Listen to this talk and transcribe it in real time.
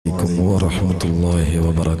عليكم ورحمة الله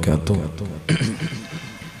وبركاته.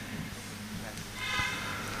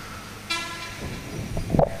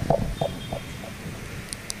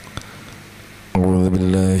 أعوذ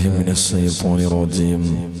بالله من الشيطان الرجيم.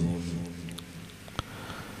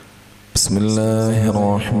 بسم الله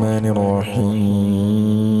الرحمن الرحيم.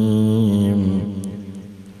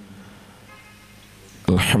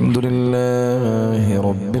 الحمد لله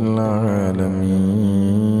رب العالمين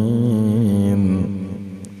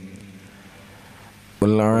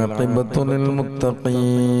والعاقبة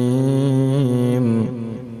للمتقين.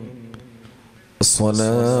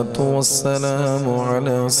 الصلاة والسلام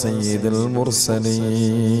على سيد المرسلين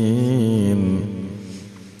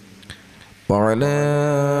وعلى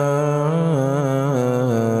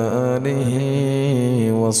آله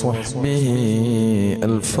وصحبه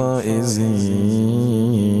الفائزين.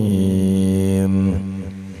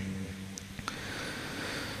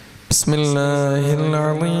 بسم الله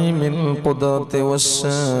العظيم القدرة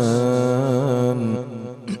والشان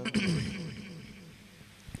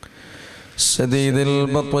شديد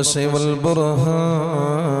البطش والبرهان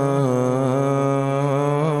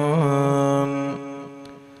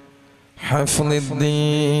حفظ الدين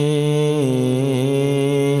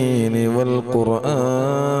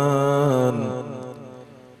والقرآن.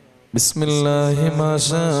 بسم الله ما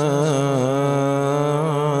شاء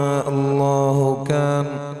الله كان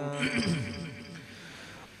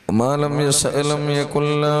وما لم يشأ لم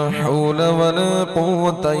يكن. لا حول ولا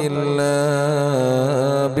قوة إلا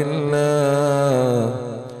بالله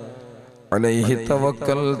عليه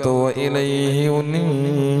توكلت وإليه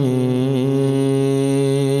أنيب.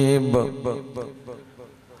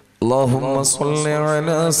 اللهم صل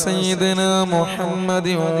على سيدنا محمد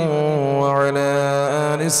وعلى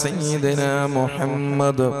آل سيدنا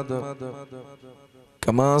محمد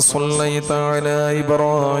كما صليت على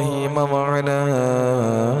إبراهيم وعلى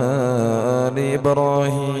آل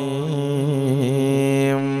إبراهيم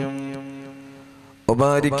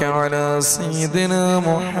وبارك على سيدنا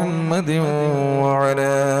محمد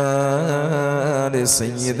وعلى آل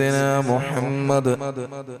سيدنا محمد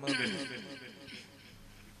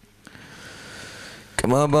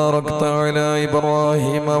كما باركت على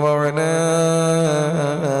إبراهيم وعلى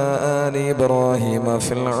آل إبراهيم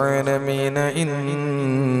في العالمين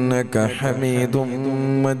إنك حميد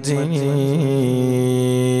مجيد.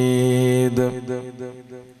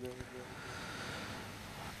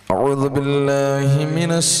 أعوذ بالله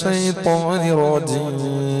من الشيطان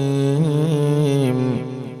الرجيم.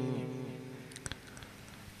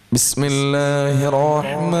 بسم الله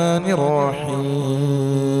الرحمن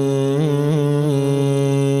الرحيم.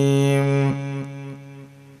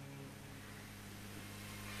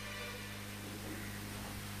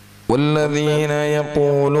 والذين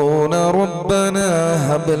يقولون ربنا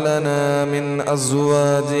هب لنا من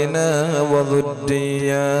أزواجنا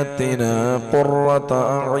وذرياتنا قرة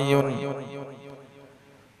أعين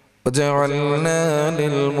وجعلنا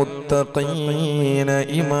للمتقين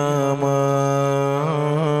إماما.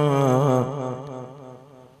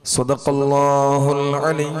 صدق الله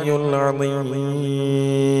العلي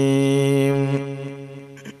العظيم.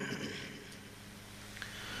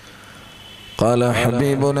 قال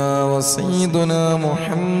حبيبنا وسيدنا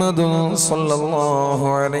محمد صلى الله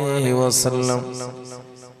عليه وسلم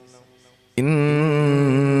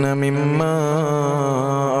إن مما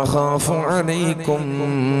أخاف عليكم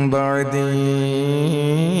بعدي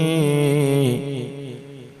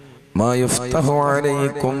ما يفتح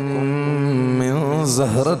عليكم من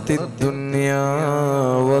زهرة الدنيا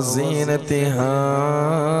وزينتها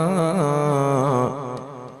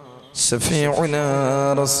شفيعنا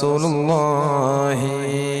رسول الله.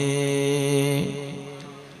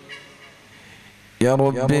 يا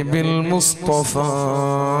رب بالمصطفى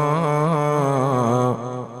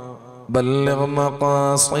بلغ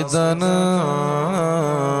مقاصدنا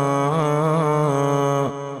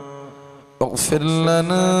اغفر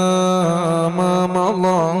لنا ما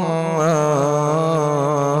مضى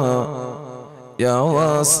يا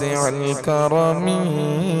واسع الكرم.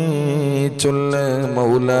 جل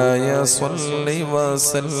مولاي صل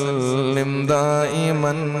وسلم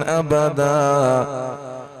دائما أبدا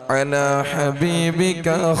على حبيبك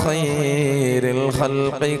خير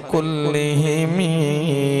الخلق كلهم.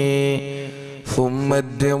 ثم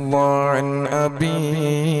الرضا عن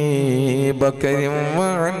أبي بكر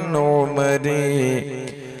وعن عمر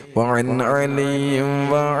وعن علي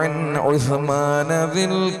وعن عثمان ذي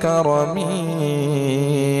الكرم.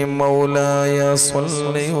 مولاي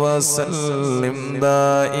صل وسلم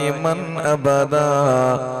دائما أبدا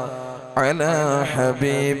على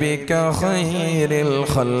حبيبك خير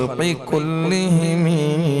الخلق كلهم.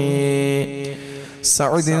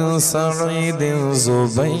 سعد سعيد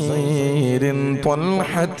زبير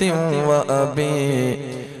طلحة وأبي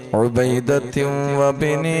عبيدة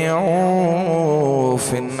وابن عوف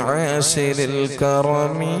عاشر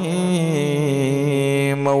الكرم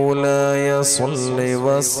مولاي صل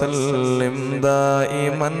وسلم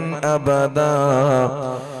دائما أبدا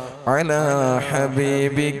على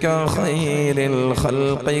حبيبك خير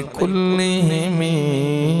الخلق كلهم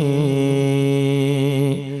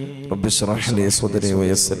رب اشرح لي صدري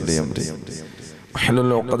ويسر لي أمري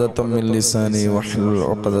واحلل عقدة من لساني واحلل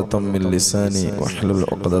عقدة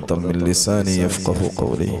من لساني يفقه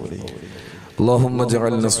قولي اللهم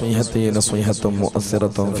اجعل نصيحتي نصيحة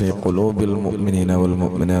مؤثرة في قلوب المؤمنين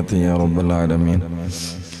والمؤمنات يا رب العالمين.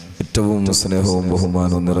 ഏറ്റവും സ്നേഹവും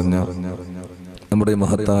ബഹുമാനവും നിറഞ്ഞ നമ്മുടെ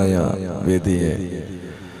മഹത്തായ വേദിയെ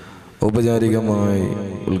ഔപചാരികമായി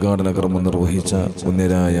ഉദ്ഘാടന കർമ്മം നിർവഹിച്ച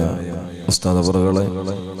മുന്നിരായ ഉസ്താദ് അവറുകളെ,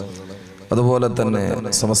 അതുപോലെ തന്നെ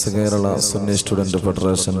സമസ്ത കേരള സുന്നി സ്റ്റുഡന്റ്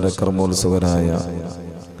ഫെഡറേഷന്റെ കർമ്മോത്സുകരായ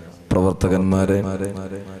പ്രവർത്തകന്മാരെ,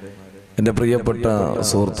 എൻ്റെ പ്രിയപ്പെട്ട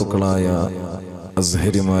സുഹൃത്തുക്കളായ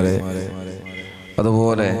അസ്ഹരിമാരെ,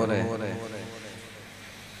 അതുപോലെ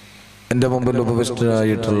എൻ്റെ മുമ്പിൽ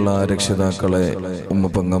ഉപവിഷ്ടരായിട്ടുള്ള രക്ഷിതാക്കളെ,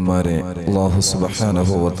 ഉമ്മപ്പങ്ങന്മാരെ, അല്ലാഹു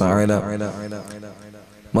സുബ്ഹാനഹു വ തആല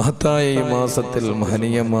മഹത്തായ ഈ മാസത്തിൽ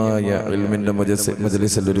മഹനീയമായ ഇൽമിന്റെ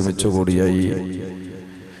മജ്ലിസിൽ ഒരുമിച്ച് കൂടിയ ഈ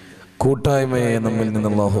കൂട്ടായ്മയെ നമ്മിൽ നിന്ന്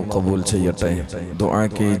അല്ലാഹു ഖബൂൽ ചെയ്യട്ടെ.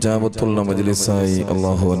 ദുആക്ക് ഇജാബത്തുള്ള മജ്ലിസായി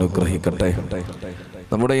അല്ലാഹു അനുഗ്രഹിക്കട്ടെ.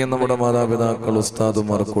 നമ്മുടെ മാതാപിതാക്കൾ,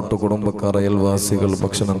 ഉസ്താദുമാർ, കൂട്ടുകുടുംബക്കാർ, അയൽവാസികൾ,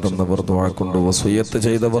 ഭക്ഷണം തന്നവർ, ദുആ കൊണ്ട് വസിയ്യത്ത്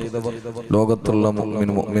ചെയ്തവർ, ലോകത്തുള്ള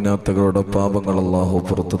മുഅ്മിനാത്തുകളുടെ പാപങ്ങൾ അല്ലാഹു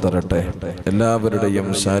പുറത്തു തരട്ടെ. എല്ലാവരുടെയും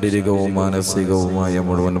ശാരീരികവും മാനസികവുമായ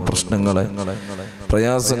മുഴുവൻ പ്രശ്നങ്ങളെ,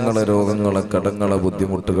 പ്രയാസങ്ങളെ, രോഗങ്ങളെ, കടങ്ങളെ,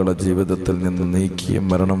 ബുദ്ധിമുട്ടുകളെ ജീവിതത്തിൽ നിന്ന് നീക്കി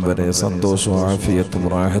മരണം വരെ സന്തോഷവും ആഫിയത്തും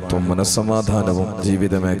റാഹത്തും മനസ്സമാധാനവും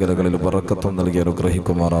ജീവിത മേഖലകളിൽ ബറക്കത്തും നൽകി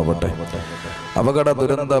അനുഗ്രഹിക്കുമാറാവട്ടെ. അപകട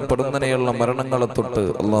ദുരന്ത പെടുന്നനെയുള്ള മരണങ്ങളെ തൊട്ട്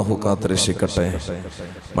അല്ലാഹു കാത്തുരക്ഷിക്കട്ടെ.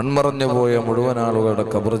 മൺമറഞ്ഞു പോയ മുഴുവൻ ആളുകളുടെ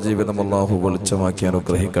ഖബർ ജീവിതം അല്ലാഹു വെളിച്ചമാക്കി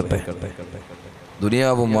അനുഗ്രഹിക്കട്ടെ.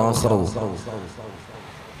 ദുനിയാവും ആഖിറവും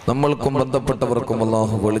നമ്മൾക്കും ബന്ധപ്പെട്ടവർക്കും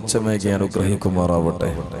അല്ലാഹു വെളിച്ചമേകി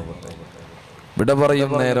അനുഗ്രഹിക്കുമാറാവട്ടെ. വിട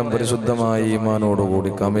പറയും നേരം പരിശുദ്ധമായ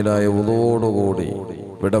ഈമാനോടുകൂടി കാമിലായ വുളൂഓടുകൂടി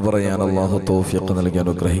വിട പറയാൻ അല്ലാഹു തൗഫീഖ് നൽകി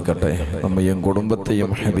അനുഗ്രഹിക്കട്ടെ. നമ്മയും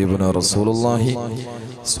കുടുംബത്തെയും ഹബീബുനാ റസൂലുള്ളാഹി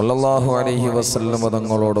സ്വല്ലല്ലാഹു അലൈഹി വസല്ലം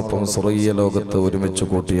തങ്ങളോടൊപ്പം സ്വർഗ്ഗീയ ലോകത്ത് ഒരുമിച്ച്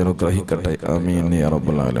കൂട്ടി അനുഗ്രഹിക്കട്ടെ. ആമീൻ യാ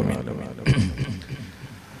റബ്ബൽ ആലമീൻ.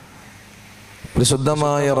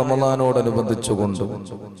 പരിശുദ്ധമായ റമളാനോടനുബന്ധിച്ചുകൊണ്ട്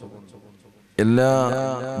എല്ലാ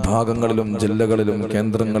ഭാഗങ്ങളിലും ജില്ലകളിലും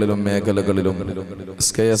കേന്ദ്രങ്ങളിലും മേഖലകളിലും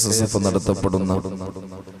SKSSF നടത്തപ്പെടുന്ന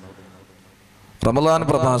റമളാൻ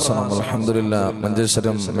പ്രഭാഷണം അൽഹംദുലില്ലാ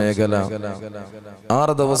മഞ്ചേശ്വരം മേഖല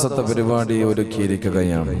 6 ദിവസത്തെ പരിപാടി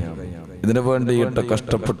ഒരുക്കിയിരിക്കുകയാണ്. ഇതിനു വേണ്ടിയിട്ട്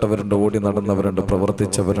കഷ്ടപ്പെട്ടവരുണ്ട്, ഓടി നടന്നവരുണ്ട്,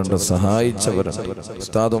 പ്രവർത്തിച്ചവരുണ്ട്, സഹായിച്ചവരുണ്ട്.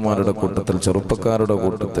 ഉസ്താദുമാരുടെ കൂട്ടത്തിൽ, ചെറുപ്പക്കാരുടെ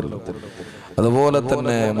കൂട്ടത്തിൽ, അതുപോലെ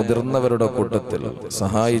തന്നെ മുതിർന്നവരുടെ കൂട്ടത്തിൽ,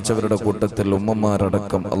 സഹായിച്ചവരുടെ കൂട്ടത്തിൽ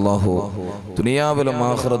ഉമ്മമാരടക്കം അല്ലാഹു ദുനിയാവിലും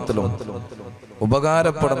ആഖിറത്തിലും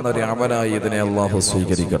ഉപകാരപ്പെടുന്ന ഒരു അമലായി ഇതിനെ അല്ലാഹു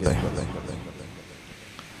സ്വീകരിക്കട്ടെ.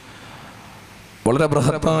 വളരെ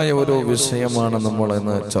ബൃഹത്തായ ഒരു വിഷയമാണ് നമ്മൾ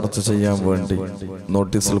ഇന്ന് ചർച്ച ചെയ്യാൻ വേണ്ടി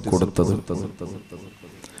നോട്ടീസിൽ കൊടുത്തത്.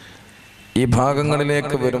 ഈ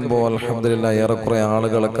ഭാഗങ്ങളിലേക്ക് വരുമ്പോൾ അൽഹംദുലില്ലാ ഏറെക്കുറെ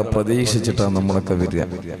ആളുകളൊക്കെ പ്രതീക്ഷിച്ചിട്ടാണ് നമ്മളൊക്കെ വരിക.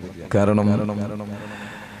 കാരണം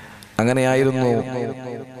അങ്ങനെയായിരുന്നു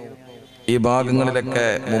ഈ ഭാഗങ്ങളിലൊക്കെ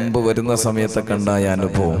മുമ്പ് വരുന്ന സമയത്തൊക്കെ ഉണ്ടായ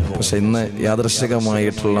അനുഭവം. പക്ഷെ ഇന്ന്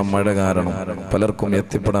യാദൃശ്ചികമായിട്ടുള്ള മഴ കാരണം പലർക്കും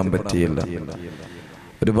എത്തിപ്പെടാൻ പറ്റിയില്ല.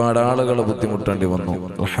 ഒരുപാട് ആളുകൾ ബുദ്ധിമുട്ടേണ്ടി വന്നു.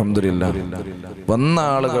 അൽഹംദുലില്ലാ വന്ന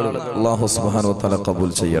ആളുകൾ അല്ലാഹു സുബ്ഹാനഹു വ തആല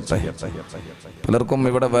ഖബൂൽ ചെയ്യട്ടെ. പലർക്കും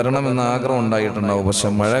ഇവിടെ വരണമെന്ന് ആഗ്രഹം ഉണ്ടായിട്ടുണ്ടാവും, പക്ഷെ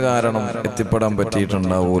മഴ കാരണം എത്തിപ്പെടാൻ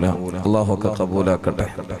പറ്റിയിട്ടുണ്ടാവൂല. അല്ലാഹു ഒക്കെ ഖബൂലാക്കട്ടെ.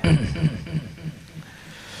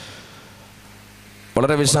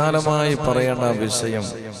 വളരെ വിശാലമായി പറയേണ്ട വിഷയം,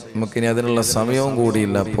 നമുക്കിനി അതിനുള്ള സമയവും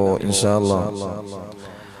കൂടിയില്ല. അപ്പോ ഇൻഷാ അല്ലാഹ്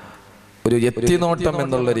ഒരു എത്തിനോട്ടം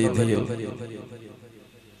എന്നുള്ള രീതിയിൽ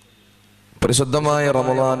പരിശുദ്ധമായ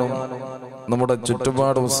റമളാനും നമ്മുടെ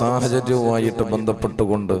ചുറ്റുപാടും സാഹചര്യവുമായിട്ട്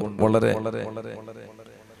ബന്ധപ്പെട്ടുകൊണ്ട് വളരെ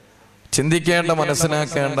ചിന്തിക്കേണ്ട,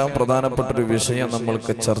 മനസ്സിലാക്കേണ്ട പ്രധാനപ്പെട്ടൊരു വിഷയം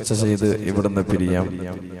നമ്മൾക്ക് ചർച്ച ചെയ്ത് ഇവിടുന്ന് പിരിയാം.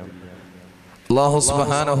 അല്ലാഹു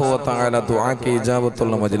സുബ്ഹാനഹു വ തആല ദുആക്ക്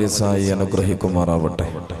ഇജാബത്തുള്ള മജ്ലിസായി അനുഗ്രഹിക്കുമാറാവട്ടെ.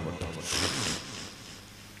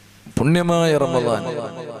 പുണ്യമായ റമളാൻ,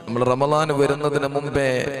 നമ്മൾ റമളാൻ വരുന്നതിന്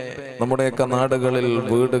മുമ്പേ നമ്മുടെയൊക്കെ നാടുകളിൽ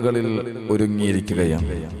വീടുകളിൽ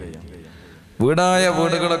ഒരുങ്ങിയിരിക്കുകയാണ്.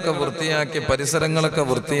 വീടുകളൊക്കെ വൃത്തിയാക്കി, പരിസരങ്ങളൊക്കെ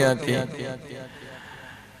വൃത്തിയാക്കി,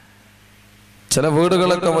 ചില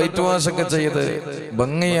വീടുകളൊക്കെ വൈറ്റ് വാഷൊക്കെ ചെയ്ത്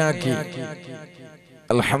ഭംഗിയാക്കി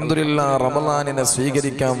അൽഹംദുലില്ലാഹ് റമളാനിനെ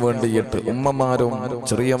സ്വീകരിക്കാൻ വേണ്ടിയിട്ട് ഉമ്മമാരും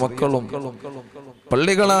ചെറിയ മക്കളും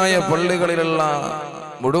പള്ളികളായ പള്ളികളിലുള്ള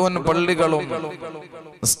മുഴുവൻ പള്ളികളും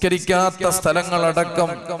നിസ്കരിക്കാത്ത സ്ഥലങ്ങളടക്കം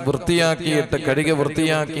വൃത്തിയാക്കിയിട്ട് കഴുകി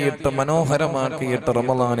വൃത്തിയാക്കിയിട്ട് മനോഹരമാക്കിയിട്ട്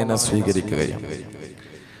റമളാനിനെ സ്വീകരിക്കുകയാണ്.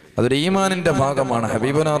 അതൊരു ഈമാനിന്റെ ഭാഗമാണ്.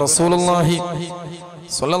 ഹബീബുനാ റസൂലുള്ളാഹി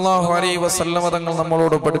സ്വല്ലല്ലാഹു അലൈഹി വസല്ലം തങ്ങൾ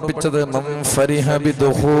നമ്മളോട് പഠിപ്പിച്ചത് മൻ ഫരിഹ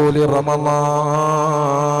ബിദുഖൂലി റമളാൻ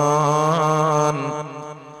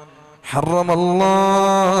ഹറമല്ലാഹു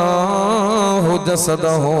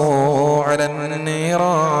ജസദഹു അലൻ നീറാൻ.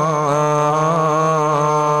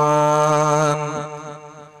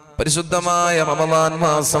 പരിശുദ്ധമായ റമളാൻ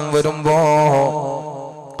മാസം വരുമ്പോ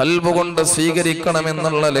ഖൽബ് കൊണ്ട്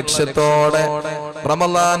സ്വീകരിക്കണമെന്നുള്ള ലക്ഷ്യത്തോടെ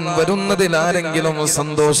റമളാൻ വരുന്നതിൽ ആരെങ്കിലും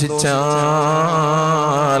സന്തോഷിച്ചാൽ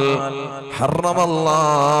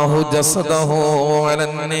ഹറമല്ലാഹു ജസദഹു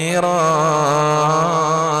അലൻ നീറാൻ.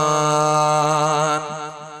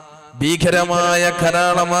 ഭീകരമായ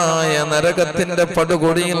കരാളമായ നരകത്തിന്റെ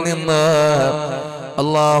പടുകുഴിയിൽ നിന്ന്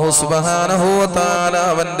അല്ലാഹു സുബ്ഹാനഹു വ തആല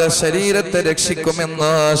അവന്റെ ശരീരത്തെ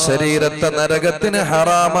രക്ഷിക്കുമെന്ന്, ശരീരത്തെ നരകത്തിന്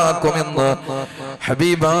ഹറാമാക്കുമെന്ന്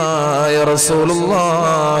ഹബീബായ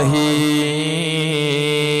റസൂലുള്ളാഹി.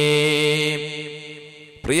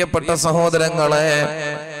 പ്രിയപ്പെട്ട സഹോദരങ്ങളെ,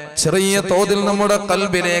 ചെറിയ തോതിൽ നമ്മുടെ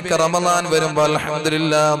ഖൽബിലേക്ക് റമളാൻ വരുമ്പോൾ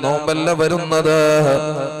അൽഹംദുലില്ലാഹ് നോമ്പല്ല വരുന്നത്,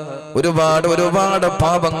 ഒരുപാട്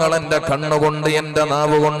പാപങ്ങൾ എൻ്റെ കണ്ണുകൊണ്ട്, എൻ്റെ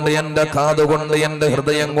നാവ് കൊണ്ട്, എൻ്റെ കാതുകൊണ്ട്, എൻ്റെ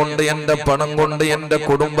ഹൃദയം കൊണ്ട്, എൻ്റെ പണം കൊണ്ട്, എൻ്റെ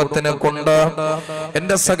കുടുംബത്തിനെ കൊണ്ട്,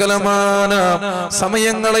 എൻ്റെ സകലമാന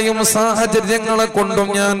സമയങ്ങളെയും സാഹചര്യങ്ങളെ കൊണ്ടും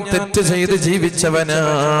ഞാൻ തെറ്റ് ചെയ്ത് ജീവിച്ചവനാ.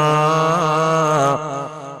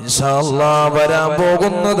 ഇൻഷാ അല്ലാഹ് വരാൻ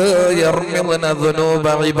പോകുന്നത് യർമിദന ദുനൂബ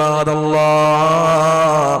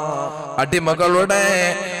ഇബാദല്ലാഹ്,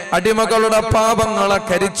 അടിമകളുടെ പാപങ്ങളെ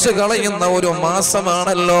കരിച്ചു കളയുന്ന ഒരു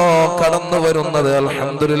മാസമാണല്ലോ കടന്നു വരുന്നത്.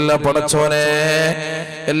 അൽഹംദുലില്ലാഹ് പടച്ചോനെ,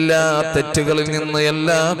 എല്ലാ തെറ്റുകളിൽ നിന്ന്,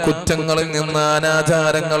 എല്ലാ കുറ്റങ്ങളിൽ നിന്ന്,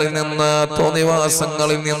 അനാചാരങ്ങളിൽ നിന്ന്,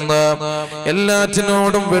 തോന്നിവാസങ്ങളിൽ നിന്ന്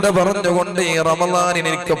എല്ലാറ്റിനോടും വിട പറഞ്ഞുകൊണ്ട് ഈ റമളാനിൽ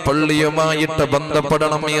എനിക്ക് പള്ളിയുമായിട്ട്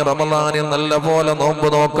ബന്ധപ്പെടണം. ഈ റമളാനിൽ നല്ല പോലെ നോമ്പ്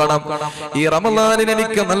നോക്കണം. ഈ റമളാനിൽ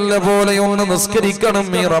എനിക്ക് നല്ല പോലെ ഒന്ന് നിസ്കരിക്കണം.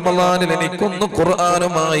 ഈ റമളാനിൽ എനിക്കൊന്ന്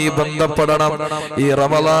ഖുർആനുമായി ബന്ധപ്പെടണം. ഈ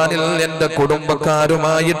റമളാനിൽ എന്റെ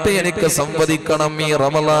കുടുംബക്കാരുമായിട്ട് എനിക്ക് സംവദിക്കണം. ഈ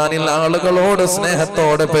റമളാനിൽ ആളുകളോട്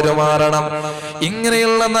സ്നേഹത്തോടെ പെരുമാറണം.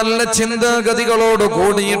 ഇങ്ങനെയുള്ള നല്ല ചിന്താഗതികളോട്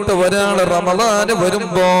കൂടിയിട്ട് ഒരാൾ റമളാന്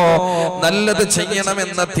വരുമ്പോ നല്ലത്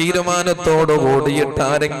ചെയ്യണമെന്ന തീരുമാനത്തോട് കൂടിയിട്ട്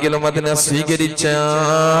ആരെങ്കിലും അതിനെ സ്വീകരിച്ചാൽ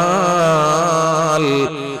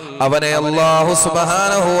അവനെ അല്ലാഹു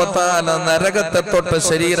സുബ്ഹാനഹു വ തആല നരകത്തെ തൊട്ട്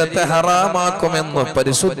ശരീരത്തെ ഹറാമാക്കുമെന്ന്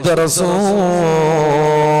പരിശുദ്ധ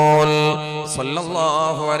റസൂൽ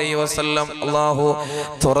സല്ലല്ലാഹു അലൈഹി വസല്ലം. അല്ലാഹു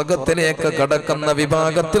സ്വർഗ്ഗത്തിലേക്ക് കടക്കുന്ന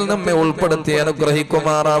വിഭാഗത്തിൽ നമ്മെ ഉൾപ്പെടുത്തി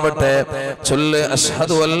അനുഗ്രഹിക്കുമാറാവട്ടെ. ചൊല്ല്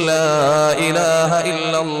അശ്ഹദു അല്ലാ ഇലാഹ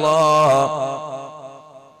ഇല്ലല്ലാഹ്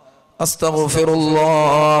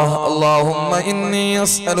അസ്തഗ്ഫിറുല്ലാഹ് അല്ലാഹുമ്മ ഇന്നി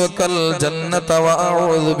അസ്അലുകൽ ജന്നത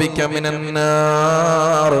വഅഊദു ബിക മിനൻ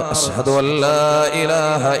നാർ. അശ്ഹദു അല്ലാ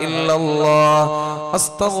ഇലാഹ ഇല്ലല്ലാഹ്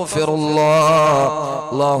അസ്തഗ്ഫിറുല്ലാഹ്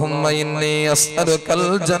അല്ലാഹുമ്മ ഇന്നി അസ്അലുകൽ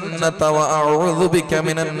ജന്നത വഅഊദു ബിക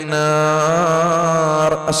മിനൻ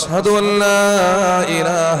നാർ. അശ്ഹദു അല്ലാ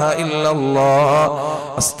ഇലാഹ ഇല്ലല്ലാഹ്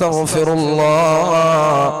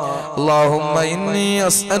അസ്തഗ്ഫിറുല്ലാഹ് അല്ലാഹുമ്മ ഇന്നി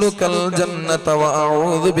അസ്അലുകൽ ജന്നത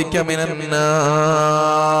വഅഊദു ബിക മിനൻ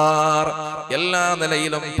നാർ. എല്ലാ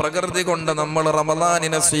നിലയിലും പ്രകൃതി കൊണ്ട് നമ്മൾ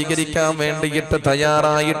റമളാനിനെ സ്വീകരിക്കാൻ വേണ്ടിയിട്ട്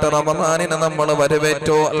തയ്യാറായിട്ട് റമളാനിനെ നമ്മൾ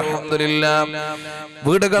വരവേറ്റു. അൽഹംദുലില്ലാഹ്.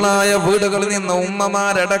 വീടുകളിൽ നിന്ന്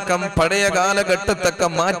ഉമ്മമാരടക്കം പഴയ കാലഘട്ടത്തൊക്കെ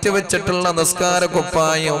മാറ്റിവെച്ചിട്ടുള്ള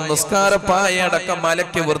നിസ്കാരപ്പായ അടക്കം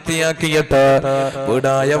മലക്കി വൃത്തിയാക്കിയിട്ട്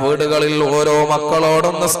വീടുകളിൽ ഓരോ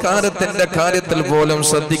മക്കളോടും നിസ്കാരത്തിന്റെ കാര്യത്തിൽ പോലും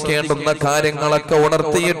ശ്രദ്ധിക്കേണ്ടുന്ന കാര്യങ്ങളൊക്കെ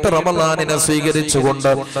ഉണർത്തിയിട്ട് റമളാനിനെ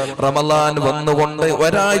സ്വീകരിച്ചുകൊണ്ട് റമളാൻ വന്നുകൊണ്ട്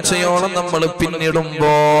ഒരാഴ്ചയോളം നമ്മൾ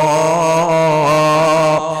പിന്നിടുമ്പോ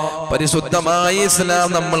പരിശുദ്ധമായ ഇസ്ലാം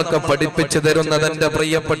നമ്മൾക്ക് പഠിപ്പിച്ചു തരുന്നത്, എന്റെ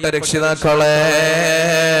പ്രിയപ്പെട്ട രക്ഷിതാക്കളെ,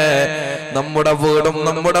 നമ്മുടെ വീടും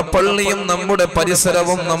നമ്മുടെ പള്ളിയും നമ്മുടെ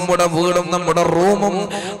പരിസരവും നമ്മുടെ വീടും നമ്മുടെ റൂമും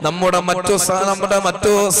നമ്മുടെ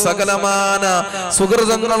മറ്റു സകലമാന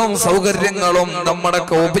സുഹൃതങ്ങളും സൗകര്യങ്ങളും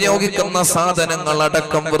നമ്മുടെയൊക്കെ ഉപയോഗിക്കുന്ന സാധനങ്ങൾ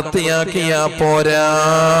അടക്കം വൃത്തിയാക്കിയ പോരാ.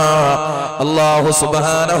 അല്ലാഹു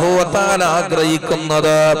സുബ്ഹാനഹു വ തആല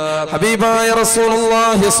ആഗ്രഹിക്കുന്നത് ഹബീബായ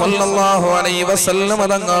റസൂലുള്ളാഹി സ്വല്ലല്ലാഹു അലൈഹി വസല്ലം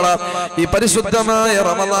തങ്ങളെ ഈ പരിശുദ്ധമായ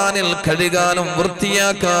റമളാനിൽ കഴുകാനും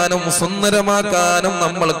വൃത്തിയാക്കാനും സുന്ദരമാക്കാനും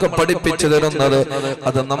നമ്മൾക്ക് പഠിപ്പിച്ചു പഠിപ്പിച്ചു തരുന്നത്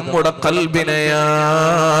അത് നമ്മുടെ ഖൽബിനെയാണ്.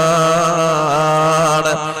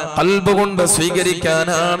 ഖൽബ് കൊണ്ട്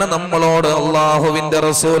സ്വീകരിക്കാനാണ് നമ്മളോട് അല്ലാഹുവിന്റെ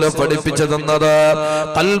റസൂൽ പഠിപ്പിച്ചു തന്നത്.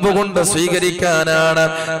 ഖൽബ് കൊണ്ട് സ്വീകരിക്കാനാണ്,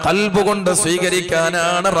 ഖൽബ് കൊണ്ട്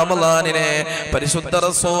സ്വീകരിക്കാനാണ് റമളാനിനെ പരിശുദ്ധ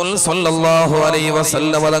റസൂൽ സ്വല്ലല്ലാഹു അലൈഹി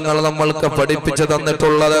വസല്ലം തങ്ങൾ നമ്മൾക്ക് പഠിപ്പിച്ചു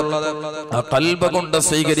തന്നിട്ടുള്ളത്. ആ ഖൽബ് കൊണ്ട്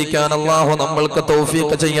സ്വീകരിക്കാൻ അല്ലാഹു നമ്മൾക്ക്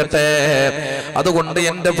തൗഫീഖ് ചെയ്യട്ടെ. അതുകൊണ്ട്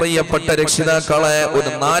എന്റെ പ്രിയപ്പെട്ട രക്ഷിതാക്കളെ, ഒരു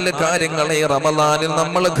 4 കാര്യങ്ങളെ റമളാനിൽ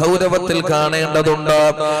നമ്മൾ ഗൗരവത്തിൽ കാണേണ്ടതുണ്ട്.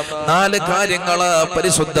 4 കാര്യങ്ങൾ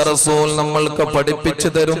പരിശുദ്ധ റസൂൽ നമ്മൾക്ക് പഠിപ്പിച്ചു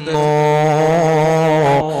തരുന്നു.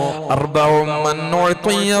 അർബഉൻ മൻ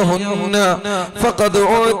ഉഅതിയഹുന്ന ഫഖദ്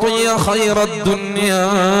ഉഅതിയ ഖൈറദ് ദുനിയാ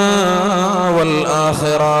വൽ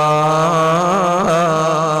ആഖിറ.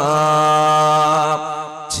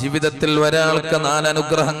 ജീവിതത്തിൽ ഒരാൾക്ക് 4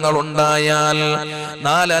 അനുഗ്രഹങ്ങൾ ഉണ്ടായാൽ,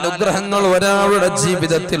 4 അനുഗ്രഹങ്ങൾ ഒരാളുടെ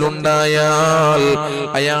ജീവിതത്തിൽ ഉണ്ടായാൽ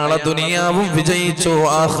അയാളെ ദുനിയാവും വിജയിച്ചു,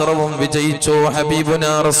 ആഖിറവും വിജയിച്ചു.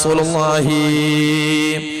 ഹബീബുനാ റസൂലുള്ളാഹി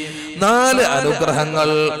 4 അനുഗ്രഹങ്ങൾ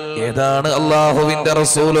ഏതാണ്? അല്ലാഹുവിന്റെ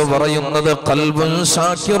റസൂല് പറയുന്നത് ഖൽബുൻ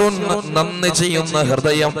ഷാകിറുൻ, നന്ദി ചെയ്യുന്ന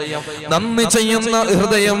ഹൃദയം. നന്ദി ചെയ്യുന്ന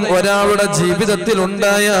ഹൃദയം ഒരാളുടെ ജീവിതത്തിൽ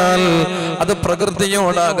ഉണ്ടായാൽ, അത്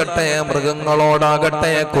പ്രകൃതിയോടാകട്ടെ,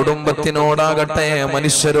 മൃഗങ്ങളോടാകട്ടെ, കുടുംബത്തിനോടാകട്ടെ,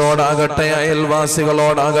 മനുഷ്യരോടാകട്ടെ,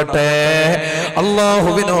 അയൽവാസികളോടാകട്ടെ,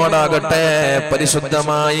 അല്ലാഹുവിനോടാകട്ടെ,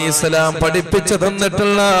 പരിശുദ്ധമായി ഇസ്ലാം പഠിപ്പിച്ചു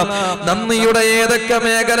തന്നിട്ടുള്ള നന്ദിയുടെ ഏതൊക്കെ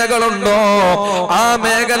മേഖലകളുണ്ടോ ആ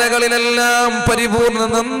മേഖലകളിൽ എല്ലാം പരിപൂർണ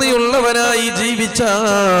നന്ദിയുള്ളവരായി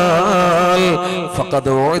ജീവിച്ചാൽ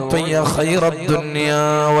ഫഖദ് ഉഅതിയ ഖൈറദ് ദുനിയാ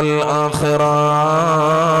വൽ ആഖിറ,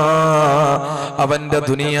 അവന്റെ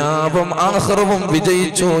ദുനിയാവും ആഖിറവും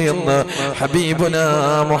വിജയിച്ചു എന്ന് ഹബീബുനാ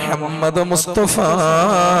മുഹമ്മദ് മുസ്തഫ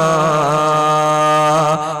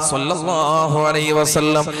സ്വല്ലല്ലാഹു അലൈഹി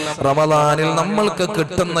വസല്ലം. റമളാനിൽ നമ്മൾക്ക്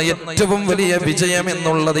കിട്ടുന്ന ഏറ്റവും വലിയ വിജയം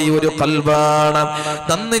എന്നുള്ളത് ഈ ഒരു ഖൽബാണ്.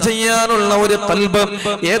 നന്ദി ചെയ്യാനുള്ള ഒരു ഖൽബ്.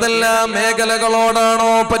 ഏതെല്ലാം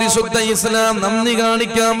മേഖലകളോടാണോ പരിശുദ്ധ ഇസ്ലാം നന്ദി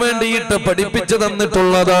കാണിക്കാൻ വേണ്ടിയിട്ട് പഠിപ്പിച്ചു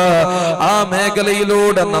തന്നിട്ടുള്ളത്, ആ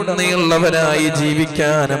മേഖലയിലൂടെ നന്ദിയുള്ളവരായി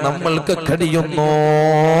ജീവിക്കാൻ നമ്മൾക്ക് കഴിയുന്നു.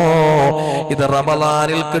 ഇത്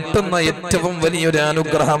റമളാനിൽ കിട്ടുന്ന ഏറ്റവും വലിയൊരു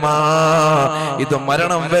അനുഗ്രഹമാണ്. ഇത്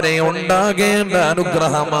മരണം വരെ ഉണ്ടാകേണ്ട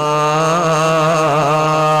അനുഗ്രഹമാണ്.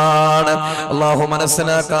 അല്ലാഹു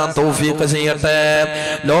മനസ്സിലാക്കാൻ തൗഫീഖ് ചെയ്യട്ടെ.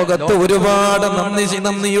 ലോകത്ത് ഒരുപാട്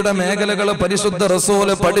നന്ദിയുടെ മേഖലകൾ പരിശുദ്ധ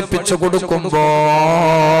റസൂല് പഠിപ്പിച്ചു കൊടുക്കുമ്പോ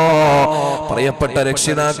പ്രിയപ്പെട്ട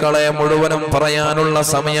രക്ഷിതാക്കളെ മുഴുവനും പറയാനുള്ള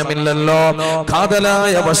സമയമില്ലല്ലോ.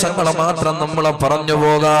 കാതലായ വശങ്ങൾ മാത്രം നമ്മൾ പറഞ്ഞു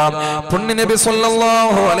പോകാം. പുണ്യനബി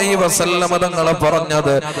സ്വല്ലല്ലാഹു അലൈഹി വസല്ലം തങ്ങൾ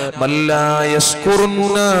പറഞ്ഞത് മല്ലാ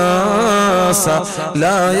യശ്കുറുന്നാസ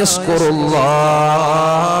ലാ യശ്കുറുല്ലാഹ്.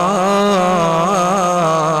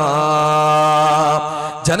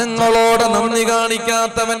 ജനങ്ങളോട് നന്ദി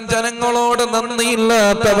കാണിക്കാത്തവൻ, ജനങ്ങളോട്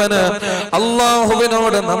നന്ദിയില്ലാത്തവന്,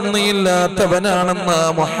 അല്ലാഹുവിനോട് നന്ദിയില്ലാത്തവനാണെന്ന്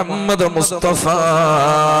മുഹമ്മദ് മുസ്തഫ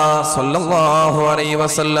സ്വല്ലല്ലാഹു അലൈഹി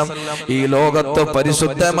വസല്ലം. ഈ ലോകത്ത്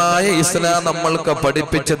പരിശുദ്ധമായ ഇസ്ലാം നമ്മൾക്ക്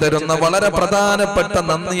പഠിപ്പിച്ചു തരുന്ന വളരെ പ്രധാനപ്പെട്ട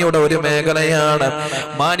നന്ദിയുടെ ഒരു മേഖലയാണ്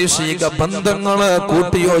മാനുഷിക ബന്ധങ്ങളെ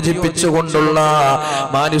കൂട്ടിയോജിപ്പിച്ചുകൊണ്ടുള്ള,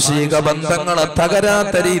 മാനുഷിക ബന്ധങ്ങളെ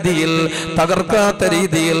തകർക്കാത്ത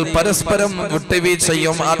രീതിയിൽ പരസ്പരം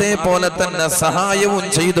വിട്ടുവീഴ്ചയും അതേപോലെ തന്നെ സഹായവും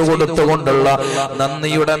ചെയ്തു കൊടുത്തുകൊണ്ടുള്ള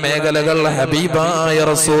നന്ദിയുടെ മേഖലകൾ ഹബീബായ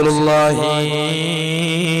റസൂലുള്ളാഹി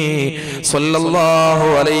സ്വല്ലല്ലാഹു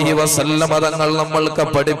അലൈഹി വസല്ലം തങ്ങൾ നമ്മൾക്ക്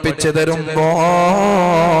പഠിപ്പിച്ചു തരുമ്പോ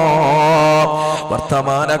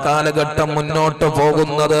വർത്തമാന കാലഘട്ടം മുന്നോട്ട്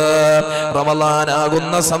പോകുന്നത്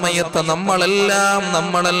റമളാനാകുന്ന സമയത്ത്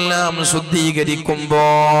നമ്മളെല്ലാം ശുദ്ധീകരിക്കുമ്പോ,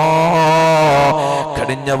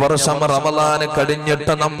 കഴിഞ്ഞ വർഷം റമളാൻ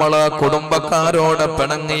കഴിഞ്ഞിട്ട് നമ്മള് കുടുംബക്കാരോട്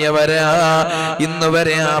പിണങ്ങിയവരാ, ഇന്ന്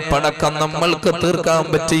വരെ ആ പണക്കം നമ്മൾക്ക് തീർക്കാൻ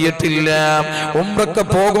പറ്റിയിട്ടില്ല. ഉംറക്ക്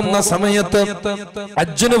പോകുന്ന സമയത്ത്,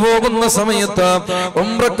 ഹജ്ജിന് പോകുന്ന സമയത്ത്,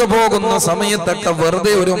 ഉംറക്ക് പോകുന്ന സമയത്തൊക്കെ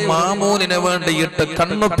വെറുതെ ഒരു മാമൂലിന് വേണ്ടിയിട്ട്,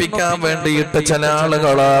 കണ്ണൊപ്പിക്കാൻ വേണ്ടിയിട്ട് ചില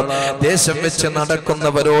ആളുകള് ദേശം വെച്ച്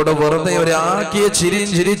നടക്കുന്നവരോട് വെറുതെ ഒരു ആക്കിയ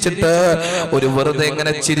ചിരിച്ചിട്ട്, ഒരു വെറുതെ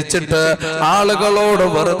ഇങ്ങനെ ചിരിച്ചിട്ട് ആളുകളോട്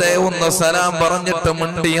വെറുതെ ഒന്ന് സലാം പറഞ്ഞിട്ട്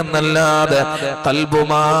മുണ്ടി എന്നല്ലാതെ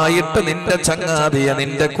ഖൽബുമായിട്ട് നിന്റെ ചങ്ങാതിയെ,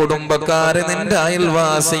 നിന്റെ കുടുംബക്കാരെ, നിന്റെ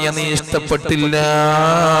അയൽവാസിയെ നീ ഇഷ്ടപ്പെട്ടില്ല,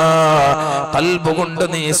 ഖൽബ് കൊണ്ട്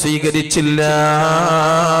നീ സ്വീകരിച്ചില്ല.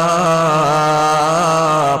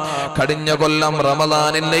 കഴിഞ്ഞ കൊല്ലം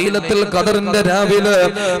റമളാനിൽ ലൈലത്തുൽ ഖദറിന്റെ രാവിലെ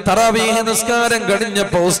തറാവീഹ് നിസ്കാരം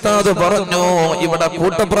കഴിഞ്ഞപ്പോ ഉസ്താദ് പറഞ്ഞു, ഇവിടെ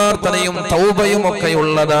കൂട്ടപ്രാർത്ഥനയും തൗബയും ഒക്കെ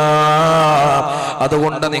ഉള്ളതാ.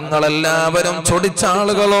 അതുകൊണ്ട് നിങ്ങളെല്ലാവരും ചൊടിച്ച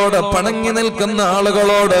ആളുകളോട്, പണങ്ങി നിൽക്കുന്ന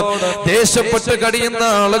ആളുകളോട്, ദേഷ്യപ്പെട്ട് കഴിയുന്ന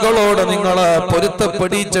ആളുകളോട് നിങ്ങൾ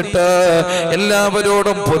പൊരുത്തപ്പെടി പൊതിയിച്ചിട്ട്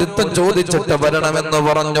എല്ലാവരോടും പൊരുത്തം ചോദിച്ചിട്ട് വരണമെന്ന്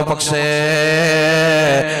പറഞ്ഞു. പക്ഷേ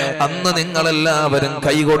അന്ന് നിങ്ങളെല്ലാവരും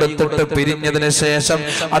കൈകൊടുത്തിട്ട് പിരിഞ്ഞതിന് ശേഷം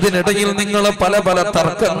അതിനിടയിൽ നിങ്ങൾ പല പല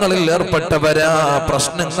തർക്കങ്ങളിൽ ഏർപ്പെട്ടവരാ,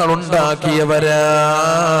 പ്രശ്നങ്ങൾ ഉണ്ടാക്കിയവരാ.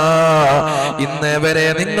 ഇന്നേ വരെ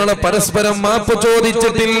നിങ്ങൾ പരസ്പരം മാപ്പ്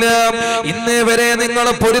ചോദിച്ചിട്ടില്ല, ഇന്നേ വരെ നിങ്ങൾ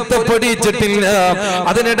പൊരുത്തപ്പെടിച്ചിട്ടില്ല.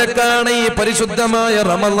 അതിനിടക്കാണ് ഈ പരിശുദ്ധമായ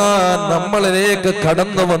റമളാൻ നമ്മളിലേക്ക്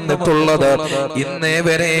കടന്നു വന്നിട്ടുള്ളത്. ഇന്നേ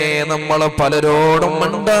വരെ നമ്മൾ പലരോടും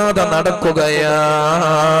മിണ്ടാതെ നടക്കുകയാ.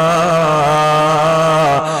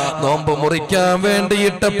 നോമ്പ് മുറിക്കാൻ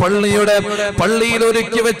വേണ്ടിയിട്ട് പള്ളിയിൽ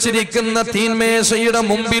ഒരുക്കി വെച്ചിരിക്കുന്ന തീന്മേശയുടെ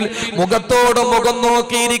മുമ്പിൽ മുഖത്തോട് മുഖം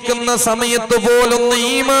നോക്കിയിരിക്കുന്ന സമയത്ത് പോലും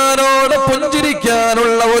ഈമാനോട്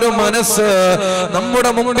പുഞ്ചിരിക്കാനുള്ള ഒരു മനസ്സ്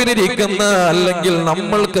നമ്മുടെ മുമ്പിലിരിക്കുന്ന അല്ലെങ്കിൽ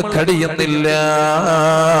നമ്മൾക്ക് കഴിയുന്നില്ല.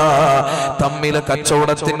 തമ്മിൽ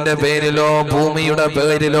കച്ചവടത്തിന്റെ പേരിലോ ഭൂമിയുടെ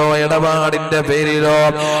പേരിലോ ഇടപാടിന്റെ പേരിലോ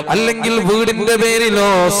അല്ലെങ്കിൽ വീടിന്റെ പേരിലോ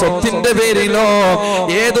സ്വത്തിന്റെ പേരിലോ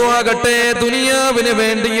ഏതോ ആകട്ടെ ദുനിയാവിന്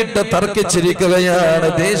വേണ്ടിയിട്ട് തർക്കിച്ചിരിക്കുകയാണ്,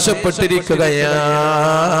 ദേഷ്യപ്പെട്ടിരിക്കുകയാണ്.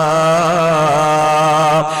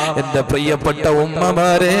 എന്റെ പ്രിയപ്പെട്ട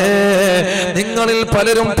ഉമ്മമാരെ, നിങ്ങളിൽ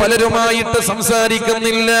പലരുമായിട്ട്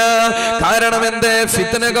സംസാരിക്കുന്നില്ല. കാരണം എന്റെ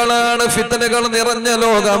ഫിത്നകളാണ്, ഫിത്നകൾ നിറഞ്ഞ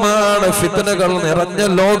ലോകമാണ്, ഫിത്നകൾ നിറഞ്ഞ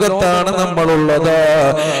ലോകത്താണ് നമ്മളുള്ളത്.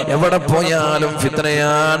 എവിടെ പോയാലും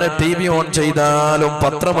ഫിത്നയാണ്. TV ഓൺ ചെയ്താലും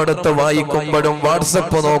പത്രമെടുത്ത് വായിക്കുമ്പോഴും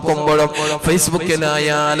വാട്സപ്പ് നോക്കുമ്പോഴും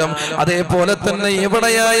ഫേസ്ബുക്കിലായാലും അതേപോലെ തന്നെ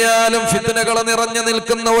എവിടെയായാലും ഫിത്നകൾ നിറഞ്ഞു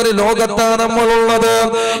നിൽക്കുന്ന ഒരു ലോകത്താണ് നമ്മളുള്ളത്.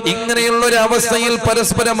 ഇങ്ങനെയുള്ള ഒരു അവസ്ഥയിൽ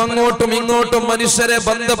പരസ്പരം അങ്ങോട്ടും ഇങ്ങോട്ടും മനുഷ്യരെ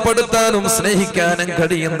ബന്ധപ്പെടുത്താനും സ്നേഹിക്കാനും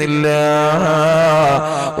കഴിയുന്നില്ല.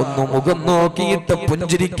 ഒന്ന് മുഖം നോക്കിയിട്ട്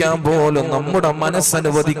പുഞ്ചിരിക്കാൻ പോലും നമ്മുടെ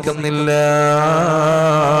മനസ്സനുവദിക്കുന്നില്ല.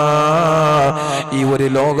 ഈ ഒരു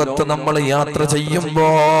ലോകത്ത് നമ്മൾ യാത്ര ചെയ്യുമ്പോ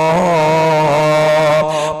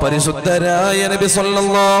പരിശുദ്ധരായ നബി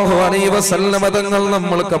സല്ലല്ലാഹു അലൈഹി വസല്ലം തങ്ങൾ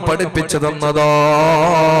നമ്മൾക്ക് പഠിപ്പിച്ചു തന്നതോ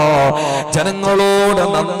ജനങ്ങളോട്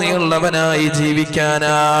നന്ദിയുള്ളവനായി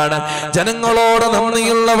ജീവിക്കാനാണ്, ജനങ്ങളോട്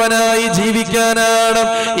നന്ദിയുള്ളവനായി ജീവിക്കാനാണ്.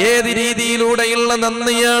 ഏത് രീതിയിലൂടെയുള്ള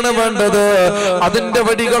നന്ദിയാണ് വേണ്ടത്, അതിന്റെ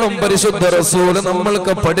വഴികളും പരിശുദ്ധ റസൂൽ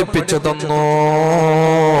നമ്മൾക്ക് പഠിപ്പിച്ചു തന്നു.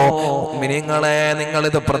 മുഅ്മിനീങ്ങളെ,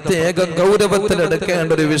 നിങ്ങളിത് പ്രത്യേക ഗൗരവത്തിൽ എടുക്കേണ്ട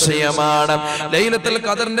ഒരു വിഷയമാണ്. ലൈലത്തുൽ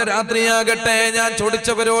ഖദറിന്റെ രാത്രിയാകട്ടെ, ഞാൻ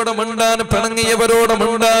ചോദിച്ചവരോട് മിണ്ടാൻ, പിണങ്ങിയവരോട്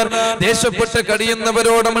മിണ്ടാൻ, ദേഷ്യപ്പെട്ട്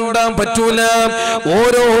കഴിയുന്നവരോട് മിണ്ടാൻ പറ്റൂല.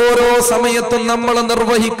 ഓരോ സമയത്തും നമ്മൾ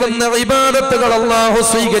നിർവഹിക്കുന്ന ഇബാദത്തുകൾ അല്ലാഹു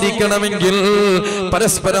സ്വീകരിക്കണമെങ്കിൽ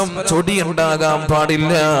പരസ്പരം ചൊടിയുണ്ടാകാൻ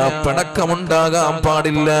പാടില്ല, പിണക്കമുണ്ടാകാൻ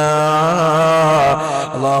പാടില്ല.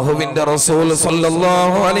 അല്ലാഹുവിന്റെ റസൂൽ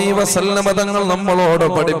സല്ലല്ലാഹു അലൈഹി വസല്ലം തങ്ങൾ നമ്മളോട്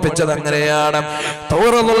പഠിപ്പിച്ചത് അങ്ങനെയാണ്.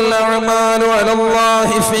 തൗറദുൽ അഅമാലു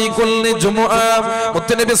അലല്ലാഹി ഫീ കുല്ലി ജുമുഅ.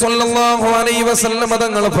 മുത്തനബി സല്ലല്ലാഹു അലൈഹി വസല്ലം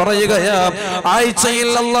തങ്ങൾ പറയുകയാ,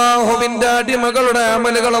 ആഴ്ചയിൽ അല്ലാഹുവിന്റെ അടിമകളുടെ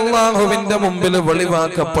അമലുകൾ അല്ലാഹുവിന്റെ മുമ്പിൽ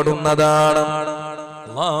വെളിവാക്കപ്പെടുന്നതാണ്,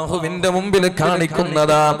 അല്ലാഹുവിന്റെ മുമ്പിൽ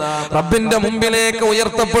കാണിക്കുന്നതാണ്, റബ്ബിന്റെ മുമ്പിലേക്ക്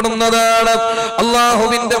ഉയർത്തപ്പെടുന്നതാണ്.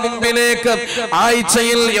 അല്ലാഹുവിന്റെ മുമ്പിലേക്ക്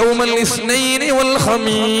ആഴ്ചയിൽ യൗമൽ ഇസ്നൈനി വൽ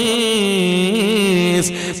ഖമീസ്,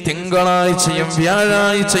 തിങ്കളാഴ്ചയും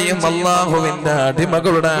വ്യാഴാഴ്ചയും അല്ലാഹുവിന്റെ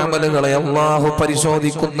അടിമകളുടെ അമലുകളെ അല്ലാഹു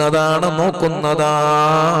പരിശോധിക്കുന്നതാണ്, നോക്കുന്നതാണ്.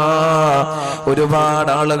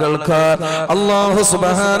 ഒരുപാട് ആളുകൾക്ക് അല്ലാഹു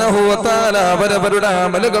സുബ്ഹാനഹു വ തആല അവരവരുടെ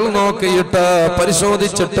അമലുകൾ നോക്കിയിട്ട്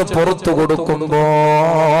പരിശോധിച്ചിട്ട് പുറത്തു കൊടുക്കുമ്പോ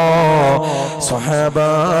സ്വഹാബ,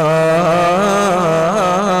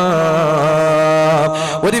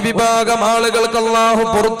 ഒരു വിഭാഗം ആളുകൾക്ക് അല്ലാഹു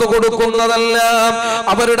പുറത്തു കൊടുക്കുന്നതല്ല,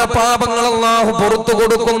 അവരുടെ പാപങ്ങൾ അല്ലാഹു പുറത്തു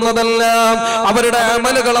കൊടുക്കുന്നതല്ല, അവരുടെ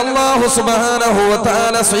അമലുകൾ അല്ലാഹു സുബ്ഹാനഹു വ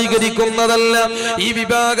തആല സ്വീകരിക്കുന്നതല്ല. ഈ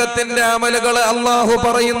വിഭാഗത്തിന്റെ അമലുകൾ അല്ലാഹു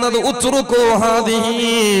പറയുന്നത് ഉത്റുകൂ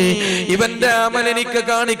ഹാദിഹി, ഇവന്റെ അമൽ എനിക്ക്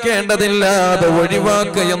കാണിക്കേണ്ടതില്ല, അത്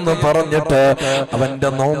ഒഴിവാക്കുക എന്ന് പറഞ്ഞിട്ട് അവന്റെ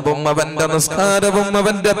നോമ്പും അവന്റെ നിസ്കാരവും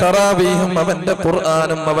അവന്റെ തറാവീഹും അവന്റെ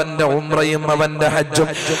ഖുർആനും അവന്റെ ഉംറയും അവന്റെ ഹജ്ജും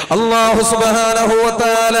അല്ലാഹു സുബ്ഹാനഹു വ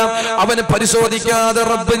തആല അവനെ പരിശോധിക്കാതെ,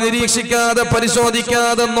 റബ്ബ് നിരീക്ഷിക്കാതെ,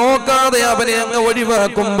 പരിശോധിക്കാതെ, നോക്കാതെ അവനെ അങ്ങ്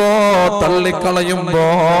ഒഴിവാക്കുമ്പോ, തള്ളിക്കളയുമ്പോ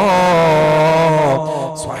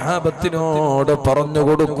സ്വഹാബത്തിനോട് പറഞ്ഞു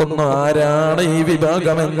കൊടുക്കുന്ന ആരാണ് ഈ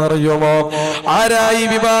വിഭാഗം എന്നറിയുമോ? ആരാ ഈ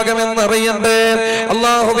വിഭാഗം എന്നറിയണ്ടേ?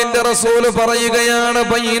 അല്ലാഹുവിന്റെ റസൂൽ പറയുകയാണ്,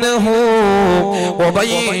 ബൈനഹു വ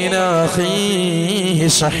ബൈന അഖീഹി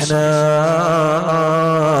ശഹ്നാ,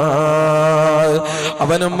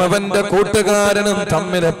 അവനും അവന്റെ കൂട്ടുകാരനും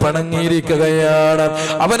തമ്മിൽ പിണങ്ങിയിരിക്കുകയാണ്,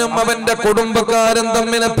 അവനും അവന്റെ കുടുംബക്കാരും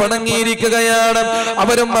തമ്മിൽ പിണങ്ങിയിരിക്കുകയാണ്,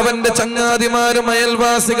 അവരും അവന്റെ ചങ്ങാതിമാരും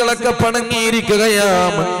അയൽവാസികളൊക്കെ പിണങ്ങിയിരിക്കുകയാണ്.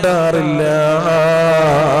 മിണ്ടാറില്ല,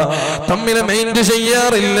 തമ്മിൽ മൈൻഡ്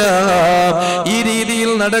ചെയ്യാറില്ല. ഈ രീതിയിൽ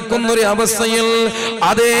നടക്കുന്നൊരു അവസ്ഥയിൽ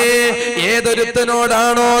അതേ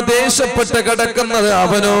ഏതൊരുത്തനോടാണോ ദേഷ്യപ്പെട്ട് കിടക്കുന്നത്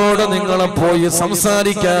അവനോട് നിങ്ങൾ പോയി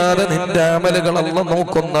സംസാരിക്കാതെ നിന്റെ അമലുകൾ അല്ലാഹു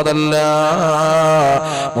നോക്കുന്നതല്ല.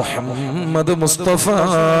 മുഹമ്മദ് മുസ്തഫ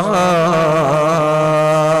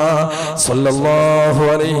സല്ലല്ലാഹു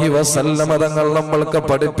അലൈഹി വസല്ലം തങ്ങൾ നമ്മൾക്ക്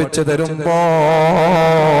പഠിപ്പിച്ചു തരുമ്പോ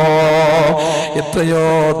എത്രയോ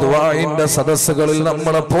ദുആഇന്റെ സദസ്സുകളിൽ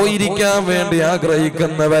നമ്മൾ പോയിരിക്കാൻ വേണ്ടി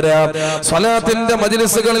ആഗ്രഹിക്കുന്നവരാ. സ്വലാത്തിന്റെ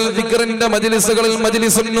മജ്ലിസുകളിൽ, ദിക്റിന്റെ മജ്ലിസുകളിൽ,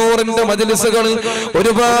 മജ്ലിസുൻ നൂറിന്റെ മജ്ലിസുകളിൽ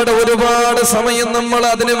ഒരുപാട് സമയം നമ്മൾ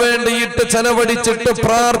അതിനു വേണ്ടിയിട്ട് ചെലവഴിച്ചിട്ട്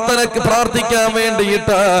പ്രാർത്ഥിക്കാൻ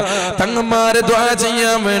വേണ്ടിയിട്ട് തങ്ങന്മാരെ ദുആ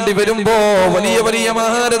ചെയ്യാൻ വേണ്ടി വരുമ്പോ, വലിയ വലിയ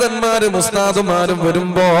മഹാരഥന്മാരും ഉസ്താദുമാരും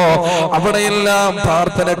വരുമ്പോ അവിടെയെല്ലാം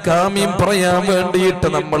പ്രാർത്ഥന കാമ്യം പറയാൻ വേണ്ടിയിട്ട്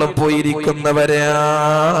നമ്മൾ പോയിരിക്കുന്നവരാ.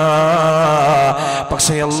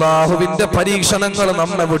 പക്ഷെ അല്ലാഹുവിന്റെ പരീക്ഷണങ്ങൾ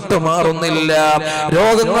നമ്മെ വിട്ടുമാറുന്നില്ല,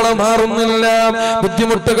 രോഗങ്ങൾ മാറുന്നില്ല,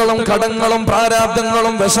 ബുദ്ധിമുട്ടുകളും കടങ്ങളും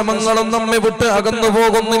പ്രാരാബ്ദങ്ങളും വിഷമങ്ങളും നമ്മെ വിട്ട് അകന്നു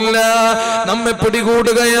പോകുന്നില്ല. നമ്മെ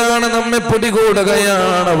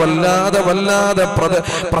പിടികൂടുകയാണ്. വല്ലാതെ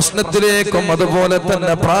പ്രശ്നത്തിലേക്കും അതുപോലെ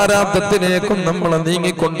തന്നെ പ്രാരാബ്ദത്തിലേക്കും നമ്മൾ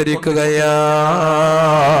നീങ്ങിക്കൊണ്ടിരിക്കുകയാ.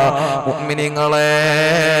 മുഅ്മിനീങ്ങളെ,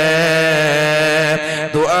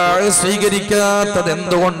 ദുആ സ്വീകരിക്കാത്തത്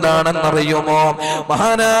എന്തുകൊണ്ടാണെന്നറിയുമോ?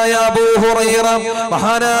 മഹാനായ അബൂ ഹുറൈറ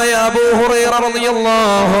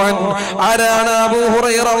റളിയല്ലാഹു അൻഹു. ആരാണ് അബൂ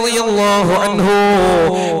ഹുറൈറ റളിയല്ലാഹു അൻഹു?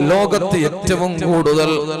 ലോകത്ത് ഏറ്റവും കൂടുതൽ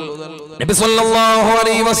നബി സല്ലല്ലാഹു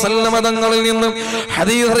അലൈഹി വസല്ലം തങ്ങളിൽ നിന്ന്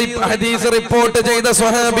ഹദീസ് റിപ്പോർട്ട് ചെയ്ത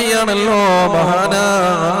സ്വഹാബിയാണല്ലോ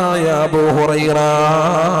മഹാനായ അബൂ ഹുറൈറ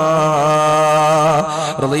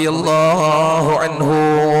റളിയല്ലാഹു അൻഹു.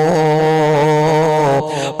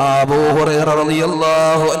 അബൂ ഹുറൈറ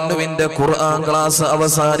റളിയല്ലാഹു അൻഹുവിന്റെ ഖുർആൻ ക്ലാസ്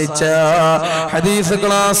അവസാനിച്ച, ഹദീസ്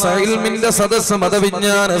ക്ലാസ്, ഇൽമിന്റെ സദസ്സ്,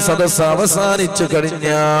 മതവിജ്ഞാന സദസ്സ് അവസാനിച്ചു കഴിഞ്ഞ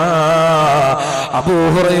അബൂ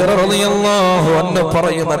ഹുറൈറ റളിയല്ലാഹു അൻഹു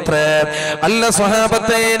പറയുമത്രേ, അല്ല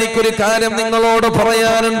സ്വഹാബത്തെ, എനിക്കൊരു കാര്യം നിങ്ങളോട്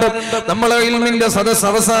പറയാനുണ്ട്. നമ്മളെ ഇൽമിന്റെ സദസ്സ്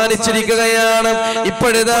അവസാനിച്ചിരിക്കുകയാണ്.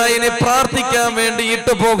 ഇപ്പോഴിതാ ഇനി പ്രാർത്ഥിക്കാൻ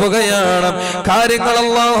വേണ്ടിയിട്ട് പോവുകയാണ്. കാര്യങ്ങൾ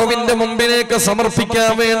അല്ലാഹുവിന്റെ മുമ്പിലേക്ക്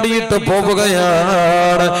സമർപ്പിക്കാൻ വേണ്ടിയിട്ട്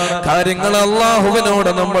പോവുകയാണ്. കാര്യങ്ങൾ അല്ലാഹുവിനോട്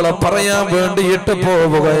നമ്മൾ പറയാൻ വേണ്ടിയിട്ട്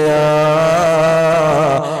പോവുകയാ.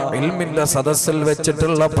 ഇൽമിന്റെ സദസ്സിൽ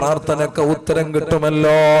വെച്ചിട്ടുള്ള പ്രാർത്ഥനക്ക് ഉത്തരം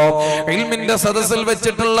കിട്ടുമല്ലോ. ഇൽമിന്റെ സദസ്സിൽ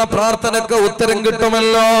വെച്ചിട്ടുള്ള പ്രാർത്ഥനക്ക് ഉത്തരം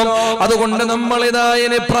കിട്ടുമല്ലോ. അതുകൊണ്ട് നമ്മൾ ഇതാ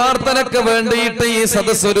ഇനി പ്രാർത്ഥനക്ക് വേണ്ടിയിട്ട് ഈ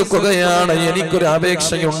സദസ്സ് ഒരുക്കുകയാണ്. എനിക്കൊരു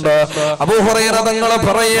അപേക്ഷയുണ്ട്. അബൂ ഹുറൈറ തങ്ങൾ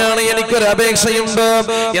പറയാണ്, എനിക്കൊരു അപേക്ഷയുണ്ട്.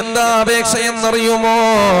 എന്താ അപേക്ഷയെന്നറിയുമോ?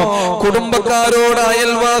 കുടുംബക്കാരോട്,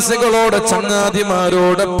 അയൽവാസികളോട്,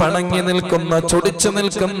 ചങ്ങാതിമാരോട് പിണങ്ങി നിൽക്കുന്ന, ചൊടിച്ചു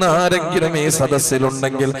നിൽക്കുന്ന ആരെങ്കിലും ഈ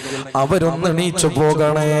സദസ്സിലുണ്ടെങ്കിൽ അവരൊന്ന് എണീച്ചു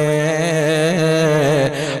പോകണേ.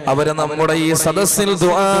 അവര് നമ്മുടെ ഈ സദസ്സിൽ,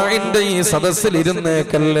 ദുആഇന്റെ ഈ സദസ്സിൽ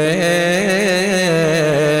ഇരുന്നേക്കല്ലേ.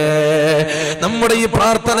 നമ്മുടെ ഈ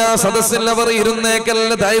പ്രാർത്ഥനാ സദസ്സിൽ അവർ ഇരുന്നേക്കല്ല.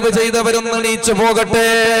 ദയവ് ചെയ്തവരൊന്ന് എണീച്ചു പോകട്ടെ.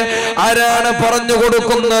 ആരാണ് പറഞ്ഞു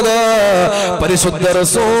കൊടുക്കുന്നത്? പരിശുദ്ധ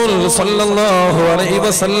റസൂൽ സല്ലല്ലാഹു അലൈഹി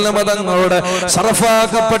വസല്ലം തങ്ങളുടെ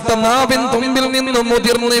ശറഫാക്കപ്പെട്ട നാവിൻ തുമ്പിൽ നിന്നും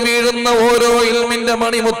മുതിർന്നു വീഴുന്ന ഓരോ ഇൽമിന്റെ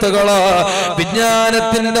മണിമുത്തുകള്,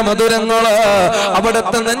 വിജ്ഞാനത്തിന്റെ മധുരങ്ങള്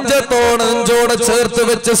അവിടുത്തെ നെഞ്ചോട് ചേർത്ത്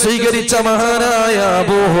വെച്ച് സ്വീകരിച്ച മഹാനായ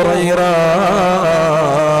അബൂ ഹുറൈറ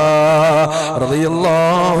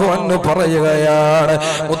റളിയല്ലാഹു അൻഹു പറയുകയാണ്,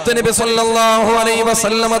 മുത്തനബി സല്ലല്ലാഹു അലൈഹി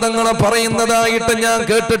വസല്ലം തങ്ങൾ പറയുന്നതായിട്ട് ഞാൻ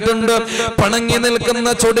കേട്ടിട്ടുണ്ട്. പണങ്ങി നിൽക്കുന്ന,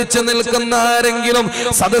 ചൊടിച്ചു നിൽക്കുന്ന ആരെങ്കിലും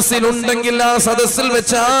സദസ്സിലുണ്ടെങ്കിൽ ആ സദസ്സിൽ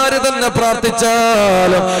വെച്ച് ആര് തന്നെ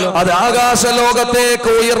പ്രാർത്ഥിച്ചാലും അത് ആകാശ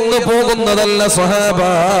ലോകത്തേക്ക് ഉയർന്നു പോകുന്നതല്ല സ്വഹാബ.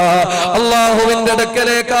 അല്ലാഹുവിന്റെ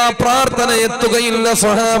അടുക്കലേക്ക് ആ പ്രാർത്ഥന എത്തുകയില്ല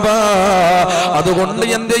സ്വഹാബ. അതുകൊണ്ട്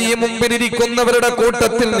എന്റെ ഈ മുമ്പിലിരിക്കുന്നവരുടെ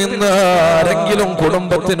കൂട്ടത്തിൽ നിന്ന് ആരെങ്കിലും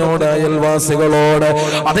കുടുംബത്തിനോട്, അയൽവാസികളോട്,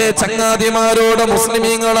 അതേ ചങ്ങാതിമാരോട്,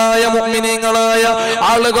 മുസ്ലിമീങ്ങളായ മുഅ്മിനീങ്ങളായ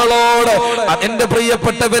ആളുകളോട്, എന്റെ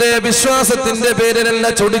പ്രിയപ്പെട്ടവരെ, വിശ്വാസത്തിന്റെ പേരിലല്ല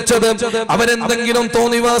ചൊടിച്ചത്, അവരെന്തെങ്കിലും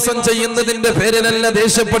തോന്നിവാസം ചെയ്യുന്നതിന്റെ പേരിലല്ല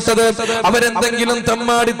ദേഷ്യപ്പെട്ടത്, അവരെന്തെങ്കിലും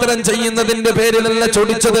തമ്മാടിത്തരം ചെയ്യുന്നതിന്റെ പേരിലല്ല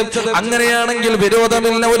ചൊടിച്ചത്. അങ്ങനെയാണെങ്കിൽ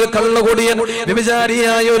വിരോധമില്ല. ഒരു കള്ളുകുടിയൻ,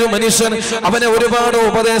 വ്യഭിചാരിയായ ഒരു മനുഷ്യൻ, അവനെ ഒരുപാട്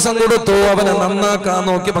ഉപദേശം കൊടുത്തു, അവനെ നന്നാക്കാൻ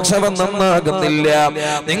നോക്കി, പക്ഷെ അവൻ നന്നാകുന്നില്ല.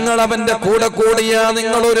 നിങ്ങൾ അവന്റെ കൂടെ കൂടിയ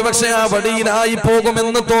നിങ്ങൾ ഒരു പക്ഷെ ആ വടിയിലായി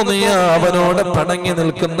പോകുമെന്ന് തോന്നിയ അവനോട് പണങ്ങി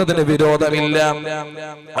നിൽക്കുന്നതിന് വിരോധമില്ല.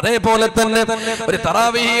 അതേപോലെ തന്നെ ഒരു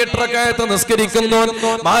തറാവീഹ് റക്അത്ത് നിസ്കരിക്കുന്നു,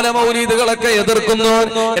 മാലമൗലീദുകളൊക്കെ എതിർക്കുന്നു.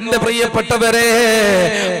 എന്റെ പ്രിയപ്പെട്ടവരെ,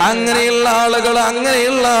 അങ്ങനെയുള്ള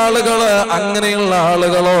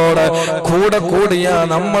ആളുകളോട് കൂടെ കൂടിയ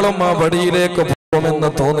നമ്മളും ആ വടിയിലേക്ക് െന്ന്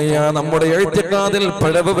തോന്നിയ, നമ്മുടെ എഴുത്തിക്കാതിൽ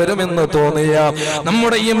പിഴവ് വരുമെന്ന് തോന്നിയ,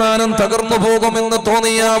 നമ്മുടെ ഈമാനം തകർന്നു പോകുമെന്ന്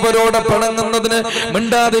തോന്നിയ അവരോട് പിണങ്ങുന്നതിന്,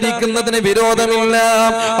 മിണ്ടാതിരിക്കുന്നതിന് വിരോധമില്ല.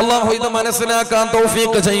 അള്ളാഹു ഇത് മനസ്സിലാക്കാൻ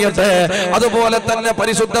തൗഫീഖ് ചെയ്യട്ടെ. അതുപോലെ തന്നെ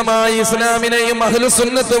പരിശുദ്ധമായ ഇസ്ലാമിനെയും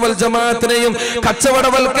അഹ്ലുസുന്നത്ത് വൽ ജമാഅത്തിനെയും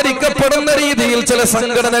കച്ചവടവൽക്കരിക്കപ്പെടുന്ന രീതിയിൽ ചില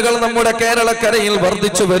സംഘടനകൾ നമ്മുടെ കേരളക്കരയിൽ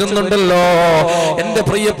വർദ്ധിച്ചു വരുന്നുണ്ടല്ലോ. എന്റെ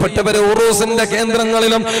പ്രിയപ്പെട്ടവരെ, ഉറൂസിന്റെ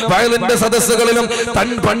കേന്ദ്രങ്ങളിലും വയലിന്റെ സദസ്സുകളിലും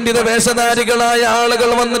പണ്ഡിത വേഷധാരികളായ ആളുകൾ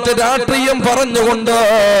വന്നിട്ട് രാഷ്ട്രീയം പറഞ്ഞുകൊണ്ട്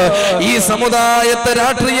ഈ സമുദായത്തെ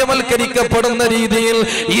രാഷ്ട്രീയവൽക്കരിക്കപ്പെടുന്ന രീതിയിൽ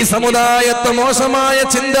ഈ സമുദായത്തെ മോശമായ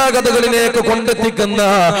ചിന്താഗതികളിലേക്ക് കൊണ്ടെത്തിക്കുന്ന,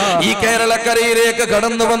 ഈ കേരളക്കരയിലേക്ക്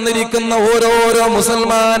കടന്നു വന്നിരിക്കുന്ന ഓരോരോ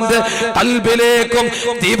മുസൽമാന്റെ ഖൽബിലേക്കും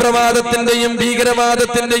തീവ്രവാദത്തിന്റെയും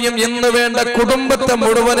ഭീകരവാദത്തിന്റെയും എന്ന് വേണ്ട കുടുംബത്തെ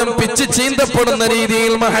മുഴുവനും പിച്ച് ചീന്തപ്പെടുന്ന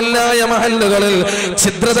രീതിയിൽ മഹല്ലുകളിൽ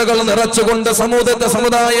ഛിദ്രതകൾ നിറച്ചുകൊണ്ട്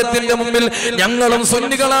സമുദായത്തിന്റെ മുമ്പിൽ ഞങ്ങളും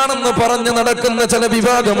സുന്നികളാണെന്ന് പറഞ്ഞു നടക്കുന്ന ചില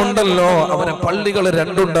വിഭാഗമുണ്ടല്ലോ. അവരെ പള്ളികൾ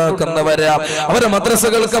രണ്ടുണ്ടാക്കുന്നവരാ, അവരെ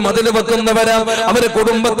മദ്രസകൾക്ക് മതിൽ വെക്കുന്നവരാ, അവരെ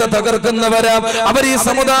കുടുംബത്തെ തകർക്കുന്നവരാ, അവർ ഈ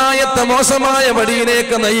സമുദായത്തെ മോശമായ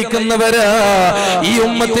വഴിയിലേക്ക് നയിക്കുന്നവരാ. ഈ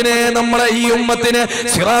ഉമ്മത്തിനെ, നമ്മളെ ഈ ഉമ്മത്തിനെ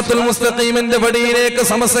സിറാത്തുൽ മുസ്തഖീമിന്റെ വഴിയിലേക്ക്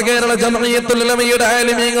സമസ്ത കേരള ജംഇയ്യത്തുൽ ഉലമയുടെ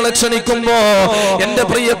ആലിമീങ്ങളെ ക്ഷണിക്കുമ്പോ, എന്റെ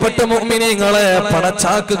പ്രിയപ്പെട്ട മുഅ്മിനീങ്ങളെ,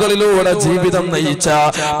 പണച്ചാക്കുകളിലൂടെ ജീവിതം നയിച്ച,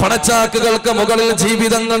 പണച്ചാക്കുകൾക്ക് മുകളിൽ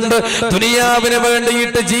ജീവിതം കണ്ട് ദുനിയാവിന്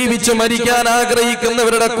വേണ്ടിയിട്ട് ജീവിച്ചു മരിക്കാൻ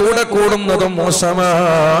ആഗ്രഹിക്കുന്നവരുടെ കൂടെ കൂടുന്നതും മോശമാ.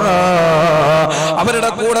 അവരുടെ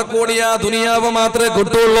കൂടെ കൂടിയ ദുനിയാവ് മാത്രമേ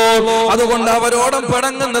കിട്ടുള്ളൂ. അതുകൊണ്ട് അവരോടും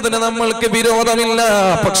പിണങ്ങുന്നതിന് നമ്മൾക്ക് വിരോധമില്ല.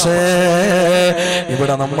 പക്ഷേ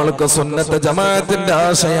ഇവിടെ നമ്മൾക്ക് സുന്നത്ത് ജമാഅത്തിന്റെ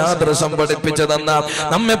ആശയാദർശം പഠിപ്പിച്ചു തന്ന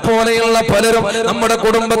നമ്മെ പോലെയുള്ള പലരും, നമ്മുടെ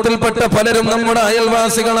കുടുംബത്തിൽപ്പെട്ട പലരും, നമ്മുടെ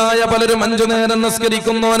അയൽവാസികളായ പലരും 5 നേരം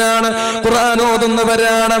നിസ്കരിക്കുന്നവരാണ്, ഖുർആൻ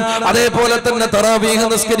ഓതുന്നവരാണ്, അതേപോലെ തന്നെ തറാവീഹ്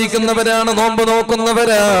നിസ്കരിക്കുന്നവരാണ്, നോമ്പ്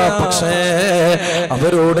നോക്കുന്നവരാ. പക്ഷേ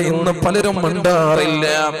അവരോട് ഇന്ന് പലരും മിണ്ടാറില്ല.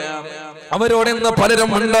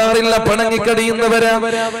 പിണങ്ങിക്കടിയുന്നവരാ.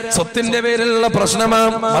 സ്വത്തിന്റെ പേരിലുള്ള പ്രശ്നമാ,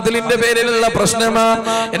 മതിലിന്റെ പേരിലുള്ള പ്രശ്നമാ.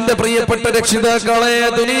 എന്റെ പ്രിയപ്പെട്ട രക്ഷിതാക്കളെ,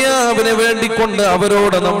 ദുനിയാവിന് വേണ്ടിക്കൊണ്ട്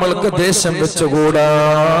അവരോട് നമ്മൾക്ക് ദേഷ്യം വെച്ചുകൂടാ.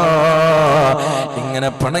 ഇങ്ങനെ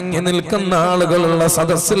പിണങ്ങി നിൽക്കുന്ന ആളുകളുള്ള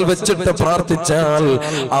സദസ്സിൽ വെച്ചിട്ട് പ്രാർത്ഥിച്ചാൽ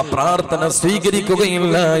ആ പ്രാർത്ഥന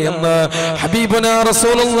സ്വീകരിക്കുകയില്ല എന്ന് ഹബീബുനാ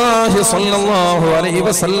റസൂലുള്ളാഹി സ്വല്ലല്ലാഹു അലൈഹി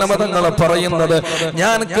വസല്ലം തങ്ങൾ പറയുന്നത്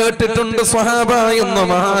ഞാൻ കേട്ടിട്ടുണ്ട് സ്വഹാബ എന്ന്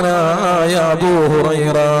മഹാനായ അബൂ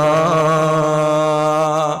ഹുറൈറ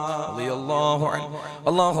റളിയല്ലാഹു അൻഹു.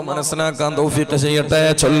 അല്ലാഹു മനസ്സിലാക്കാൻ തൗഫീഖ് ചെയ്യട്ടെ.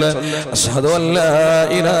 ചൊല്ല് അശ്ഹദു അല്ലാ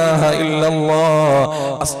ഇലാഹ ഇല്ലല്ലാഹ്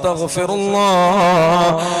അസ്തഗ്ഫിറുല്ലാഹ്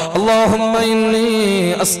അല്ലാഹുമ്മ ഇന്നി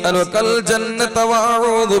അസ്അലുകൽ ജന്നത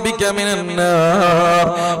വഅഊദു ബിക മിനൻ നാർ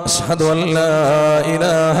അശ്ഹദു അല്ലാ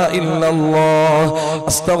ഇലാഹ ഇല്ലല്ലാഹ്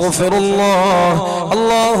അസ്തഗ്ഫിറുല്ലാഹ്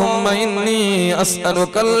അല്ലാഹുമ്മ ഇന്നി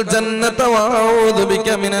അസ്അലുകൽ ജന്നത വഅഊദു ബിക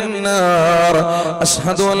മിനൻ നാർ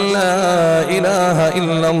അശ്ഹദു അല്ലാ ഇലാഹ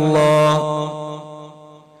ഇല്ലല്ലാഹ്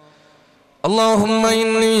اللهم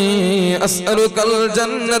إني أسألك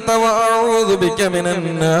الجنة وأعوذ بك من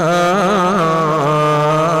النار.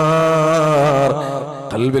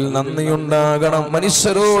 ഖൽബിൽ നന്ദിയുണ്ടാകണം,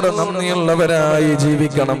 മനുഷ്യരോട് നന്ദിയുള്ളവരായി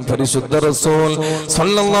ജീവിക്കണം. പരിശുദ്ധ റസൂൽ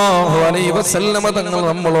സ്വല്ലല്ലാഹു അലൈഹി വസല്ലമ തങ്ങൾ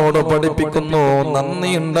നമ്മളോട് പഠിപ്പിക്കുന്നു,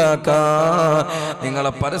 നന്ദി ഉണ്ടാക്കാൻ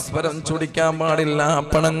നിങ്ങളെ പരസ്പരം ചുടിക്കാൻ പാടില്ല,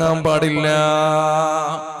 പിണങ്ങാൻ പാടില്ല.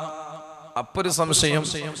 അപ്പൊരു സംശയം,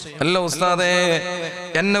 അല്ല ഉസ്താദേ,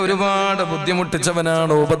 എന്നെ ഒരുപാട്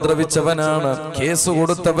ബുദ്ധിമുട്ടിച്ചവനാണ്, ഉപദ്രവിച്ചവനാണ്, കേസ്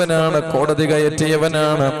കൊടുത്തവനാണ്, കോടതി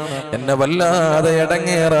കയറ്റിയവനാണ്, എന്നെ വല്ലാതെ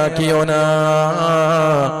ഇടങ്ങേറാക്കിയോനാ,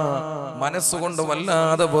 മനസ്സുകൊണ്ട്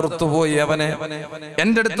വല്ലാതെ വെറുത്തുപോയി അവനെ.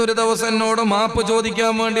 എന്റെ അടുത്തൊരു ദിവസം എന്നോട് മാപ്പ്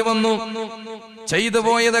ചോദിക്കാൻ വേണ്ടി വന്നു. ചെയ്തു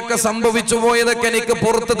പോയതൊക്കെ, സംഭവിച്ചു പോയതൊക്കെ എനിക്ക്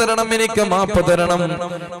പുറത്തു തരണം, എനിക്ക് മാപ്പ് തരണം.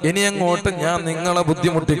 ഇനി അങ്ങോട്ട് ഞാൻ നിങ്ങളെ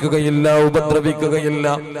ബുദ്ധിമുട്ടിക്കുകയില്ല, ഉപദ്രവിക്കുകയില്ല.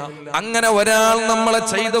 അങ്ങനെ ഒരാൾ നമ്മളെ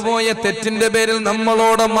ചെയ്തു പോയ തെറ്റിന്റെ പേരിൽ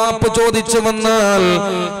നമ്മളോട് മാപ്പ് ചോദിച്ചു വന്നാൽ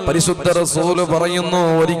പരിശുദ്ധ റസൂല് പറയുന്നു,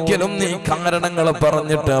 ഒരിക്കലും നീ കാരണങ്ങൾ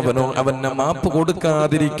പറഞ്ഞിട്ട് അവന് മാപ്പ്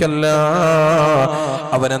കൊടുക്കാതിരിക്കല്ല,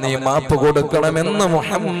 അവനെ നീ മാപ്പ് കൊടുക്കണമെന്ന്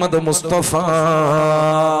മുഹമ്മദ് മുസ്തഫ.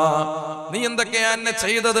 നീ എന്തൊക്കെയാ എന്നെ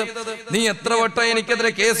ചെയ്തത്? നീ എത്ര വട്ടം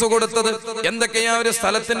എനിക്കെതിരെ കേസ് കൊടുത്തത്? എന്തൊക്കെയാ ഒരു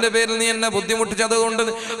സ്ഥലത്തിന്റെ പേരിൽ നീ എന്നെ ബുദ്ധിമുട്ടിച്ചത്?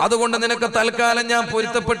 അതുകൊണ്ട് നിനക്ക് തൽക്കാലം ഞാൻ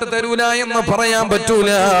പൊരുത്തപ്പെട്ട് തരൂല എന്ന് പറയാൻ പറ്റൂല.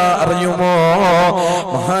 അറിയുമോ,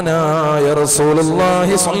 മഹാനായ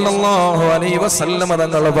റസൂലുള്ളാഹി സ്വല്ലല്ലാഹു അലൈഹി വസല്ലം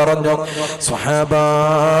തങ്ങൾ പറഞ്ഞു, സ്വഹാബാ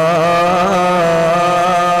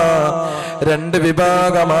രണ്ട്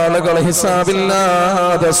വിഭാഗം ആളുകൾ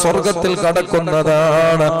ഹിസാബില്ലാതെ സ്വർഗത്തിൽ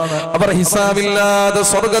കടക്കുന്നതാണ്. അവർ ഹിസാബില്ലാതെ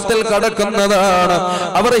സ്വർഗത്തിൽ കടക്കുന്നതാണ്.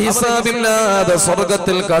 അവർ ഹിസാബില്ലാതെ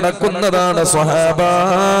സ്വർഗത്തിൽ കടക്കുന്നതാണ് സ്വഹാബ.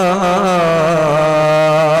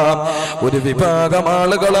 ഒരു വിഭാഗം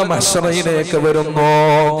ആളുകൾ മഹ്ശറയിലേക്ക് വരുന്നു.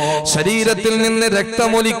 ശരീരത്തിൽ നിന്ന്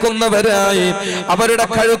രക്തമൊലിക്കുന്നവരായി അവരുടെ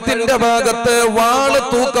കഴുത്തിന്റെ ഭാഗത്ത് വാള്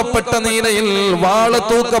തൂക്കപ്പെട്ട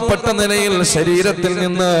നിലയിൽ ശരീരത്തിൽ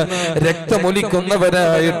നിന്ന്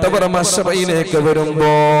രക്തമൊലിക്കുന്നവരായിട്ട് അവർ മഹ്ശറയിലേക്ക്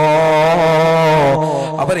വരുമ്പോ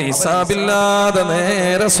അവർ ഹിസാബില്ലാതെ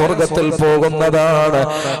നേരെ സ്വർഗത്തിൽ പോകുന്നതാണ്.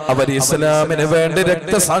 അവർ ഇസ്ലാമിന് വേണ്ടി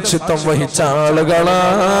രക്തസാക്ഷിത്വം വഹിച്ച ആളുകളാണ്.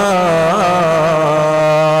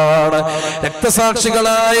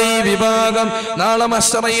 രക്തസാക്ഷികളായ ഈ വിഭാഗം നാളെ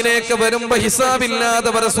മഹ്ശറയിലേക്ക് വരുമ്പോ ഹിസാബില്ലാതെ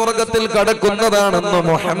അവർ സ്വർഗത്തിൽ കടക്കുന്നതാണെന്ന്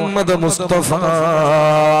മുഹമ്മദ് മുസ്തഫ.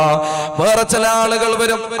 വേറെ ചില ആളുകൾ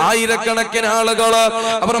വരും, ആയിരക്കണക്കിന് ആളുകൾ.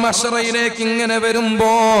 അവർ മഹ്ശറയിലേക്ക് ഇങ്ങനെ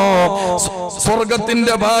വരുമ്പോ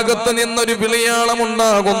സ്വർഗത്തിന്റെ ഭാഗത്ത് നിന്നൊരു വിളിയാളം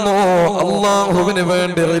ഉണ്ടാകുന്നു. അള്ളാഹുവിന്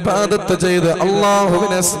വേണ്ടി ഇബാദത്ത് ചെയ്ത്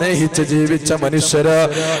അള്ളാഹുവിനെ സ്നേഹിച്ച് ജീവിച്ച മനുഷ്യര്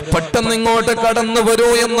പെട്ടെന്ന് ഇങ്ങോട്ട് കടന്നു വരൂ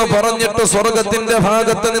എന്ന് പറഞ്ഞിട്ട് സ്വർഗത്തിന്റെ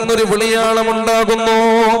ഭാഗത്ത് നിന്നൊരു വിളിയാളം ഉണ്ടാകുന്നു.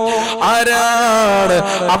 ആരാണ്?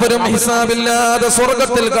 അവരും ഹിസാബില്ലാതെ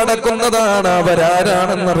സ്വർഗത്തിൽ കടക്കുന്നതാണ്.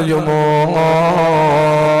 അവരാരാണെന്നറിയുമോ?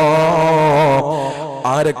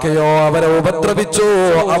 ആരൊക്കെയോ അവരെ ഉപദ്രവിച്ചു,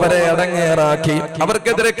 അവരെ അടങ്ങേറാക്കി,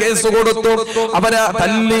 അവർക്കെതിരെ കേസ് കൊടുത്തു, അവരെ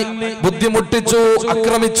തല്ലി ബുദ്ധിമുട്ടിച്ചു,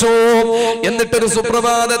 ആക്രമിച്ചു. എന്നിട്ടൊരു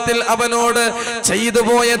സുപ്രഭാതത്തിൽ അവനോട് ചെയ്തു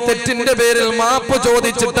പോയ തെറ്റിന്റെ പേരിൽ മാപ്പ്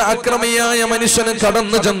ചോദിച്ചിട്ട് അക്രമിയായ മനുഷ്യന്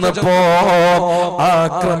കടന്നു ചെന്നപ്പോ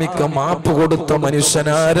ആക്രമിക്ക് മാപ്പ് കൊടുത്ത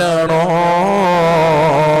മനുഷ്യനാരാണോ?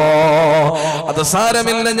 അത്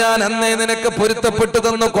സാരമില്ല, ഞാൻ അന്നേ നിനക്ക് പൊരുത്തപ്പെട്ടു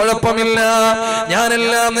തന്നു, കുഴപ്പമില്ല,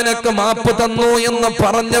 ഞാനെല്ലാം നിനക്ക് മാപ്പ് തന്നു എന്ന്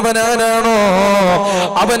പറഞ്ഞവനാരാണോ?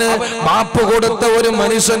 അവന് മാപ്പ് കൊടുത്ത ഒരു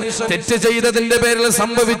മനുഷ്യൻ, തെറ്റ് ചെയ്തതിന്റെ പേരിൽ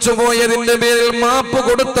സംഭവിച്ചു പോയതിന്റെ പേരിൽ മാപ്പ്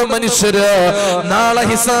കൊടുത്ത മനുഷ്യര് നാളെ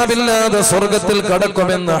ഹിസാബില്ലാതെ സ്വർഗത്തിൽ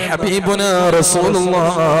കടക്കുമെന്ന് ഹബീബുനാ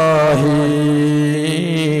റസൂലുള്ളാഹി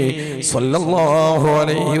സ്വല്ലല്ലാഹു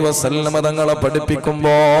അലൈഹി വസല്ലം തങ്ങളെ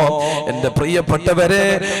പഠിപ്പിക്കുമ്പോ, എന്റെ പ്രിയപ്പെട്ടവരെ,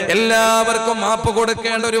 എല്ലാവർക്കും മാപ്പ്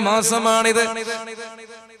കൊടുക്കേണ്ട ഒരു മാസമാണിത്.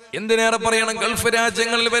 എന്തിനേറെ പറയണം, ഗൾഫ്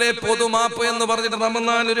രാജ്യങ്ങളിൽ വരെ പൊതുമാപ്പ് എന്ന് പറഞ്ഞിട്ട്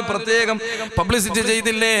റമദാൻ ഒരു പ്രത്യേകം പബ്ലിസിറ്റി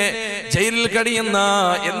ചെയ്തില്ലേ? ജയിലിൽ കഴിയുന്ന,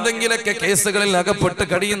 എന്തെങ്കിലൊക്കെ കേസുകളിൽ അകപ്പെട്ട്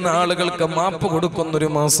കഴിയുന്ന ആളുകൾക്ക് മാപ്പ് കൊടുക്കുന്നൊരു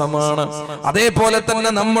മാസമാണ്. അതേപോലെ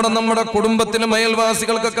തന്നെ നമ്മുടെ കുടുംബത്തിലും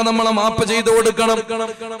അയൽവാസികൾക്കൊക്കെ നമ്മൾ മാപ്പ് ചെയ്തു കൊടുക്കണം.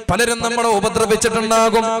 പലരും നമ്മളെ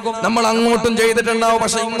ഉപദ്രവിച്ചിട്ടുണ്ടാകും, നമ്മൾ അങ്ങോട്ടും ചെയ്തിട്ടുണ്ടാവും,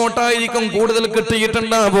 പക്ഷെ ഇങ്ങോട്ടായിരിക്കും കൂടുതൽ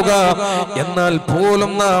കിട്ടിയിട്ടുണ്ടാവുക. എന്നാൽ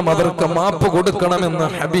പോലും നാം അവർക്ക് മാപ്പ് കൊടുക്കണമെന്ന്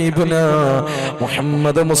ഹബീബുനാ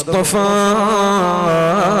മുഹമ്മദ് മുസ്തഫ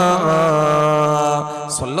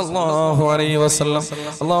സല്ലല്ലാഹു അലൈഹി വസല്ലം.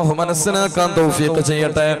 അല്ലാഹു മനസ്സിലാക്കാൻ തൗഫീഖ്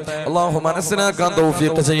ചെയ്യട്ടെ, അല്ലാഹു മനസ്സിലാക്കാൻ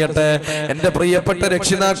തൗഫീഖ് ചെയ്യട്ടെ. എൻ്റെ പ്രിയപ്പെട്ട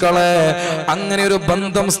രക്ഷിതാക്കളെ, അങ്ങനെ ഒരു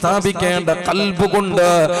ബന്ധം സ്ഥാപിക്കേണ്ട, ഖൽബ് കൊണ്ട്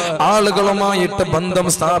ആളുകളുമായിട്ട് ബന്ധം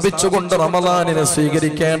സ്ഥാപിച്ചുകൊണ്ട് റമദാനിനെ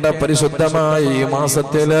സ്വീകരിക്കേണ്ട പരിശുദ്ധമായ ഈ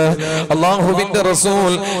മാസത്തില് അല്ലാഹുവിന്റെ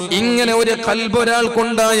റസൂൽ ഇങ്ങനെ ഒരു ഖൽബ്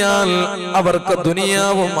ഒരാൾക്കുണ്ടായാൽ അവർക്ക്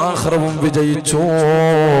ദുനിയാവും ആഖിറവും വിജയിച്ചു.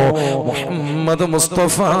 മുഹമ്മദ്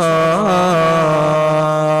മുസ്തഫ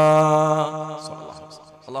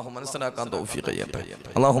അല്ലാഹു മനസ്സിലാക്കാൻ തൗഫീഖ് ചെയ്യട്ടെ,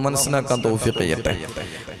 അല്ലാഹു മനസ്സിലാക്കാൻ തൗഫീഖ് ചെയ്യട്ടെ.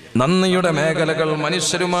 നന്ദിയുടെ മേഖലകൾ,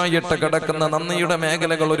 മനുഷ്യരുമായിട്ട് കിടക്കുന്ന നന്ദിയുടെ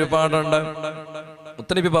മേഖലകൾ ഒരുപാടുണ്ട്.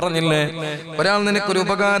 മുത്തനബി പറഞ്ഞില്ലേ, ഒരാൾ നിനക്കൊരു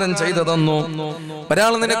ഉപകാരം ചെയ്തു തന്നു,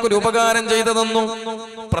 ഒരാൾ നിനക്കൊരു ഉപകാരം ചെയ്തു തന്നു,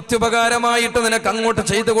 പ്രത്യുപകാരമായിട്ട് നിനക്ക് അങ്ങോട്ട്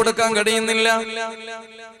ചെയ്തു കൊടുക്കാൻ കഴിയുന്നില്ല.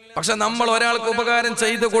 പക്ഷെ നമ്മൾ ഒരാൾക്ക് ഉപകാരം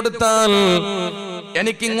ചെയ്തു കൊടുത്താൽ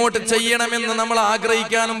എനിക്ക് ഇങ്ങോട്ട് ചെയ്യണമെന്ന് നമ്മൾ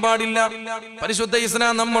ആഗ്രഹിക്കാനും പാടില്ല. പരിശുദ്ധ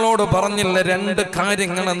ഇസ്ലാം നമ്മളോട് പറഞ്ഞില്ല, രണ്ട്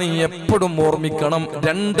കാര്യങ്ങളെ നീ എപ്പോഴും ഓർമ്മിക്കണം,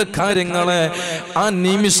 രണ്ട് കാര്യങ്ങളെ ആ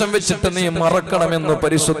നിമിഷം വെച്ചിട്ട് നീ മറക്കണമെന്ന്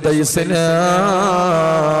പരിശുദ്ധ ഇസ്ലാം.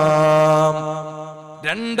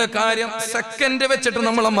 രണ്ട് കാര്യം സെക്കൻഡ് വെച്ചിട്ട്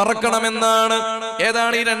നമ്മൾ മറക്കണമെന്നാണ്.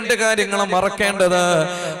 ഏതാണ് ഈ രണ്ട് കാര്യങ്ങൾ മറക്കേണ്ടത്?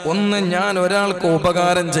 ഒന്ന്, ഞാൻ ഒരാൾക്ക്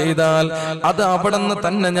ഉപകാരം ചെയ്താൽ അത് അവിടുന്ന്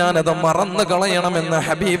തന്നെ ഞാനത് മറന്നു കളയണമെന്ന്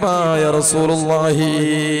ഹബീബായ റസൂലുള്ളാഹി.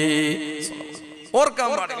 ഓർക്കാൻ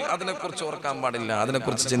പാടില്ല, അതിനെക്കുറിച്ച് ഓർക്കാൻ പാടില്ല,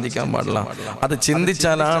 അതിനെക്കുറിച്ച് ചിന്തിക്കാൻ പാടില്ല. അത്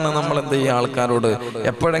ചിന്തിച്ചാലാണ് നമ്മൾ എന്ത് ചെയ്യുക, ആൾക്കാരോട്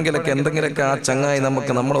എപ്പോഴെങ്കിലൊക്കെ എന്തെങ്കിലുമൊക്കെ ആ ചങ്ങായി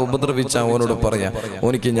നമ്മളെ ഉപദ്രവിച്ച അവനോട് പറയാം,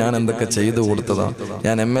 ഓനിക്ക് ഞാൻ എന്തൊക്കെ ചെയ്തു കൊടുത്തതാ,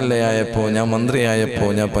 ഞാൻ MLA ആയപ്പോ, ഞാൻ മന്ത്രിയായപ്പോ,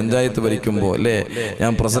 ഞാൻ പഞ്ചായത്ത് ഭരിക്കുമ്പോ, അല്ലേ,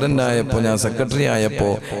 ഞാൻ പ്രസിഡന്റ് ആയപ്പോ, ഞാൻ സെക്രട്ടറി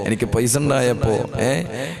ആയപ്പോ, എനിക്ക് പൈസ ഉണ്ടായപ്പോ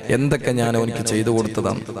എന്തൊക്കെ ഞാൻ അവനിക്ക് ചെയ്തു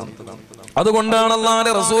കൊടുത്തതാണ്. അതുകൊണ്ടാണ്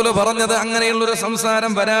അല്ലാഹുവിന്റെ റസൂല് പറഞ്ഞത്, അങ്ങനെയുള്ളൊരു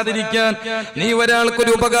സംസാരം വരാതിരിക്കാൻ നീ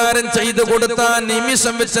ഒരാൾക്കൊരു ഉപകാരം ചെയ്തു കൊടുത്താൽ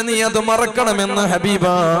നിമിഷം വെച്ച് നീ അത് മറക്കണമെന്ന്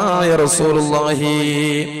ഹബീബായ റസൂലുള്ളാഹി.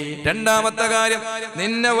 രണ്ടാമത്തെ കാര്യം,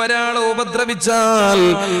 നിന്നെ ഒരാൾ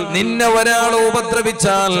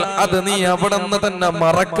ഉപദ്രവിച്ചാൽ അത് നീ അവിടുന്ന് തന്നെ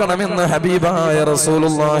മറക്കണമെന്ന് ഹബീബായ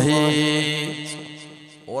റസൂലുള്ളാഹി.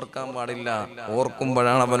 ഓർക്കാൻ പാടില്ല,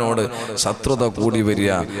 ഓർക്കുമ്പോഴാണ് അവനോട് ശത്രുത കൂടി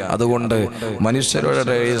വരിക. അതുകൊണ്ട്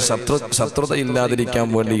മനുഷ്യരുടെ ശത്രുത ഇല്ലാതിരിക്കാൻ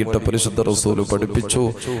വേണ്ടിയിട്ട് പരിശുദ്ധ റസൂല് പഠിപ്പിച്ചു,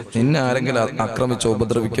 നിന്നെ ആരെങ്കിലും ആക്രമിച്ചോ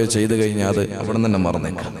ഉപദ്രവിക്കുകയോ ചെയ്തു കഴിഞ്ഞാൽ അത് അവിടെ തന്നെ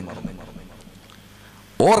മറന്നേക്കാം.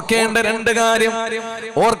 ഓർക്കേണ്ട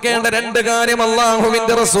രണ്ട് കാര്യം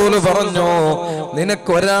അല്ലാഹുവിന്റെ റസൂല് പറഞ്ഞു.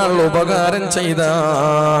 നിനക്കൊരാൾ ഉപകാരം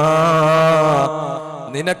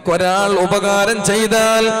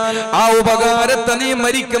ചെയ്താൽ ആ ഉപകാരത്തെ നീ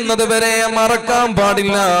മരിക്കുന്നത് വരെ മറക്കാൻ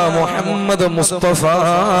പാടില്ല. മുഹമ്മദ് മുസ്തഫ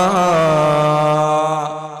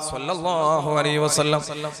സ്വല്ലല്ലാഹു അലൈഹി വസല്ലം.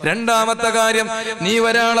 രണ്ടാമത്തെ കാര്യം, നീ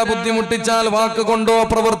ഒരാളെ ബുദ്ധിമുട്ടിച്ചാൽ, വാക്കുകൊണ്ടോ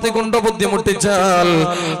പ്രവൃത്തി കൊണ്ടോ ബുദ്ധിമുട്ടിച്ചാൽ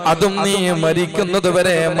അതും നീ മരിക്കുന്നത്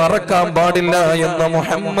വരെ മറക്കാൻ പാടില്ല എന്ന്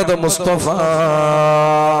മുഹമ്മദ് മുസ്തഫ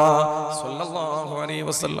സ്വല്ലല്ലാഹു അലൈഹി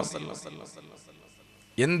വസല്ലം.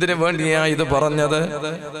 എന്തിനു വേണ്ടിയാ ഇത് പറഞ്ഞത്?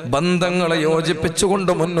 ബന്ധങ്ങളെ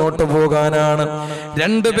യോജിപ്പിച്ചുകൊണ്ട് മുന്നോട്ട് പോകാനാണ്.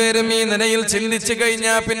 രണ്ടുപേരും ഈ നിലയിൽ ചിന്തിച്ചു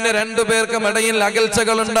കഴിഞ്ഞാൽ പിന്നെ രണ്ടുപേർക്കും ഇടയിൽ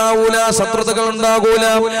അകൽച്ചകൾ ഉണ്ടാകൂല, ശത്രുതകൾ ഉണ്ടാകൂല,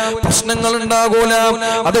 പ്രശ്നങ്ങൾ ഉണ്ടാകൂല.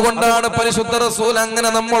 അതുകൊണ്ടാണ് പരിശുദ്ധ റസൂൽ അങ്ങനെ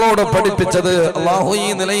നമ്മളോട് പഠിപ്പിച്ചത്. അല്ലാഹു ഈ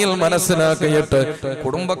നിലയിൽ മനസ്സിലാക്കിയിട്ട്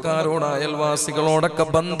കുടുംബക്കാരോട് അയൽവാസികളോടൊക്കെ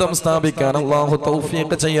ബന്ധം സ്ഥാപിക്കാൻ അല്ലാഹു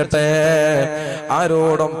തൗഫീഖ് ചെയ്യട്ടെ.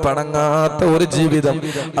 ആരോടും പിണങ്ങാത്ത ഒരു ജീവിതം,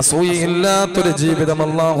 അസൂയയില്ലാത്തൊരു ജീവിതം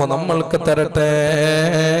അല്ലാഹു നമ്മൾക്ക് തരട്ടെ.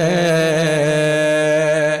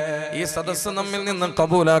 ഈ സദസ്സ് നമ്മിൽ നിന്ന്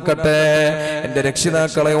കബൂലാക്കട്ടെ. എന്റെ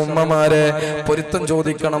രക്ഷിതാക്കളെ, ഉമ്മമാരെ, പൊരുത്തം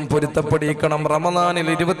ചോദിക്കണം, പൊരുത്തപ്പെടിക്കണം. റമദാനിൽ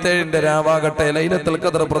 27ന്റെ രാവാകട്ടെ, ലൈലത്തുൽ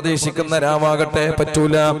ഖദ്ർ പ്രതീക്ഷിക്കുന്ന രാവാകട്ടെ,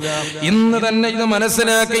 പറ്റൂല. ഇന്ന് തന്നെ ഇത്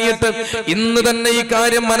മനസ്സിലാക്കിയിട്ട്, ഇന്ന് തന്നെ ഈ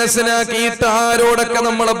കാര്യം മനസ്സിലാക്കിയിട്ട് ആരോടൊക്കെ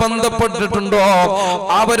നമ്മൾ ബന്ധപ്പെട്ടിട്ടുണ്ടോ,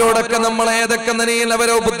 അവരോടൊക്കെ നമ്മൾ ഏതൊക്കെ നിലയിൽ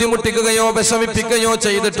അവരെ ബുദ്ധിമുട്ടിക്കുകയോ വിഷമിപ്പിക്കുകയോ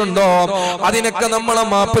ചെയ്തിട്ടുണ്ടോ, അതിനൊക്കെ നമ്മളെ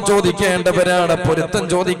മാപ്പ് ചോദിക്കേണ്ടവരാണ്, പൊരുത്തം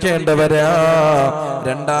ചോദിക്കേണ്ടവരാ.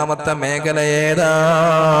 രണ്ടാമത്തെ മേഖല ഏതാ?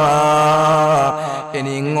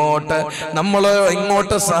 ഇനി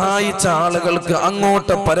ഇങ്ങോട്ട് സഹായിച്ച ആളുകൾക്ക്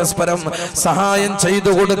അങ്ങോട്ട് പരസ്പരം സഹായം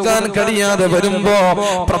ചെയ്തു കൊടുക്കാൻ കഴിയാതെ വരുമ്പോ,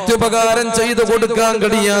 പ്രത്യുപകാരം ചെയ്തു കൊടുക്കാൻ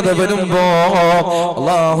കഴിയാതെ വരുമ്പോ,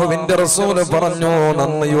 അല്ലാഹുവിന്റെ റസൂല് പറഞ്ഞു,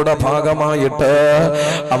 നന്ദിയുടെ ഭാഗമായിട്ട്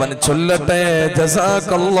അവൻ ചൊല്ലട്ടെ,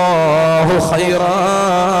 ജസാക്കല്ലാഹു ഖൈറാ.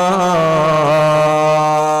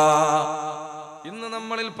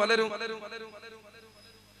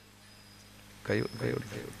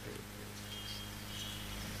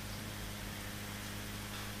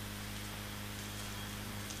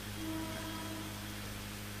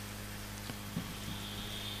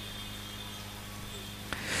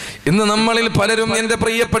 ഇന്ന് നമ്മളിൽ പലരും എന്റെ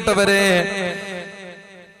പ്രിയപ്പെട്ടവരെ,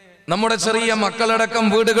 നമ്മുടെ ചെറിയ മക്കളടക്കം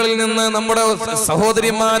വീടുകളിൽ നിന്ന്, നമ്മുടെ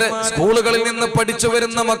സഹോദരിമാര് സ്കൂളുകളിൽ നിന്ന് പഠിച്ചു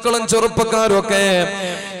വരുന്ന മക്കളും ചെറുപ്പക്കാരും ഒക്കെ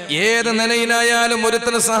ഏത് നിലയിലായാലും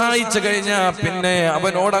ഒരുത്തനെ സഹായിച്ചു കഴിഞ്ഞാൽ പിന്നെ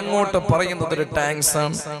അവനോട് അങ്ങോട്ട് പറയുന്നത് ഒരു താങ്ക്സ്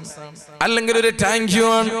ആണ്, അല്ലെങ്കിൽ ഒരു താങ്ക് യു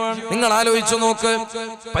ആണ്. നിങ്ങൾ ആലോചിച്ചു നോക്ക്,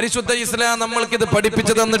 പരിശുദ്ധ ഇസ്ലാം നമ്മൾക്ക് ഇത്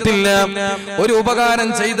പഠിപ്പിച്ചു തന്നിട്ടില്ല. ഒരു ഉപകാരം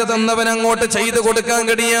ചെയ്തു തന്നവൻ അങ്ങോട്ട് ചെയ്തു കൊടുക്കാൻ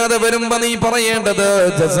കഴിയാതെ വരുമ്പോ നീ പറയേണ്ടത്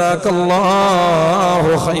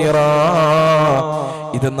ജസാക്കല്ലാഹു ഖൈറാ.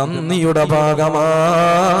 ഇത് നന്ദിയുടെ ഭാഗമാണ്.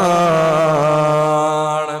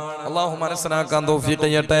 അല്ലാഹു മനസ്സിലാക്കാൻ തൗഫീഖ്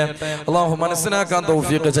ചെയ്യട്ടെ, അല്ലാഹു മനസ്സിലാക്കാൻ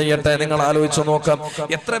തൗഫീഖ് ചെയ്യട്ടെ. നിങ്ങൾ ആലോചിച്ചു നോക്കാം,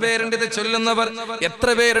 എത്ര പേരുണ്ട് ഇത്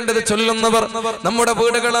ചൊല്ലുന്നവർ. നമ്മുടെ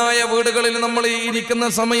വീടുകളിൽ നമ്മൾ ഇരിക്കുന്ന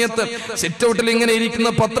സമയത്ത്, സിറ്റ് ഔട്ടിൽ ഇങ്ങനെ ഇരിക്കുന്ന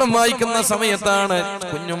പത്രം വായിക്കുന്ന സമയത്താണ്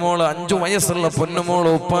കുഞ്ഞുമോള്, 5 വയസ്സുള്ള പൊന്നുമോള്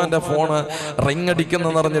ഉപ്പാന്റെ ഫോണ് റിങ് അടിക്കുന്നു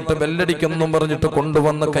പറഞ്ഞിട്ട്, ബെല്ലടിക്കുന്നു പറഞ്ഞിട്ട്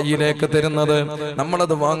കൊണ്ടുവന്ന് കയ്യിലേക്ക് തരുന്നത്.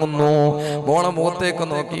 നമ്മളത് വാങ്ങുന്നു, മോളെ മുഖത്തേക്ക്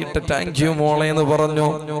നോക്കിയിട്ട് താങ്ക് യു മോളെ എന്ന് പറഞ്ഞു,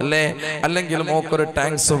 അല്ലേ, അല്ലെങ്കിൽ മോക്കൊരു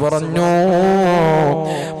താങ്ക്സ് പറഞ്ഞു.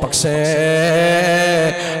 പക്ഷേ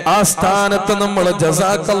ആ സ്ഥാനത്ത് നമ്മൾ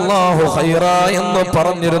ജസാക്കല്ലാഹു ഖൈറാ എന്ന്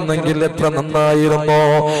പറഞ്ഞിരുന്നെങ്കിൽ എത്ര നന്നായിരുന്നു.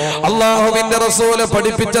 അല്ലാഹുവിന്റെ റസൂല്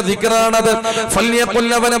പഠിപ്പിച്ച ദിക്റാണത്.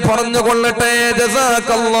 ഫല്യഖുല്ലവനെ പറഞ്ഞുകൊള്ളട്ടെ,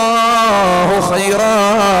 ജസാക്കല്ലാഹു ഖൈറാ,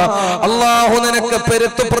 അല്ലാഹു നിനക്ക്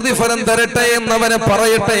പെരുത്ത് പ്രതിഫലം തരട്ടെ എന്നവനെ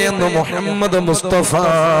പറയട്ടെ എന്ന് മുഹമ്മദ് മുസ്തഫ.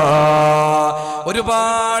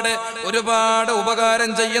 ഒരുപാട് ഉപകാരം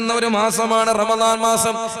ചെയ്യുന്ന ഒരു മാസമാണ് റമദാൻ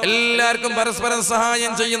മാസം. എല്ലാവർക്കും പരസ്പരം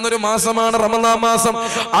സഹായം ചെയ്യുന്ന ഒരു മാസമാണ് റമദാൻ മാസം.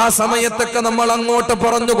 ആ സമയത്തൊക്കെ നമ്മൾ അങ്ങോട്ട്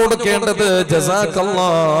പറഞ്ഞു കൊടുക്കേണ്ടത്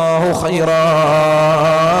ജസാക്കല്ലാഹു ഖൈറാ.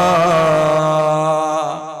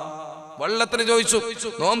 വെള്ളത്തിന് ചോദിച്ചു.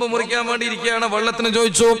 നോമ്പ് മുറിക്കാൻ വേണ്ടി ഇരിക്കുകയാണ്, വെള്ളത്തിന്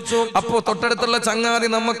ചോദിച്ചു. അപ്പോ തൊട്ടടുത്തുള്ള ചങ്ങാതി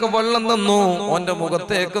നമുക്ക് വെള്ളം തന്നു. ഓന്റെ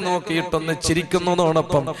മുഖത്തേക്ക് നോക്കിയിട്ടൊന്ന്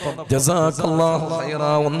ചിരിക്കുന്നതോടൊപ്പം ജസാക്കല്ലാഹു ഖൈറ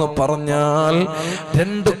എന്ന് പറഞ്ഞാൽ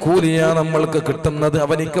 2 കൂലിയാ നമ്മൾക്ക് കിട്ടുന്നത്.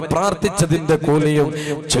 അവനിക്ക് പ്രാർത്ഥിച്ചതിന്റെ കൂലിയും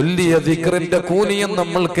ചൊല്ലിയ ദിക്റിന്റെ കൂലിയും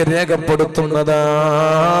നമ്മൾക്ക്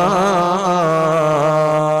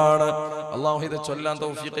രേഖപ്പെടുത്തുന്നതാണ്. അല്ലാഹു ഇത് ചൊല്ലാൻ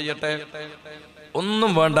തൗഫീഖ് ചെയ്യട്ടെ.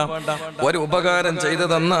 ഒന്നും വേണ്ട, ഒരു ഉപകാരം ചെയ്തു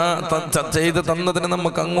തന്നതിന്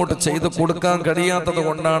നമുക്ക് അങ്ങോട്ട് ചെയ്തു കൊടുക്കാൻ കഴിയാത്തത്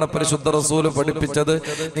കൊണ്ടാണ് പരിശുദ്ധ റസൂല് പഠിപ്പിച്ചത്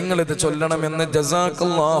നിങ്ങൾ ഇത് ചൊല്ലണമെന്ന്.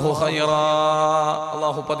 ജസാക്കല്ലാഹു ഖൈറാ.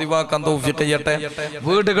 അല്ലാഹു പതിവാക്കാൻ തൗഫീഖ് ചെയ്യട്ടെ.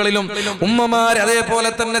 വീടുകളിലും ഉമ്മമാര്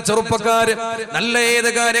അതേപോലെ തന്നെ ചെറുപ്പക്കാര് നല്ല ഏത്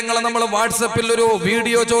കാര്യങ്ങൾ നമ്മൾ വാട്സപ്പിൽ ഒരു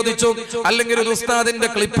വീഡിയോ ചോദിച്ചു, അല്ലെങ്കിൽ ഒരു ഉസ്താദിന്റെ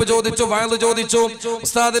ക്ലിപ്പ് ചോദിച്ചു, വയല് ചോദിച്ചു.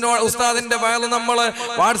 ഉസ്താദിന്റെ വയല് നമ്മൾ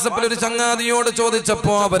വാട്സപ്പിൽ ഒരു ചങ്ങാതിയോട്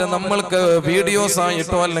ചോദിച്ചപ്പോ അവര് നമ്മൾക്ക് വീഡിയോ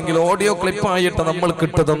ആയിട്ടോ അല്ലെങ്കിൽ ഓഡിയോ ക്ലിപ്പ് ആയിട്ട് നമ്മൾ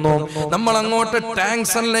കിട്ടുന്നു. നമ്മൾ അങ്ങോട്ട്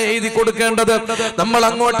ടാങ്ക്സ് അല്ല എഴുതി കൊടുക്കേണ്ടത്, നമ്മൾ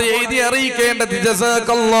അങ്ങോട്ട് എഴുതി അറിയിക്കേണ്ടത്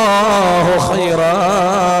ജസാക്കല്ലാഹു ഖൈറാ.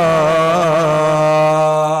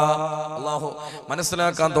 അല്ലാഹു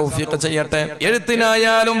മനസ്സിലാക്കാൻ തൗഫീഖ് ചെയ്യട്ടെ.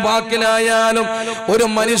 എഴുത്തിനായാലും വാക്കിലായാലും ഒരു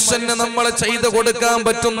മനുഷ്യന് നമ്മൾ ചെയ്തു കൊടുക്കാൻ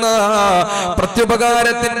പറ്റുന്ന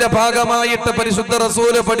പ്രത്യുപകാരത്തിന്റെ ഭാഗമായിട്ട് പരിശുദ്ധ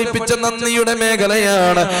റസൂല് പഠിപ്പിച്ച നന്ദിയുടെ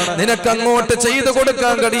മേഖലയാണ്. നിനക്ക് അങ്ങോട്ട് ചെയ്തു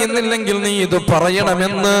കൊടുക്കാൻ കഴിയുന്നില്ലെങ്കിൽ നീ ഇത്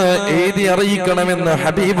പറയണമെന്ന് എഴുതി അറിയിക്കണമെന്ന്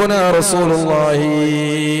ഹബീബുനാ റസൂലുള്ളാഹി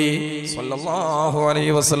സ്വല്ലല്ലാഹു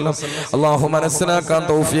അലൈഹി വസല്ലം. അല്ലാഹു മനസ്സിലാക്കാൻ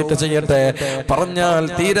തൗഫീഖ് ചെയ്യട്ടെ. പറഞ്ഞാൽ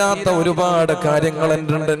തീരാത്ത ഒരുപാട് കാര്യങ്ങൾ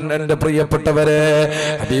എൻ്റെ പ്രിയപ്പെട്ടവരെ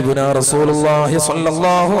ഹബീബുനാ റസൂലുള്ളാഹി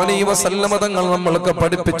സ്വല്ലല്ലാഹു അലൈഹി വസല്ലം തങ്ങൾ നമ്മൾക്ക്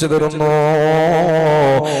പഠിപ്പിച്ചു തരുന്നു.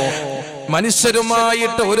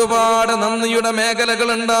 മനുഷ്യരുമായിട്ട് ഒരുപാട് നന്ദിയുടെ മേഖലകൾ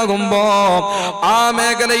ഉണ്ടാകുമ്പോ ആ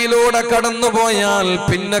മേഖലയിലൂടെ കടന്നുപോയാൽ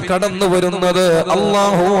പിന്നെ കടന്നു വരുന്നത്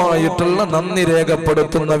അല്ലാഹുവായിട്ടുള്ള നന്ദി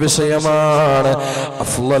രേഖപ്പെടുത്തുന്ന വിഷയമാണ്.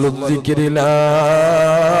 അഫ്ളലു ദിക്രി ലാ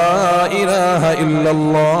ഇലാഹ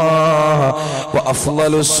ഇല്ലല്ലാഹ് വ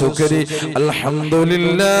അഫ്ളലു ശുക്രി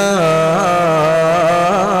അൽഹംദുലില്ലാഹ്.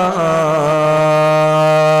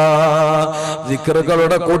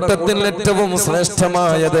 ദിക്റുകളുടെ കൂട്ടത്തിൽ ഏറ്റവും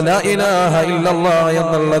ശ്രേഷ്ഠമായത് ലാ ഇലാഹ ഇല്ലല്ലാഹ്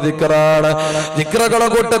എന്നുള്ള ദിക്റാണ്. ദിക്റുകളുടെ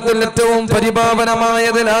കൂട്ടത്തിൽ ഏറ്റവും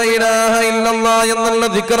പരിപാവനമായത് ലാ ഇലാഹ ഇല്ലല്ലാഹ് എന്നുള്ള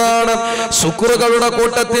ദിക്റാണ്. ശുക്റുകളുടെ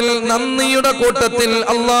കൂട്ടത്തിൽ, നന്ദിയുടെ കൂട്ടത്തിൽ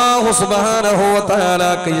അല്ലാഹു സുബ്ഹാനഹു വ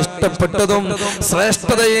തആലക്ക് ഇഷ്ടപ്പെട്ടതും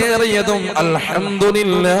ശ്രേഷ്ഠതയേറിയതും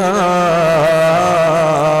അൽഹംദുലില്ലാഹ്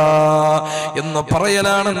എന്ന്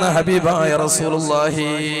പറയലാണെന്ന് ഹബീബായ റസൂലുള്ളാഹി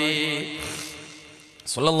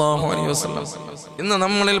സ്വല്ലല്ലാഹു അലൈഹി വസല്ലം. ഇന്ന്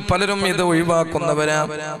നമ്മളിൽ പലരും ഇത് ഒഴിവാക്കുന്നവരാ.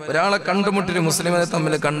 ഒരാളെ കണ്ടുമുട്ടി, മുസ്ലിമിനെ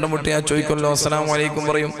തമ്മിൽ കണ്ടുമുട്ടിയാ ചോദിക്കുമല്ലോ അസ്സലാമു അലൈക്കും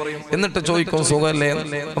പറയും. എന്നിട്ട് ചോദിക്കും സുഖല്ലേ?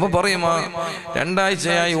 അപ്പൊ പറയും 2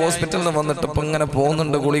 ആഴ്ചയായി ഹോസ്പിറ്റലിൽ നിന്ന് വന്നിട്ട് ഇപ്പൊ ഇങ്ങനെ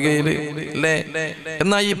പോകുന്നുണ്ട് ഗുളികയില് അല്ലേ.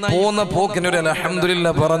 എന്നാ ഈ പോകുന്ന പോക്കിനൊരു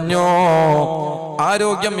അൽഹംദുലില്ലാ പറഞ്ഞോ?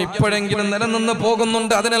 ആരോഗ്യം ഇപ്പോഴെങ്കിലും നിലനിന്ന്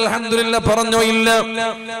പോകുന്നുണ്ട്, അതിന് അൽഹംദുലില്ലാ പറഞ്ഞോ? ഇല്ല.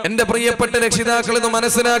 എന്റെ പ്രിയപ്പെട്ട രക്ഷിതാക്കൾ ഇത്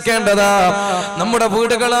മനസ്സിലാക്കേണ്ടതാ. നമ്മുടെ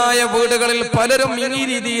വീടുകളിൽ പലരും ഈ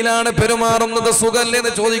രീതിയിലാണ് പെരുമാറുന്നത്.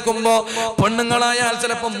 സുഖല്ലേന്ന് ചോദിക്കുമ്പോ പെണ്ണുങ്ങളായാൽ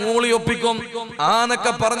ചിലപ്പോ മൂളി ഒപ്പിക്കും,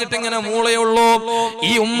 ആന്നൊക്കെ പറഞ്ഞിട്ട് ഇങ്ങനെ മൂളയുള്ളൂ.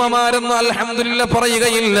 ഈ ഉമ്മമാരൊന്നും അൽഹംദുലില്ലാ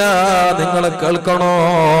പറയുകയില്ല. നിങ്ങൾ കേൾക്കണോ?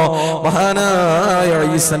 മഹാനായ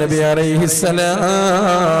ഈസാ നബി അലൈഹിസ്സലാം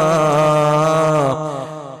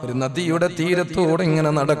ഒരു നദിയുടെ തീരത്തൂടെ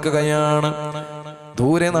ഇങ്ങനെ നടക്കുകയാണ്.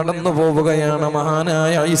 ദൂരെ നടന്നു പോവുകയാണ്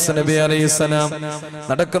മഹാനായ ഈസാ നബി അലൈഹിസ്സലാം.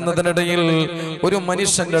 നടക്കുന്നതിനിടയിൽ ഒരു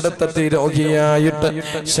മനുഷ്യന്റെ അടുത്തെത്തി, രോഗിയായിട്ട്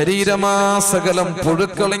ശരീരമാസകലം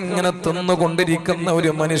പുഴുക്കൾ ഇങ്ങനെ തിന്നുകൊണ്ടിരിക്കുന്ന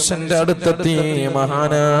ഒരു മനുഷ്യന്റെ അടുത്തെത്തി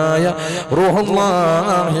മഹാനായ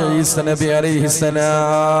റൂഹുല്ലാഹി ഈസാ നബി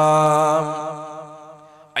അലൈഹിസ്സലാം.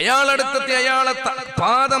 അയാളടുത്തെത്തി അയാളെ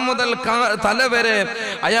പാദം മുതൽ തലവരെ,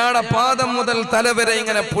 അയാളുടെ പാദം മുതൽ തലവരെ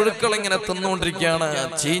ഇങ്ങനെ പുഴുക്കൾ ഇങ്ങനെ തിന്നുകൊണ്ടിരിക്കുകയാണ്.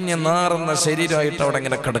 ചീഞ്ഞ് നാറുന്ന ശരീരമായിട്ട് അവിടെ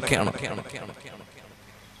ഇങ്ങനെ കിടക്കുകയാണ്.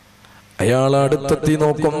 അയാൾ അടുത്തെത്തി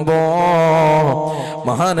നോക്കുമ്പോ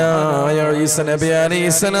മഹാനായ ഈസാ നബി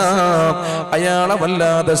അലൈഹിസ്സലാം അയാളെ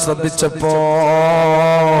വല്ലാതെ ശ്രദ്ധിച്ചപ്പോ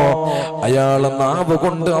അയാളെ നാവ്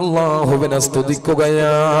കൊണ്ട് അല്ലാഹുവിനെ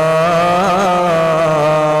സ്തുതിക്കുകയാണ്.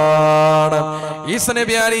 ഈസാ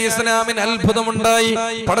നബി അലൈഹിസ്സലാമിന് അത്ഭുതമുണ്ടായി.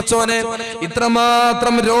 പടച്ചോനെ,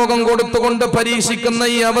 ഇത്രമാത്രം രോഗം കൊടുത്തുകൊണ്ട് പരീക്ഷിക്കുന്ന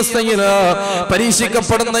ഈ അവസ്ഥയിൽ,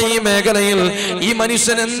 പരീക്ഷിക്കപ്പെടുന്ന ഈ മേഖലയിൽ ഈ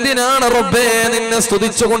മനുഷ്യൻ എന്തിനാണ് റബ്ബേ നിന്നെ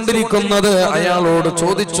സ്തുതിച്ചു കൊണ്ടിരിക്കുന്നത്? അയാളോട്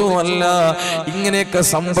ചോദിച്ചു. അല്ല, ഇങ്ങനെയൊക്കെ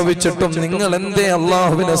സംഭവിച്ചിട്ടും നിങ്ങൾ എന്തേ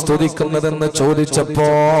അല്ലാഹുവിനെ സ്തുതിക്കുന്നതെന്ന് ചോദിച്ചപ്പോ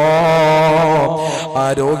ആ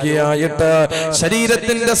രോഗിയായിട്ട്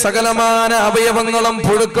ശരീരത്തിന്റെ സകലമാന അവയവങ്ങളും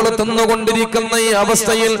പുഴുക്കൾ തിന്നുകൊണ്ടിരിക്കുന്ന ഈ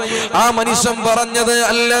അവസ്ഥയിൽ ആ മനുഷ്യൻ പറഞ്ഞത്,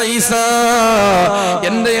 അല്ല ഈസാ,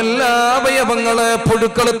 എന്റെ എല്ലാ അവയവങ്ങള്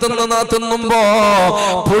പുഴുക്കളെത്തുമ്പോ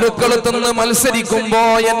പുഴുക്കളെത്തുന്ന മത്സരിക്കുമ്പോ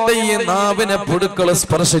എന്റെ ഈ നാവിനെ പുഴുക്കൾ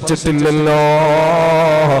സ്പർശിച്ചിട്ടില്ലല്ലോ,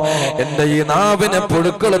 എന്റെ ഈ നാവിനെ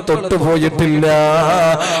പുഴുക്കൾ തൊട്ടുപോയിട്ടില്ല.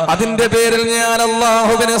 അതിന്റെ പേരിൽ ഞാൻ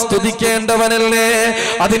അല്ലാഹുവിനെ സ്തുതിക്കേണ്ടവനല്ലേ,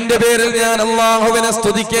 അതിന്റെ പേരിൽ ഞാൻ അല്ലാഹുവിനെ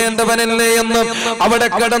സ്തുതിക്കേണ്ടവനല്ലേ എന്ന് അവിടെ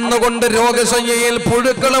കിടന്നുകൊണ്ട് രോഗശയ്യയിൽ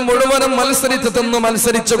പുഴുക്കൾ മുഴുവനും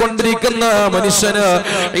മത്സരിച്ചു കൊണ്ടിരിക്കുന്ന മനുഷ്യന്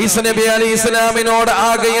ഈസാ നബി അലൈഹിസ്സലാമിനോട്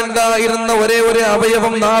ആകെ ഉണ്ടായിരുന്ന ഒരേ ഒരു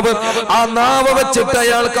അവയവം നാവ്. ആ നാവ് വെച്ചിട്ട്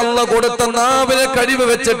അയാൾക്ക് അല്ലാഹു കൊടുത്ത നാവിനെ കഴിവ്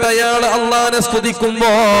വെച്ചിട്ട് അയാൾ അല്ലാഹുവിനെ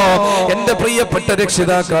സ്തുതിക്കുമ്പോ, എന്റെ പ്രിയപ്പെട്ട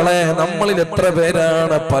രക്ഷിതാക്കളെ, നമ്മളിൽ എത്ര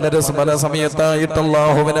പേരാണ് പല സമയത്തായിട്ട്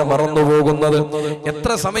അല്ലാഹുവിനെ മറന്നുപോകുന്നത്?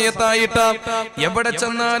 എത്ര സമയത്തായിട്ടാ? എവിടെ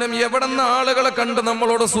ചെന്നാലും എവിടെ നിന്ന് ആളുകളെ കണ്ട്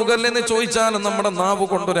നമ്മളോട് സുഖല്ലെന്ന് ചോദിച്ചാലും നമ്മുടെ നാവ്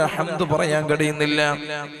കൊണ്ടൊരു ഹംദ് പറയാൻ കഴിയുന്നില്ല.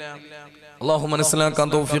 അല്ലാഹു മനസ്സിലാക്കാൻ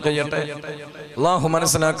തൗഫീഖ് ചെയ്യട്ടെ, അല്ലാഹു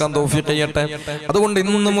മനസ്സിലാക്കാൻ തൗഫീഖ് ചെയ്യട്ടെ. അതുകൊണ്ട്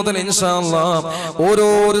ഇന്ന് മുതൽ ഇൻഷാ അല്ലാഹ്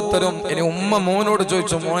ഓരോരുത്തരും, ഇനി ഉമ്മ മോനോട്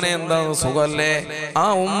ചോദിച്ചു, മോനെ എന്താ സുഖല്ലേ? ആ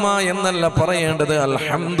ഉമ്മ എന്നല്ല പറയേണ്ടത്,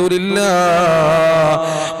 അൽഹംദുലില്ലാഹ്.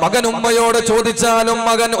 മകൻ ഉമ്മയോട് ചോദിച്ചാലും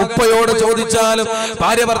മകൻ ഉപ്പയോട് ചോദിച്ചാലും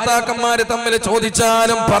ഭാര്യ ഭർത്താക്കന്മാര് തമ്മിൽ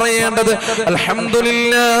ചോദിച്ചാലും പറയേണ്ടത്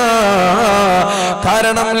അൽഹംദുലില്ലാഹ്.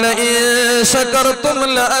 കാരണം ലഇൻ ശകർതും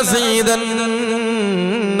ലഅസീദന്നകും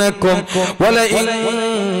വലഇൻ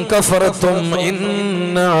കഫർതും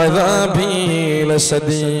ഇന്ന അദാബി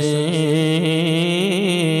ലശദീദ്.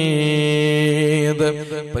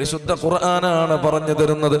 പരിശുദ്ധ ഖുർആനാണ് പറഞ്ഞു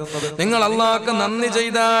തരുന്നത്, നിങ്ങൾ അല്ലാഹുക്ക് നന്ദി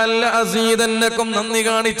ചെയ്താൽ അസീദന്നകും, നന്ദി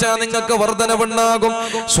കാണിച്ചാൽ നിങ്ങൾക്ക് വർധനവുണ്ടാകും.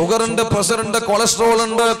 ഷുഗർ ഉണ്ട്, പ്രഷർ ഉണ്ട്, കൊളസ്ട്രോൾ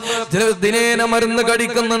ഉണ്ട്, ദിനേന മരുന്ന്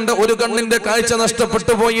കഴിക്കുന്നുണ്ട്, ഒരു കണ്ണിന്റെ കാഴ്ച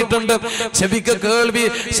നഷ്ടപ്പെട്ടു പോയിട്ടുണ്ട്, ചെവിക്ക് കേൾവി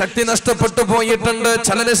ശക്തി നഷ്ടപ്പെട്ടു പോയിട്ടുണ്ട്,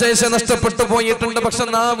 ചലനശേഷി നഷ്ടപ്പെട്ടു പോയിട്ടുണ്ട്. പക്ഷെ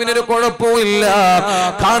നാവിനൊരു കുഴപ്പമില്ല.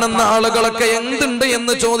 കാണുന്ന ആളുകളൊക്കെ എന്തുണ്ട്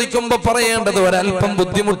എന്ന് ചോദിക്കുമ്പോ പറയേണ്ടത് ഒരല്പം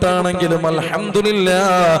ബുദ്ധിമുട്ടാണെങ്കിലും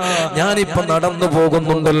അൽഹംദുലില്ലാഹ്, ഞാനിപ്പോ നടന്നു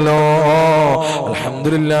പോകുന്നുണ്ടല്ലോ,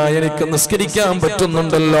 അൽഹംദുലില്ലാഹ് എനിക്ക് നിസ്കരിക്കാൻ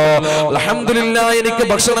പറ്റുന്നുണ്ടല്ലോ, അൽഹംദുലില്ലാഹ് എനിക്ക്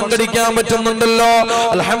ഭക്ഷണം കഴിക്കാൻ പറ്റുന്നുണ്ടല്ലോ,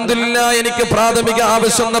 അൽഹംദുലില്ലാഹ് എനിക്ക് പ്രാഥമിക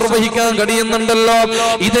ആവശ്യം നിർവഹിക്കാൻ കഴിയുന്നുണ്ടല്ലോ.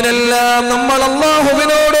 ഇതിനെല്ലാം നമ്മൾ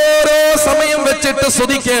അല്ലാഹുവിനോട് ഓരോ സമയം വെച്ചിട്ട്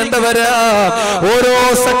സ്തുതിക്കേണ്ടവരാ, ഓരോ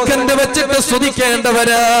സെക്കൻഡ് വെച്ചിട്ട്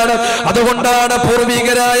സ്തുതിക്കേണ്ടവരാണ്. അതുകൊണ്ടാണ്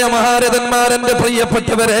പൂർവികരായ മഹാരഥന്മാരെന്റെ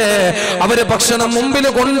പ്രിയപ്പെട്ടവരെ, അവര് ഭക്ഷണം മുമ്പിൽ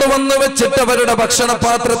കൊണ്ടുവന്ന് വെച്ചിട്ട് അവരുടെ ഭക്ഷണ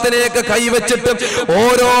പാത്രത്തിലേക്ക് കൈവച്ചിട്ട്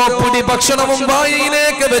ഓരോ പിടി ഭക്ഷണവും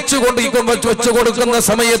വായിലേക്ക് വെച്ചു കൊടുക്കുന്ന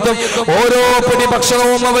സമയത്തും ഓരോ പിടി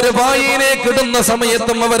ഭക്ഷണവും അവര് വായിലേക്ക് ഇടുന്ന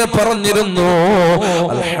സമയത്തും അവരെ പറഞ്ഞിരുന്നു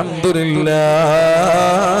അൽഹംദുലില്ലാഹ്.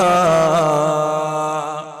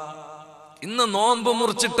 ഇന്ന് നോമ്പ്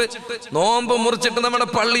മുറിച്ചിട്ട് നമ്മുടെ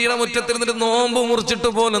പള്ളിയുടെ മുറ്റത്തിരുന്നിട്ട് നോമ്പ് മുറിച്ചിട്ട്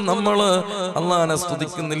പോലും നമ്മള് അല്ലാഹുവിനെ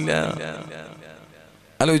സ്തുതിക്കുന്നില്ല.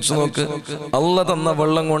 ആലോചിച്ചു നോക്ക്, അല്ലാഹു തന്ന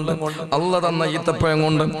വെള്ളം കൊണ്ട്, അല്ലാഹു തന്ന ഈത്തപ്പഴം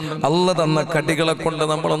കൊണ്ട്, അല്ലാഹു തന്ന കടികളെ കൊണ്ട്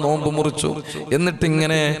നമ്മൾ നോമ്പ് മുറിച്ചു.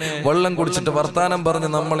 എന്നിട്ടിങ്ങനെ വെള്ളം കുടിച്ചിട്ട് വർത്താനം പറഞ്ഞ്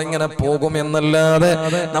നമ്മളിങ്ങനെ പോകും എന്നല്ലാതെ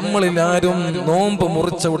നമ്മളിൽ ആരും നോമ്പ്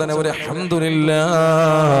മുറിച്ച ഉടനെ ഒരു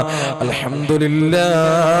അൽഹംദുലില്ലാഹ് അൽഹംദുലില്ലാഹ്.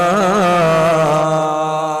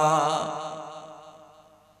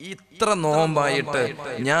 ഇത്ര നോമ്പായിട്ട്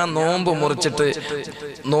ഞാൻ നോമ്പ് മുറിച്ചിട്ട്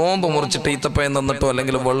ഈത്തപ്പഴം തന്നിട്ടോ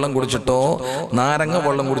അല്ലെങ്കിൽ വെള്ളം കുടിച്ചിട്ടോ, നാരങ്ങ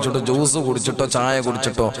വെള്ളം കുടിച്ചിട്ടോ, ജ്യൂസ് കുടിച്ചിട്ടോ, ചായ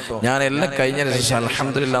കുടിച്ചിട്ടോ ഞാൻ എല്ലാം കഴിഞ്ഞതിന് ശേഷം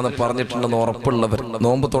അൽഹംദുലില്ലാഹ് എന്ന് പറഞ്ഞിട്ടുണ്ടെന്ന് ഉറപ്പുള്ളവർ,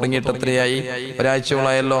 നോമ്പ് തുടങ്ങിയിട്ട് എത്രയായി?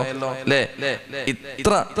 ഒരാഴ്ചയോളായല്ലോ അല്ലേ?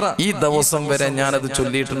 ഇത്ര ഈ ദിവസം വരെ ഞാനത്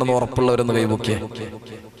ചൊല്ലിയിട്ടുണ്ടെന്ന് ഉറപ്പുള്ളവരൊന്ന് കൈപൊക്കിയേ.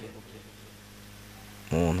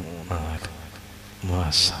 3 4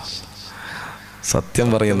 മാഷാ. സത്യം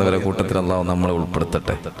പറയുന്നവരെ കൂട്ടത്തിൽ അല്ലാഹു നമ്മളെ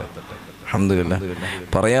ഉൾപ്പെടുത്തട്ടെ. അൽഹംദുലില്ലാഹ്.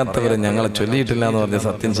 പറയാത്തവരെ ഞങ്ങളെ ചൊല്ലിയിട്ടില്ല എന്ന് പറഞ്ഞ്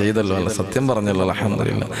സത്യം ചെയ്തല്ലോ, അല്ല സത്യം പറഞ്ഞല്ലോ.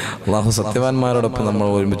 അൽഹംദുലില്ലാഹ്. അല്ലാഹു സത്യവാന്മാരോടൊപ്പം നമ്മൾ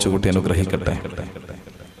ഒരുമിച്ച് കൂട്ടി അനുഗ്രഹിക്കട്ടെ.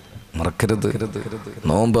 മറക്കരുത്,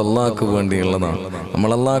 നോമ്പ് അല്ലാഹുക്ക് വേണ്ടിയുള്ളതാണ്. നമ്മൾ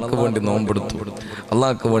അല്ലാഹുക്ക് വേണ്ടി നോമ്പെടുത്തു,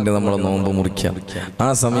 അല്ലാഹുക്ക് വേണ്ടി നമ്മൾ നോമ്പ് മുറിക്കാം. ആ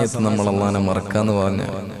സമയത്ത് നമ്മൾ അല്ലാഹുവിനെ മറക്കാന്ന് പറഞ്ഞ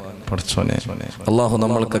പഠിച്ചോനെ, അല്ലാഹു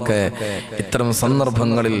നമ്മൾക്കൊക്കെ ഇത്തരം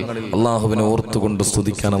സന്ദർഭങ്ങളിൽ അല്ലാഹുവിനെ ഓർത്തുകൊണ്ട്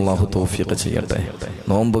സ്തുതിക്കാൻ അല്ലാഹു തൗഫീഖ് ചെയ്യട്ടെ.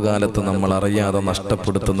 നോമ്പ് കാലത്ത് നമ്മൾ അറിയാതെ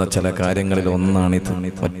നഷ്ടപ്പെടുത്തുന്ന ചില കാര്യങ്ങളിൽ ഒന്നാണിത്.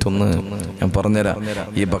 മറ്റൊന്ന് ഞാൻ പറഞ്ഞുതരാം.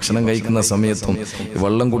 ഈ ഭക്ഷണം കഴിക്കുന്ന സമയത്തും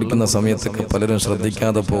വെള്ളം കുടിക്കുന്ന സമയത്തൊക്കെ പലരും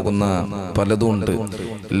ശ്രദ്ധിക്കാതെ പോകുന്ന പലതും ഉണ്ട്.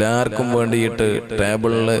 എല്ലാവർക്കും വേണ്ടിയിട്ട്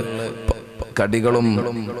ടേബിളിൽ കടികളും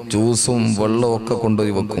ജ്യൂസും വെള്ളവും ഒക്കെ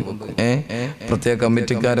കൊണ്ടുപോയി വെക്കും. പ്രത്യേക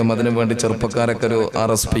കമ്മിറ്റിക്കാരും അതിനു വേണ്ടി ചെറുപ്പക്കാരൊക്കെ ഒരു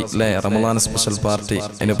RSP അല്ലെ, റമദാൻ സ്പെഷ്യൽ പാർട്ടി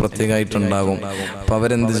അതിന് പ്രത്യേകമായിട്ടുണ്ടാകും. അപ്പൊ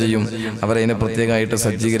അവരെന്ത് ചെയ്യും, അവരതിനെ പ്രത്യേകമായിട്ട്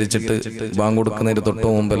സജ്ജീകരിച്ചിട്ട് ബാങ്ക് കൊടുക്കുന്നതിന് തൊട്ട്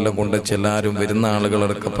മുമ്പെല്ലാം കൊണ്ടുവച്ച് എല്ലാവരും വരുന്ന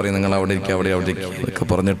ആളുകളൊക്കെ പറയും നിങ്ങൾ അവിടെ ഇരിക്കുക, അവിടെ ഇരിക്കുക എന്നൊക്കെ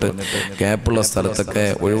പറഞ്ഞിട്ട് ഗ്യാപ്പുള്ള സ്ഥലത്തൊക്കെ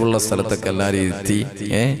ഒഴിവുള്ള സ്ഥലത്തൊക്കെ എല്ലാവരും ഇരുത്തി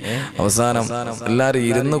അവസാനം എല്ലാവരും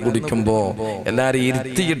ഇരുന്ന് കുടിക്കുമ്പോ എല്ലാവരും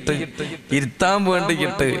ഇരുത്താൻ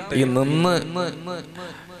വേണ്ടിയിട്ട് ഈ നിന്ന്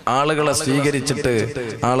ആളുകളെ സ്വീകരിച്ചിട്ട്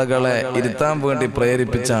ആളുകളെ ഇരുത്താൻ വേണ്ടി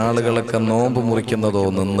പ്രേരിപ്പിച്ച ആളുകളൊക്കെ നോമ്പ് മുറിക്കുന്നതോ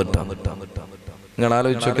നിന്നിട്ടാണ്. നിങ്ങൾ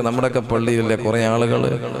ആലോചിച്ച് നോക്കി, നമ്മുടെയൊക്കെ പള്ളിയിലെ കുറെ ആളുകൾ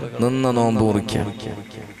നിന്ന് നോമ്പ് മുറിക്കുക,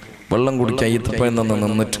 വെള്ളം കുടിക്കുക, ഈത്തപ്പഴം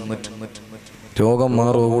നിന്നിട്ട്. രോഗം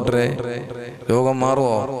മാറുമോ കൂട്ടരെ? രോഗം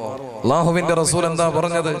മാറുമോ? അല്ലാഹുവിന്റെ റസൂൽ എന്താ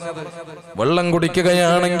പറഞ്ഞത്? വെള്ളം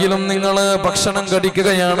കുടിക്കുകയാണെങ്കിലും നിങ്ങള് ഭക്ഷണം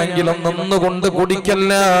കടിക്കുകയാണെങ്കിലും നിന്നുകൊണ്ട്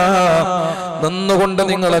കുടിക്കല്ല, നിന്നുകൊണ്ട്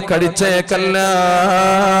നിങ്ങളെ കഴിച്ചേക്കല്ല.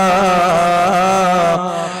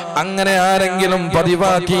 അങ്ങനെ ആരെങ്കിലും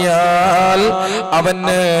പതിവാക്കിയാൽ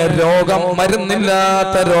അവന് രോഗം,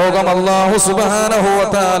 മരുന്നില്ലാത്ത രോഗം അല്ലാഹു സുബ്ഹാനഹു വ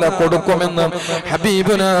തആല കൊടുക്കുമെന്ന്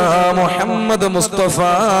ഹബീബുനാ മുഹമ്മദ് മുസ്തഫ.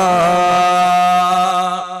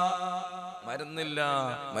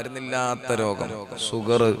 മരുന്നില്ലാത്ത രോഗം,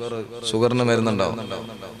 ഷുഗറിന് മരുന്നുണ്ടാവും.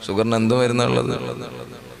 ഷുഗറിന് എന്ത് മരുന്നുള്ളത്?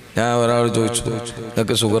 ഞാൻ ഒരാൾ ചോദിച്ചു,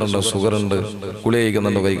 നിങ്ങൾക്ക് ഷുഗർ ഉണ്ടോ? ഷുഗർ ഉണ്ട്. ഗുളി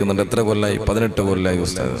കഴിക്കുന്നുണ്ട്. എത്ര കൊല്ലായി? 18 കൊല്ലായി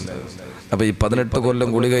ഉസ്താദ്. അപ്പൊ ഈ 18 കൊല്ലം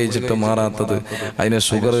ഗുളി കഴിച്ചിട്ട് മാറാത്തത്, അതിന്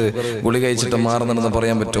ഷുഗർ ഗുളി കഴിച്ചിട്ട് മാറുന്നുണ്ടെന്ന്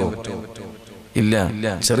പറയാൻ പറ്റുമോ? ഇല്ല.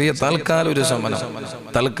 ചെറിയ താൽക്കാലിക ഒരു ശമനം,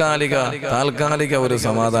 താൽക്കാലിക ഒരു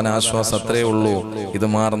സമാധാന ആശ്വാസം, അത്രേ ഉള്ളൂ. ഇത്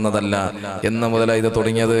മാറുന്നതല്ല. എന്ന് മുതലായി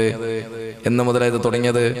ഇത്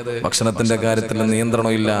തുടങ്ങിയത് ഭക്ഷണത്തിന്റെ കാര്യത്തിൽ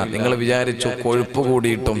നിയന്ത്രണം ഇല്ല. നിങ്ങൾ വിചാരിച്ചു കൊഴുപ്പ്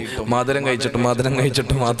കൂടിയിട്ടും മധുരം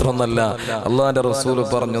കഴിച്ചിട്ട് മാത്രമൊന്നല്ല. അള്ളാന്റെ റസൂല്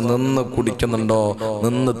പറഞ്ഞു, നിന്ന് കുടിക്കുന്നുണ്ടോ,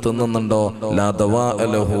 നിന്ന് തിന്നുന്നുണ്ടോ, ലാ ദവാ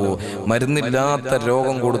ലഹു, മരുന്നില്ലാത്ത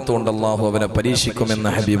രോഗം കൊടുത്തുകൊണ്ട് അള്ളാഹു അവനെ പരീക്ഷിക്കുമെന്ന്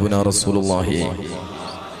ഹബീബുനാ റസൂലുള്ളാഹി.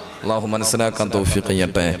 അള്ളാഹു മനസ്സിലാക്കാൻ തൗഫീഖ്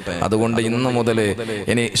ചെയ്യട്ടെ. അതുകൊണ്ട് ഇന്ന് മുതൽ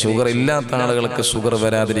ഇനി ഷുഗർ ഇല്ലാത്ത ആളുകൾക്ക് ഷുഗർ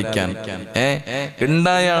വരാതിരിക്കാൻ,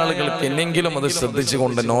 ഉണ്ടായ ആളുകൾക്ക് എന്നെങ്കിലും അത്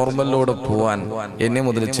ശ്രദ്ധിച്ചുകൊണ്ട് നോർമലിലൂടെ പോവാൻ എന്നെ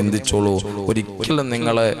മുതൽ ചിന്തിച്ചോളൂ. ഒരിക്കലും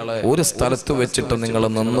നിങ്ങൾ ഒരു സ്ഥലത്ത് വെച്ചിട്ട് നിങ്ങൾ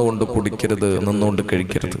നിന്നുകൊണ്ട് കുടിക്കരുത്, നിന്നുകൊണ്ട്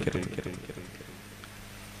കഴിക്കരുത്.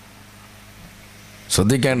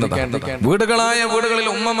 ശ്രദ്ധിക്കേണ്ടതാണ്. വീടുകളിൽ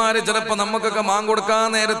ഉമ്മമാര് ചിലപ്പോ നമുക്കൊക്കെ ബാങ്ക് കൊടുക്കാൻ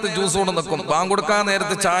നേരത്ത് ജ്യൂസ് കൊണ്ട് നിൽക്കും, ബാങ്ക് കൊടുക്കാൻ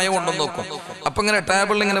നേരത്ത് ചായ കൊണ്ട് നോക്കും. അപ്പൊ ഇങ്ങനെ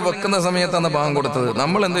ടേബിളിൽ ഇങ്ങനെ വെക്കുന്ന സമയത്താണ് ബാങ്ക് കൊടുത്തത്.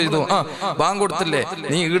 നമ്മൾ എന്ത് ചെയ്തു? ബാങ്ക് കൊടുത്തില്ലേ,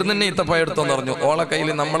 നീ ഈടുന്നെ ഈത്തപ്പഴം എടുത്തോന്ന് പറഞ്ഞു. ഓളെ കയ്യിൽ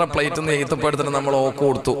നമ്മളെ പ്ലേറ്റിൽ നിന്ന് ഈത്തപ്പഴം എടുത്തിട്ട് നമ്മൾ ഓക്ക്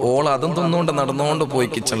കൊടുത്തു. ഓള അതും തിന്നുകൊണ്ട് നടന്നുകൊണ്ട് പോയി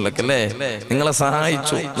കിച്ചണിലേക്ക്. അല്ലേ, നിങ്ങളെ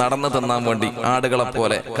സഹായിച്ചു നടന്നു തിന്നാൻ വേണ്ടി. ആടുകളെ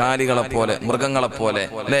പോലെ, കാലികളെ പോലെ, മൃഗങ്ങളെ പോലെ.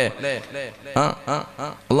 അല്ലേ?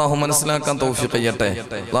 അള്ളാഹു മനസ്സിലാക്കാൻ തൗഫീഖ് ചെയ്യട്ടെ.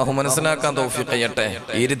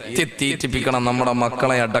 ഇരുത്തി തീറ്റിപ്പിക്കണം നമ്മുടെ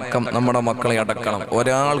മക്കളെ അടക്കണം.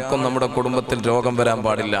 ഒരാൾക്കും നമ്മുടെ കുടുംബത്തിൽ രോഗം വരാൻ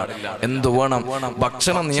പാടില്ല. എന്തു വേണം?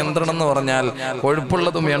 ഭക്ഷണ നിയന്ത്രണം എന്ന് പറഞ്ഞാൽ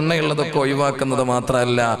കൊഴുപ്പുള്ളതും എണ്ണയുള്ളതൊക്കെ ഒഴിവാക്കുന്നത്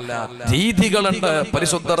മാത്രമല്ല, രീതികളുണ്ട്.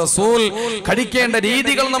 പരിശുദ്ധ റസൂൽ കഴിക്കേണ്ട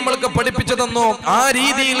രീതികൾ നമ്മൾക്ക് പഠിപ്പിച്ചു തന്നു. ആ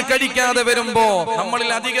രീതിയിൽ കഴിക്കാതെ വരുമ്പോ നമ്മളിൽ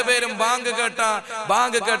അധിക പേരും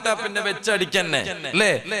ബാങ്ക് കേട്ട പിന്നെ വെച്ചടിക്കന്നെ.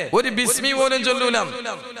 അല്ലേ? ഒരു ബിസ്മി പോലും ചൊല്ലൂല.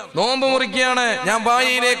 നോമ്പ് മുറിക്കുകയാണ്, ഞാൻ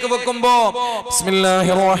വായിലേക്ക് വെക്കുമ്പോ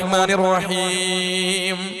ബിസ്മില്ലാഹിർ റഹ്മാനിർ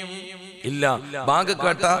റഹീം ഇല്ല, ബാങ്ക്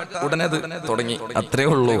കേട്ട ഉടനെ തുടങ്ങി. അത്രേ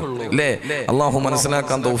ഉള്ളൂ. അല്ലേ? അള്ളാഹു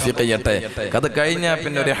മനസ്സിലാക്കാൻ തൗഫീഖ് ചെയ്യട്ടെ. അത് കഴിഞ്ഞാൽ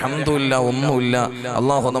പിന്നെ ഒരു ഹംദുലില്ലാ ഒന്നുമില്ല.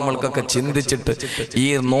 അള്ളാഹു നമ്മൾക്കൊക്കെ ചിന്തിച്ചിട്ട് ഈ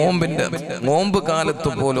നോമ്പ് കാലത്ത്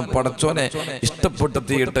പോലും പടച്ചോനെ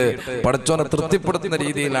ഇഷ്ടപ്പെടുത്തിയിട്ട് പടച്ചോനെ തൃപ്തിപ്പെടുത്തുന്ന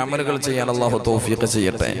രീതിയിൽ അമലുകൾ ചെയ്യാൻ അള്ളാഹു തൗഫീഖ്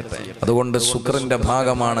ചെയ്യട്ടെ. അതുകൊണ്ട് ശുക്രിന്റെ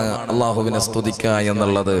ഭാഗമാണ് അള്ളാഹുവിനെ സ്തുതിക്കുക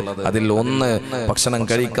എന്നുള്ളത്. അതിൽ ഒന്ന്, ഭക്ഷണം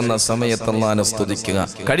കഴിക്കുന്ന സമയത്ത് അള്ളാഹിനെ സ്തുതിക്കുക,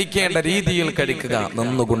 കഴിക്കേണ്ട രീതിയിൽ കഴിക്കുക.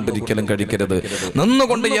 നിന്നുകൊണ്ടിരിക്കലും കഴിക്കരുത്.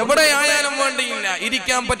 നിന്നുകൊണ്ട് എവിടെയായാലും വേണ്ടിയില്ല,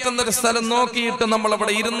 ഇരിക്കാൻ പറ്റുന്ന ഒരു സ്ഥലം നോക്കിയിട്ട് നമ്മൾ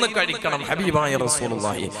അവിടെ ഇരുന്ന് കഴിക്കണം. ഹബീബായ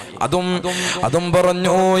റസൂലുള്ളാഹി അതും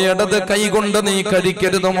പറഞ്ഞു, ഇടത് കൈ കൊണ്ട് നീ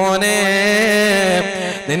കഴിക്കരുത് മോനെ,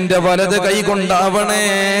 നിന്റെ വലത് കൈ കൊണ്ടാവണേ.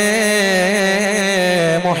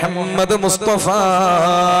 മുഹമ്മദ് മുസ്തഫ.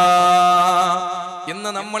 ഇന്ന്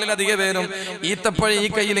നമ്മളിൽ അധിക പേരും ഈത്തപ്പഴം ഈ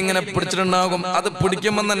കയ്യിൽ ഇങ്ങനെ പിടിച്ചിട്ടുണ്ടാകും. അത്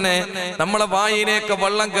പിടിക്കുമ്പോൾ തന്നെ നമ്മളെ വായിലേക്ക്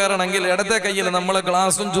വെള്ളം കയറണമെങ്കിൽ ഇടത്തെ കയ്യിൽ നമ്മൾ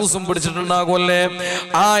ഗ്ലാസും ജ്യൂസും പിടിച്ചിട്ടുണ്ടാകുമല്ലേ.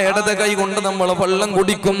 ആ ഇടത് കൈ കൊണ്ട് നമ്മൾ വെള്ളം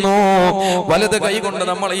കുടിക്കുന്നു, വലത് കൈ കൊണ്ട്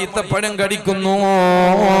നമ്മൾ ഈത്തപ്പഴം കടിക്കുന്നു.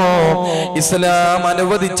 ഇസ്ലാം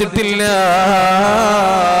അനുവദിച്ചിട്ടില്ല.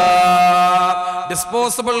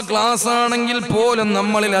 ഡിസ്പോസിബിൾ ഗ്ലാസ് ആണെങ്കിൽ പോലും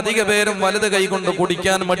നമ്മളിൽ അധിക പേരും വലത് കൈകൊണ്ട്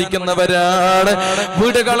കുടിക്കാൻ മടിക്കുന്നവരാണ്.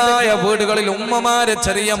 വീടുകളിൽ ഉമ്മമാരെ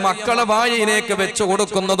ചെറിയ മക്കളെ വായിലേക്ക് വെച്ചു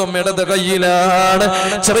കൊടുക്കുന്നതും ഇടത് കൈയിലാണ്.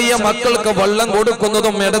 ചെറിയ മക്കൾക്ക് വെള്ളം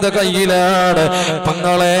കൊടുക്കുന്നതും ഇടത് കൈയിലാണ്.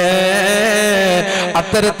 പങ്ങളെ,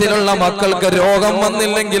 അത്തരത്തിലുള്ള മക്കൾക്ക് രോഗം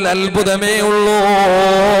വന്നില്ലെങ്കിൽ അത്ഭുതമേ ഉള്ളൂ.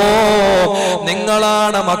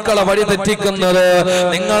 നിങ്ങളാണ് മക്കളെ വഴി തെറ്റിക്കുന്നത്,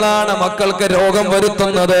 നിങ്ങളാണ് മക്കൾക്ക് രോഗം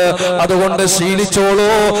വരുത്തുന്നത്. അതുകൊണ്ട് ശീലിച്ചോളൂ.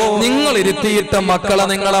 നിങ്ങൾ ഇരുത്തിയിട്ട് മക്കളെ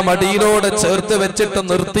നിങ്ങളെ മടിയിലോട് ചേർത്ത് വെച്ചിട്ട്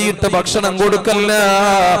നിർത്തിയിട്ട് ഭക്ഷണം കൊടുക്കല്ല.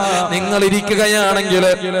 നിങ്ങൾ ഇരിക്കുകയാണെങ്കിൽ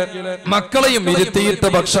മക്കളെയും ഇരുത്തിയിട്ട്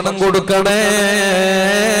ഭക്ഷണം കൊടുക്കണേ.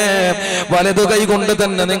 വലതു കൈ കൊണ്ട്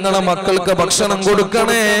തന്നെ നിങ്ങളെ മക്കൾക്ക് ഭക്ഷണം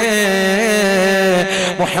കൊടുക്കണേ.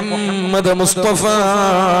 മുഹമ്മദ് മുസ്തഫ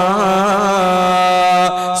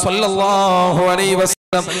സല്ലല്ലാഹു അലൈഹി വസല്ലം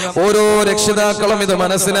ഓരോ രക്ഷിതാക്കളും ഇത്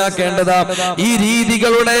മനസ്സിലാക്കേണ്ടതാ. ഈ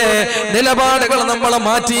രീതികളുടെ നിലപാടുകൾ നമ്മൾ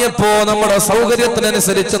മാറ്റിയപ്പോ നമ്മുടെ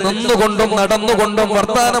സൗകര്യത്തിനനുസരിച്ച് നിന്നുകൊണ്ടും നടന്നുകൊണ്ടും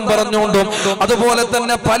വർത്താനം പറഞ്ഞുകൊണ്ടും അതുപോലെ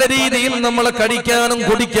തന്നെ പല രീതിയിൽ നമ്മൾ കഴിക്കാനും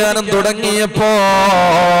കുടിക്കാനും തുടങ്ങിയപ്പോ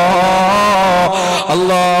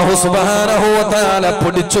അല്ലാഹു സുബ്ഹാനഹു വ തആല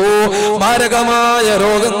പിടിച്ചു. മാരകമായ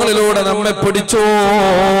രോഗങ്ങളിലൂടെ നമ്മെ പിടിച്ചു.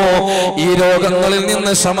 ഈ രോഗങ്ങളിൽ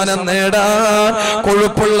നിന്ന് ശമനം നേടാൻ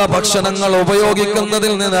കൊഴുപ്പുള്ള ഭക്ഷണങ്ങൾ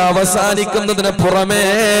ഉപയോഗിക്കുന്നതിൽ നിന്ന് അവസാനിക്കുന്നതിന് പുറമേ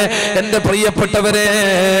എന്റെ പ്രിയപ്പെട്ടവരെ,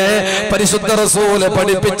 പരിശുദ്ധ റസൂല്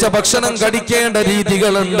പഠിപ്പിച്ച ഭക്ഷണം കഴിക്കേണ്ട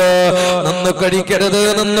രീതികളുണ്ട്. നിന്ന് കഴിക്കരുത്,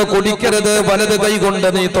 നിന്ന് കുടിക്കരുത്. വലത് കൈ കൊണ്ട്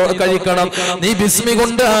നീ കഴിക്കണം. നീ ബിസ്മി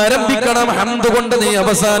കൊണ്ട് ആരംഭിക്കണം, ഹംദ് കൊണ്ട് നീ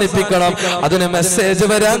അവസാനിപ്പിക്കണം. അതിന് മെസ്സേജ്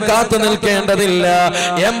വരാൻ കാത്തു നിൽക്കേണ്ടതില്ല,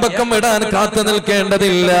 ഏമ്പക്കം ഇടാൻ കാത്തു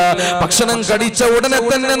നിൽക്കേണ്ടതില്ല. ഭക്ഷണം കഴിച്ച ഉടനെ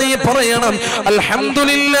തന്നെ നീ പറയണം,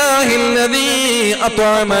 അൽഹംദുലില്ലാഹില്ലദീ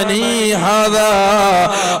അത്അമനീ ഹാദാ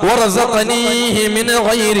വറസഖനീഹി മിൻ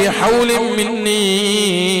ഗൈരി ഹൗലിൻ മിന്നീ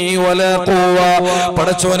വലാ ഖുവ.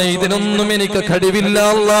 പടച്ചോനെ, ഇതിനൊന്നും എനിക്ക് കഴിവില്ല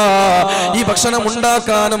അല്ലാഹ്. ഈ ഭക്ഷണം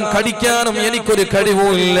ഉണ്ടാക്കാനും കഴിക്കാനും എനിക്കൊരു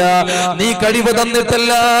കഴിവുമില്ല. നീ കഴിവ്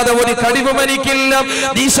തന്നിട്ടല്ലാതെ ഒരു കഴിവും എനിക്കില്ല.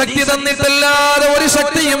 നീ ശക്തി തന്നിട്ടല്ലാതെ ഒരു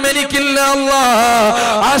ശക്തിയും എനിക്കില്ല അല്ലാഹ്.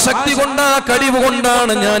 ആ ശക്തി കൊണ്ട്, ആ കഴിവ്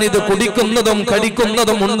കൊണ്ടാണ് ഞാൻ ഇത് കുടിക്കുന്നതും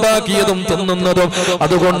കഴിക്കുന്നതും ഉണ്ടാക്കിയതും തിന്നുന്നതും.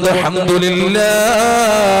 അതുകൊണ്ട് അൽഹംദുലില്ലാഹ്,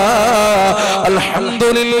 അൽഹംദുലില്ലാഹ്.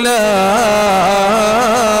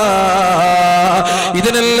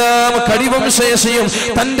 ഇതിനെല്ലാം കഴിവും ശേഷിയും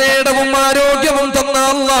തന്റെ ഇടവും ആരോഗ്യവും തന്ന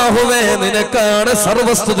അല്ലാഹുവേ, നിനക്കാണ്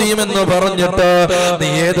സർവസ്തുതിയും എന്ന് പറഞ്ഞിട്ട് നീ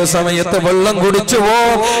ഏത് സമയത്ത് വെള്ളം കുടിച്ചുവോ,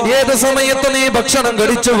 ഏത് സമയത്ത് നീ ഭക്ഷണം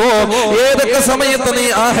കഴിച്ചുവോ, ഏതൊക്കെ സമയത്ത് നീ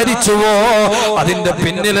ആഹരിച്ചുവോ, അതിന്റെ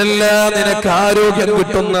പിന്നിലെല്ലാം നിനക്ക് ആരോഗ്യം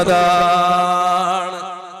കിട്ടുന്നതാണ്.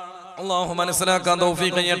 അല്ലാഹു മനസ്സിലാക്കാൻ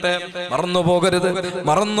തൗഫീഖ് ചെയ്യട്ടെ. മറന്നു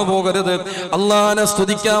പോകരുത്. അല്ലാഹനെ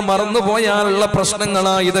സ്തുതിക്കാൻ മറന്നുപോയാലുള്ള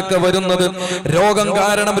പ്രശ്നങ്ങളാണ് ഇതൊക്കെ വരുന്നത്. രോഗം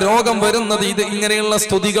കാരണം രോഗം വരുന്നത് ഇത് ഇങ്ങനെയുള്ള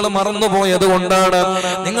സ്തുതികൾ മറന്നുപോയത് കൊണ്ടാണ്.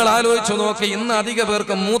 നിങ്ങൾ ആലോചിച്ചു നോക്കി, ഇന്ന് അധിക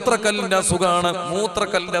പേർക്ക് മൂത്രക്കല്ലിന്റെ അസുഖമാണ്.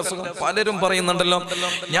 മൂത്രക്കല്ലിന്റെ അസുഖം പലരും പറയുന്നുണ്ടല്ലോ.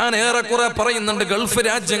 ഞാൻ ഏറെക്കുറെ പറയുന്നുണ്ട്, ഗൾഫ്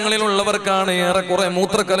രാജ്യങ്ങളിലുള്ളവർക്കാണ് ഏറെക്കുറെ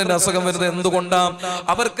മൂത്രക്കല്ലിന്റെ അസുഖം വരുന്നത്. എന്തുകൊണ്ടാണ്?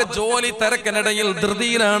 അവർക്ക് ജോലി തിരക്കിനിടയിൽ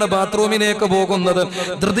ധൃതിയിലാണ് ബാത്റൂമിലേക്ക് പോകുന്നത്,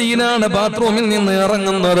 ധൃതിയിലാണ് ബാത്റൂമിൽ നിന്ന്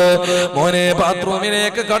ഇറങ്ങുന്നത്. മോനെ,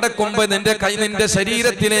 ബാത്റൂമിലേക്ക് കടക്കുമ്പോ നിന്റെ കൈ നിന്റെ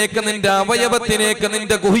ശരീരത്തിലേക്ക്, നിന്റെ അവയവത്തിലേക്ക്,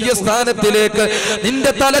 നിന്റെ ഗുഹ്യസ്ഥാനത്തിലേക്ക്,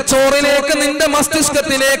 നിന്റെ തലച്ചോറിലേക്ക്, നിന്റെ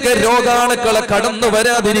മസ്തിഷ്കത്തിലേക്ക് രോഗാണുക്കളെ കടന്നു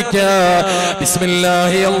വരാതിരിക്കാൻ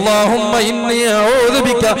ബിസ്മില്ലാഹി അല്ലാഹുമ്മ ഇന്നി അഊദു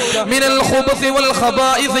ബിക മിനൽ ഖുബുസി വൽ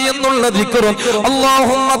ഖബായിസ് എന്നുള്ള ദിക്റും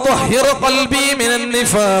അല്ലാഹുമ്മ ത്വഹിർ ഖൽബി മിനൻ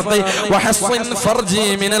നിഫാഖി വഹസ്സിൻ ഫർജി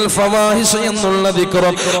മിനൽ ഫവാഹിഷ് എന്നുള്ള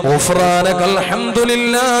ദിക്റും ഗുഫ്രാനകൽ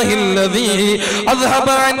ഹംദുലില്ലാഹി الذي أذهب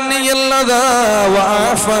عني الأذى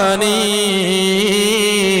وعافاني.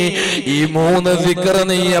 ഈ മൂന്ന് ദിക്ർ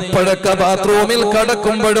നീ എപ്പോഴൊക്കെ ബാത്റൂമിൽ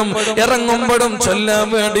കടക്കുമ്പോഴും ഇറങ്ങുമ്പോഴും ചൊല്ലാൻ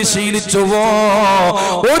വേണ്ടി ശീലിച്ചുവോ,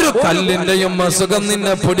 ഒരു കല്ലിന്റെയും അസുഖം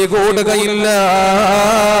നിന്നെ പിടികൂടുകയില്ല.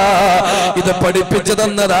 ഇത് പഠിപ്പിച്ചു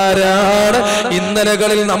തന്നതാരാണ്?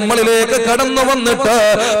 ഇന്നലകളിൽ നമ്മളിലേക്ക് കടന്നു വന്നിട്ട്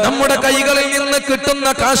നമ്മുടെ കൈകളിൽ നിന്ന് കിട്ടുന്ന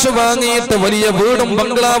കാശ് വാങ്ങിയിട്ട് വലിയ വീടും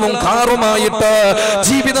ബംഗ്ലാവും കാറുമായിട്ട്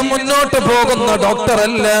ജീവിതം മുന്നോട്ട് പോകുന്ന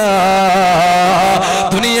ഡോക്ടറല്ല.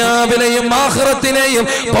 ദുനിയാവിലെയും ആഖിറത്തിലെയും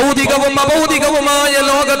ഭൗതികവും അഭൗതികവുമായ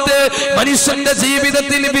ലോകത്തെ മനുഷ്യന്റെ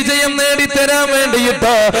ജീവിതത്തിൽ വിജയം നേടിത്തരാൻ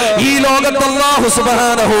വേണ്ടിയിട്ട് ഈ ലോകത്ത് അല്ലാഹു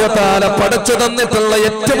സുബ്ഹാനഹു വ തആല പഠിച്ചു തന്നിട്ടുള്ള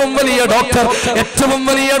ഏറ്റവും വലിയ ഡോക്ടർ, ഏറ്റവും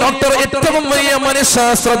വലിയ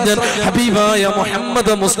മനഃശാസ്ത്രജ്ഞൻ ഹബീബായ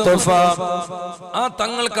മുഹമ്മദ് മുസ്തഫ. ആ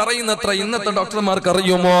തങ്ങൾക്ക് അറിയുന്നത്ര ഇന്നത്തെ ഡോക്ടർമാർക്ക്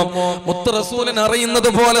അറിയുമോ? മുത്ത് റസൂലിന് അറിയുന്നത്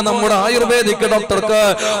പോലെ നമ്മുടെ ആയുർവേദിക് ഡോക്ടർക്ക്,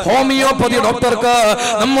 ഹോമിയോപ്പതി ഡോക്ടർക്ക്,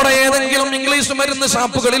 നമ്മുടെ ഏതെങ്കിലും ഇംഗ്ലീഷ് മരുന്ന്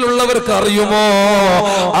ഷാപ്പുകളിലുള്ളവർക്ക് അറിയുമോ?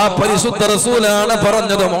 ആ പരിശുദ്ധ റസൂലാണ്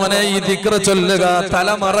പറഞ്ഞത്, മോനെ ഈ ദിക്ർ ചൊല്ലുക,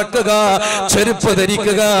 തലമറക്കുക, ചെരുപ്പ്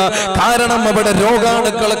ധരിക്കുക. കാരണം അവിടെ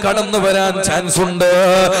രോഗാണുക്കൾ കടന്നു വരാൻ ചാൻസ് ഉണ്ട്,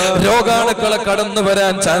 രോഗാണുക്കൾ കടന്നു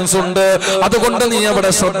വരാൻ ചാൻസ് ഉണ്ട്. അതുകൊണ്ട് നീ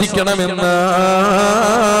അവിടെ ശ്രദ്ധിക്കണമെന്ന്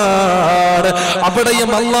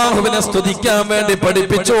അവിടെയും അല്ലാഹുവിനെ സ്തുതിക്കാൻ വേണ്ടി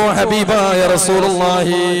പഠിപ്പിച്ചു ഹബീബായ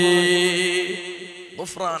റസൂലുള്ളാഹി.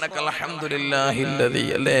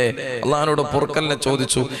 അള്ളാഹിനോട് പൊറുക്കലിനെ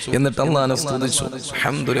ചോദിച്ചു, എന്നിട്ട് അള്ളാഹിനെ സ്തുതിച്ചു.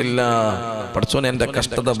 അൽഹംദുലില്ലാഹ്, പടച്ചോനെ എന്റെ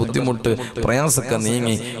കഷ്ടത, ബുദ്ധിമുട്ട്, പ്രയാസമൊക്കെ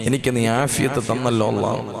നീങ്ങി എനിക്ക് നീ ആഫിയത്ത് തന്നല്ലോ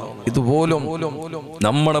അല്ലാഹ്. ഇതുപോലും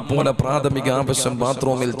നമ്മളെ പോലെ പ്രാഥമിക ആവശ്യം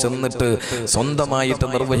ബാത്റൂമിൽ ചെന്നിട്ട് സ്വന്തമായിട്ട്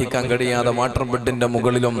നിർവഹിക്കാൻ കഴിയാതെ വാട്ടർ ബെഡിന്റെ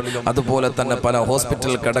മുകളിലും അതുപോലെ തന്നെ പല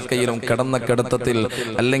ഹോസ്പിറ്റൽ കിടക്കയിലും കിടന്ന കിടത്തത്തിൽ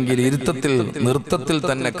അല്ലെങ്കിൽ ഇരുത്തത്തിൽ നൃത്തത്തിൽ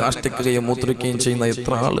തന്നെ കാഷ്ടിക്കുകയും മൂത്രിക്കുകയും ചെയ്യുന്ന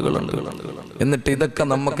എത്ര ആളുകളുണ്ട്. എന്നിട്ട് ഇതൊക്കെ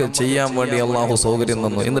നമുക്ക് ചെയ്യാൻ വേണ്ടി അള്ളാഹു സൗകര്യം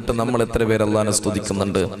തന്നു. എന്നിട്ട് നമ്മൾ എത്ര പേര് അള്ളാഹിനെ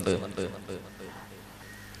സ്തുതിക്കുന്നുണ്ട്?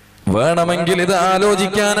 വേണമെങ്കിൽ ഇത്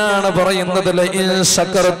ആലോചിക്കാനാണ് പറയുന്നത്.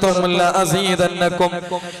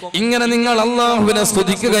 ഇങ്ങനെ നിങ്ങൾ അല്ലാഹുവിനെ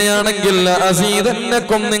സ്തുതിക്കുകയാണെങ്കിൽ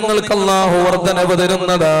നിങ്ങൾക്ക് അല്ലാഹു വർദ്ധനവ്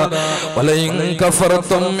തരുന്നതാ. വലയിൻ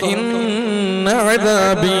കഫർതും ഇന്ന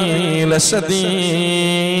അദാബി ലശദീദ്.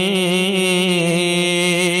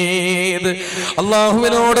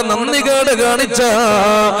 അല്ലാഹുവിനോട് നന്ദി കേട് കാണിച്ച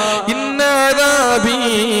ഇന്ന അദാബി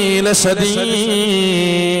ലശദീദ്,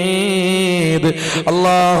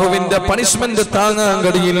 അല്ലാഹുവിന്റെ പണിഷ്മെന്റ് താങ്ങാൻ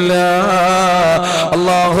കഴിയില്ല,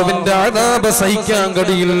 അല്ലാഹുവിന്റെ അദാബ് സഹിക്കാൻ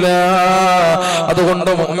കഴിയില്ല.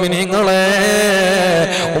 അതുകൊണ്ട് മുഅ്മിനീങ്ങളെ,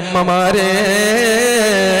 ഉമ്മമാരെ,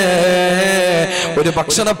 ഒരു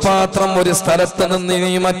ഭക്ഷണപാത്രം ഒരു സ്ഥലത്ത് നിന്ന്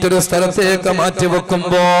നീ മറ്റൊരു സ്ഥലത്തേക്ക് മാറ്റി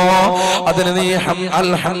വെക്കുമ്പോ അതിന് നീ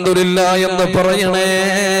അൽഹംദുലില്ലാഹ് എന്ന് പറയണേ.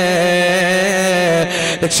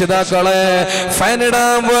 രക്ഷിതാക്കളെ,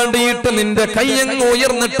 ഫാനിടാൻ വേണ്ടിയിട്ട് നിന്റെ കയ്യങ്ങ്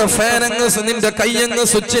ഉയർന്നിട്ട് ഫാനങ്ങ് നിന്റെ കയ്യങ്ങ്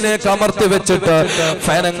സ്വിച്ചിലേക്ക് അമർത്തി വെച്ചിട്ട്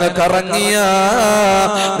ഫാനങ്ങ് കറങ്ങിയ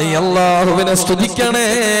നീ അല്ലാഹുവിനെ സ്തുതിക്കണേ.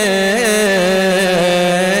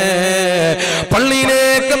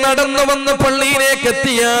 പള്ളിയിലേക്ക് നടന്നു വന്ന് പള്ളിയിലേക്ക്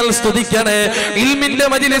എത്തിയാൽ സ്തുതിക്കണേ. ഇൽമിന്റെ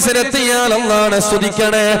മജ്‌ലിസിലെത്തിയാൽ അല്ലാഹുവിനെ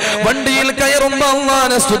സ്തുതിക്കണേ. വണ്ടിയിൽ കയറുമ്പോ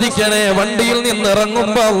അല്ലാഹുവിനെ സ്തുതിക്കണേ. വണ്ടിയിൽ നിന്ന്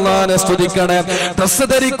ഇറങ്ങുമ്പോ അല്ലാഹുവിനെ സ്തുതിക്കണേ. ഡ്രസ്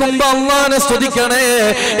ധരിക്കുമ്പോ അല്ലാഹുവിനെ സ്തുതിക്കണേ.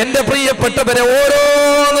 എന്റെ പ്രിയപ്പെട്ടവരെ, ഓരോ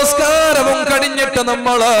നിസ്കാരവും കഴിഞ്ഞിട്ട്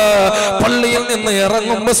നമ്മൾ പള്ളിയിൽ നിന്ന്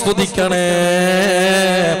ഇറങ്ങുമ്പോ സ്തുതിക്കണേ.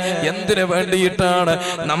 എന്തിനു വേണ്ടിയിട്ടാണ്?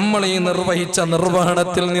 നമ്മൾ ഈ നിർവഹിച്ച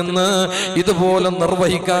നിർവഹണത്തിൽ നിന്ന് ഇതുപോലെ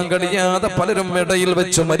നിർവഹിക്കാൻ കഴിയാതെ പലരും ഇടയിൽ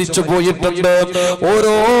വെച്ച് മരിച്ചു പോയിട്ടുണ്ട്.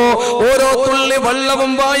 ഓരോ തുള്ളി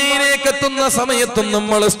വെള്ളവും വായിലേക്ക് എത്തുന്ന സമയത്തും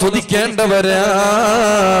നമ്മൾ സ്തുതിക്കേണ്ടവരാ.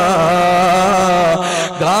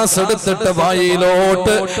 ഗ്ലാസ് എടുത്തിട്ട്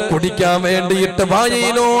വായിലോട്ട് കുടിക്കാൻ വേണ്ടിയിട്ട്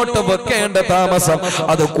വായിലോട്ട് വെക്കേണ്ട താമസം,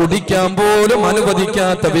 അത് കുടിക്കാൻ പോലും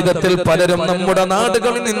അനുവദിക്കാത്ത വിധത്തിൽ പലരും നമ്മുടെ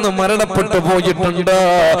നാടുകളിൽ നിന്ന് മരണപ്പെട്ടു പോയിട്ടുണ്ട്.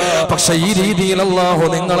 പക്ഷെ ഈ രീതിയിൽ അല്ലാഹു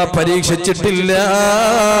നിങ്ങളെ പരീക്ഷിച്ചിട്ടില്ല.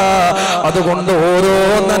 അതുകൊണ്ട് ഓരോ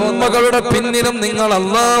നന്മകളുടെ പിന്നിലും നിങ്ങൾ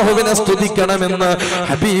അല്ലാഹുവിനെ സ്തുതിക്കണമെന്ന്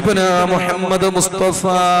ഹബീബുനാ മുഹമ്മദ് മുസ്തഫ.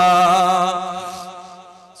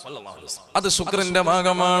 അത് ശുക്രിന്റെ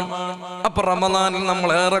ഭാഗമാണ്. അപ്പൊ റമദാനിൽ നമ്മൾ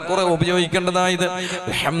ഏറെക്കുറെ ഉപയോഗിക്കേണ്ടതായത്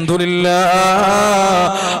അൽഹംദുലില്ലാഹ്,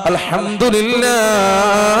 അൽഹംദുലില്ലാഹ്.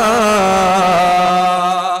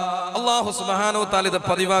 അല്ലാഹു സുബ്ഹാനഹു വ തആല ഇത്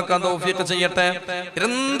പതിവാക്കാൻ തൗഫീഖ് ചെയ്യട്ടെ.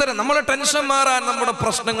 നിരന്തരം നമ്മുടെ ടെൻഷൻ മാറാൻ, നമ്മുടെ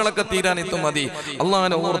പ്രശ്നങ്ങളൊക്കെ തീരാൻ ഇത് മതി.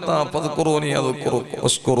 അല്ലാഹുവിനെ ഓർത്താ ഫദ്കുറൂനി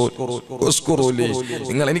അസ്കുറൂലി,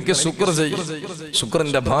 നിങ്ങൾ എനിക്ക് ശുക്ർ ചെയ്യും.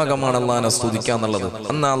 ശുക്രിന്റെ ഭാഗമാണ് അല്ലാഹുവിനെ സ്തുതിക്കുക എന്നുള്ളത്.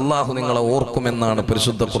 അന്ന് അല്ലാഹു നിങ്ങളെ ഓർക്കുമെന്നാണ്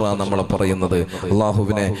പരിശുദ്ധ ഖുർആൻ നമ്മളെ പറയുന്നത്.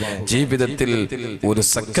 അല്ലാഹുവിനെ ജീവിതത്തിൽ ഒരു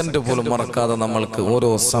സെക്കൻഡ് പോലും മറക്കാതെ നമ്മൾക്ക്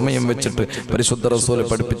ഓരോ സമയം വെച്ചിട്ട് പരിശുദ്ധ റസൂൽ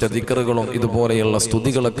പഠിപ്പിച്ച ദിക്റുകളും ഇതുപോലെയുള്ള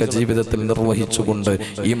സ്തുതികളൊക്കെ ജീവിതത്തിൽ നിർവഹിച്ചുകൊണ്ട്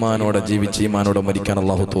ഈമാനോടെ ജീവിച്ച് ഈമാനോടെ മരിക്കാൻ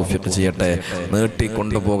അല്ലാഹു തൗഫീഖ് ചെയ്യട്ടെ. നീട്ടി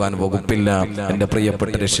കൊണ്ടുപോകാൻ വകുപ്പില്ല. എന്റെ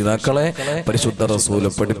പ്രിയപ്പെട്ട രക്ഷിതാക്കളെ, പരിശുദ്ധ റസൂൽ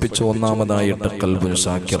പഠിപ്പിച്ചു ഒന്നാമതായിട്ട് ഖൽബുൻ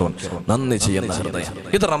ശാക്കിറുൻ, നന്ദി ചെയ്യുന്ന ഹൃദയം.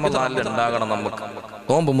 ഇത് റമദാനിൽ ഉണ്ടാകണം. നമുക്ക്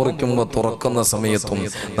നോമ്പ് മുറിക്കുമ്പോൾ തുറക്കുന്ന സമയത്തും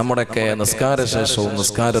നമ്മുടെയൊക്കെ നിസ്കാര ശേഷവും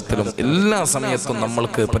നിസ്കാരത്തിലും എല്ലാ സമയത്തും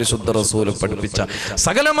നമ്മൾക്ക് പരിശുദ്ധ റസൂൽ പഠിപ്പിച്ച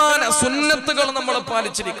സകലമാന സുന്നത്തുകൾ നമ്മൾ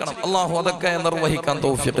പാലിച്ചിരിക്കണം. അല്ലാഹു അതൊക്കെ നിർവഹിക്കാൻ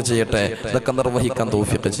തൗഫീഖ് ചെയ്യട്ടെ, ഇതൊക്കെ നിർവഹിക്കാൻ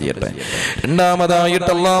തൗഫീഖ് ചെയ്യട്ടെ.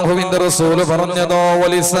 രണ്ടാമതായിട്ട് അല്ലാഹുവിന്റെ റസൂൽ പറഞ്ഞതോ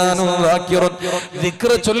വലിസാനുൻ ദാകിറുൻ,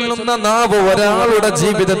 ദിക്ർ ചൊല്ലുന്ന നാവ് ഒരാളുടെ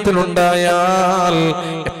ജീവിതത്തിൽ ഉണ്ടായാൽ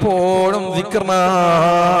എപ്പോഴും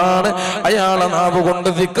ദിക്റാണ്. അയാളെ നാവ് കൊണ്ട്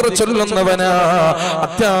ദിക്ർ ചൊല്ലുന്നവനാ,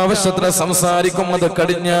 അത്യാവശ്യത്തിന് സംസാരിക്കും. അത്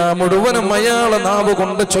കഴിഞ്ഞ മുഴുവനും അയാളെ നാവ്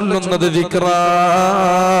കൊണ്ട് ചൊല്ലുന്നത് ദിക്റ.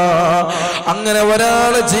 അങ്ങനെ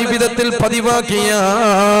ഒരാള് ജീവിതത്തിൽ പതിവാക്കിയ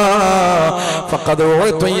ഫഖദ്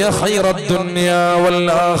ഉഅതിയ ഖൈറദ് ദുനിയാ വൽ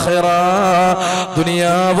ആഖിറ,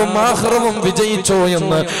 ദുനിയാവും ആഖിറവും വിജയിച്ചോ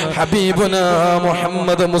എന്ന് ഹബീബുനാ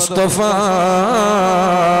മുഹമ്മദ് മുസ്തഫ.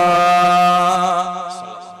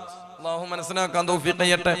 മനസ്സിലാക്കാൻ തൗഫീഖ്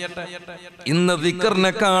ചെയ്യട്ടെ. ഇന്ന്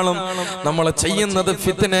ദിക്റിനെക്കാളും നമ്മൾ ചെയ്യുന്നത്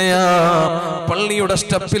ഫിത്നയാ. പള്ളിയുടെ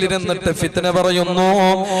സ്റ്റെപ്പിലിരുന്നിട്ട് ഫിത്ന പറയുന്നു,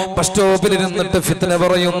 ബസ് സ്റ്റോപ്പിലിരുന്നിട്ട് ഫിത്ന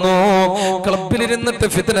പറയുന്നു, ക്ലബിലിരുന്നിട്ട്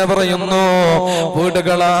ഫിത്ന പറയുന്നു,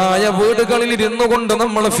 വീടുകളിൽ ഇരുന്നു കൊണ്ട്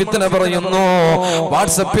നമ്മൾ ഫിത്ന പറയുന്നു,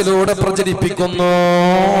 വാട്സപ്പിലൂടെ പ്രചരിപ്പിക്കുന്നു.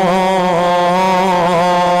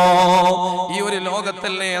 ഈ ഒരു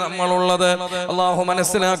ലോകത്തല്ലേ നമ്മളുള്ളത്? അല്ലാഹു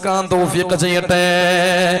മനസ്സിലാക്കാൻ തൗഫീഖ് ചെയ്യട്ടെ.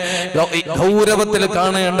 ഗൗരവത്തിൽ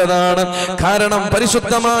കാണേണ്ടതാണ്. കാരണം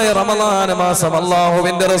പരിശുദ്ധമായ റമളാൻ മാസം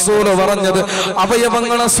അല്ലാഹുവിന്റെ റസൂല് പറഞ്ഞത്,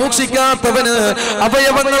 അവയവങ്ങളെ സൂക്ഷിക്കാത്തവന്,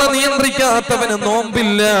 അവയവങ്ങളെ നിയന്ത്രിക്കാത്തവന്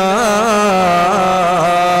നോമ്പില്ല.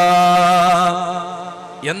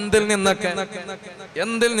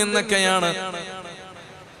 എന്തിൽ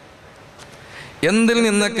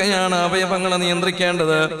നിന്നൊക്കെയാണ് അവയവങ്ങളെ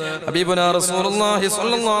നിയന്ത്രിക്കേണ്ടത്? ഹബീബുനാ റസൂലുള്ളാഹി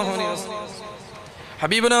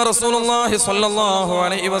സ്വല്ലല്ലാഹു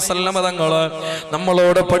അലൈഹി വസല്ലം തങ്ങൾ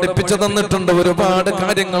നമ്മളോട് പഠിപ്പിച്ചു തന്നിട്ടുണ്ട് ഒരുപാട്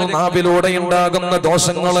കാര്യങ്ങൾ. നാവിലൂടെ ഉണ്ടാകുന്ന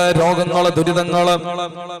ദോഷങ്ങള്, രോഗങ്ങള്, ദുരിതങ്ങള്.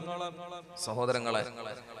 സഹോദരങ്ങളെ,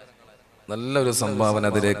 നല്ലൊരു സംഭാവന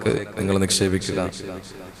അതിലേക്ക് നിങ്ങൾ നിക്ഷേപിക്കുക.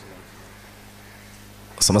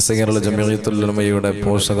 സമസ്ത കേരള ജംഇയ്യത്തുൽ ഉലമയുടെ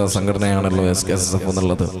പോഷക സംഘടനയാണല്ലോ SKSF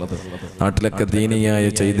എന്നുള്ളത്. നാട്ടിലൊക്കെ ദീനിയായ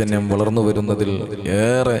ചൈതന്യം വളർന്നു വരുന്നതിൽ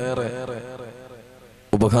ഏറെ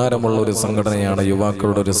ഉപകാരമുള്ള ഒരു സംഘടനയാണ്,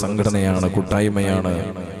 യുവാക്കളുടെ ഒരു സംഘടനയാണ്, കൂട്ടായ്മയാണ്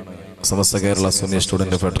സമസ്ത കേരള സുന്നി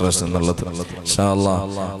സ്റ്റുഡന്റ് ഫെഡറേഷൻ എന്നുള്ളത്. ഇൻഷാ അല്ലാഹ്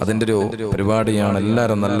അതിന്റെ ഒരു പരിപാടിയാണ്.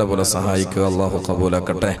 എല്ലാവരും നല്ലപോലെ സഹായിക്കുക. അല്ലാഹു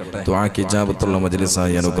ഖബൂലാക്കട്ടെ. ദുആക്ക് ഇജാബത്തുള്ള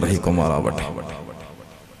മജ്ലിസായി അനുഗ്രഹിക്കുമാറാവട്ടെ.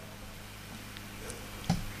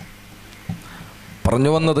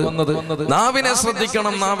 പറഞ്ഞു വന്നത് നാവിനെ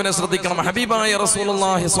ശ്രദ്ധിക്കണം. ഹബീബായ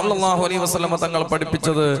റസൂലുള്ളാഹി സ്വല്ലല്ലാഹു അലൈഹി വസല്ലം തങ്ങൾ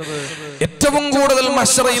പഠിപ്പിച്ചത് ഏറ്റവും കൂടുതൽ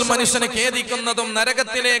മശ്റയിൽ മനുഷ്യനെ ഖേദിക്കുന്നതും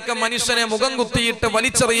നരകത്തിലേക്ക് മനുഷ്യനെ മുഖം കുത്തിയിട്ട്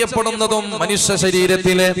വലിച്ചെറിയപ്പെടുന്നതും മനുഷ്യ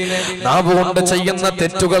ശരീരത്തിലെ നാവ് കൊണ്ട് ചെയ്യുന്ന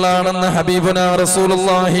തെറ്റുകളാണെന്ന് ഹബീബുനാ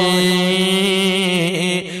റസൂലുള്ളാഹി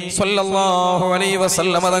സ്വല്ലല്ലാഹു അലൈഹി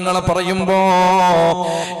വസല്ലം തങ്ങൾ പറയുമ്പോ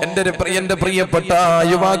എന്റെ പ്രിയപ്പെട്ട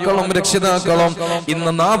യുവാക്കളും രക്ഷിതാക്കളും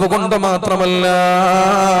ഇന്ന് നാവ് കൊണ്ട് മാത്രമല്ല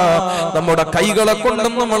നമ്മുടെ കൈകളെ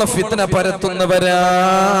കൊണ്ടും നമ്മളെ ഫിത്ന പരത്തുന്നവരാണ്.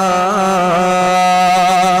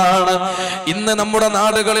 ഇന്ന് നമ്മുടെ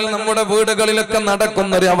നാടുകളിൽ, നമ്മുടെ വീടുകളിലൊക്കെ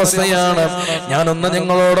നടക്കുന്ന ഒരു അവസ്ഥയാണ്. ഞാനൊന്ന്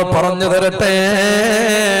നിങ്ങളോട് പറഞ്ഞു തരട്ടെ.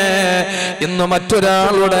 ഇന്ന്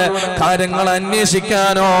മറ്റൊരാളുടെ കാര്യങ്ങൾ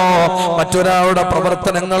അന്വേഷിക്കാനോ മറ്റൊരാളുടെ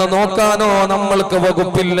പ്രവർത്തനങ്ങൾ നോക്കാനോ നമ്മൾക്ക്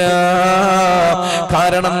വകുപ്പില്ല.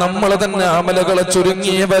 കാരണം നമ്മൾ തന്നെ അമലുകളെ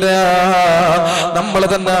ചുരുങ്ങിയവരാ, നമ്മൾ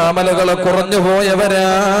തന്നെ അമലുകളെ കുറഞ്ഞു പോയവരാ.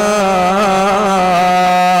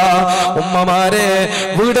 ഉമ്മമാരെ,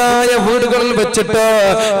 വീടുകളിൽ വെച്ചിട്ട്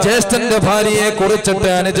ജ്യേഷ്ഠന്റെ ഭാര്യയെ കുറിച്ചിട്ട്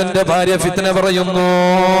അനുജന്റെ ഭാര്യ ഫിത്ന പറയുന്നു.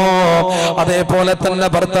 അതേപോലെ തന്നെ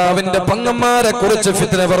ഭർത്താവിന്റെ പെങ്ങന്മാരെ കുറിച്ച്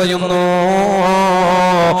ഫിത്ന പറയുന്നു.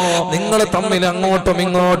 നിങ്ങൾ തമ്മിൽ അങ്ങോട്ടും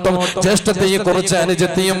ഇങ്ങോട്ടും ജ്യേഷ്ഠത്തെയെ കുറിച്ച്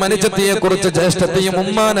അനുജത്തെയും, അനുജത്തെയെ കുറിച്ച് ജ്യേഷ്ഠത്തെയും,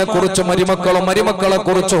 ഉമ്മാനെ കുറിച്ച് മരുമക്കളും, മരുമക്കളെ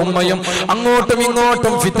കുറിച്ച് ഉമ്മയും അങ്ങോട്ടും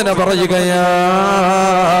ഇങ്ങോട്ടും ഫിത്ന പറയുകയാ.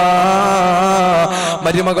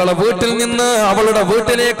 മരുമകളെ വീട്ടിൽ നിന്ന് അവളുടെ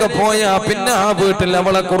വീട്ടിലേക്ക് പോയാ പിന്നെ ആ വീട്ടിൽ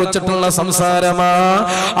അവളെ കുറിച്ചിട്ടുള്ള സംസാരമാ.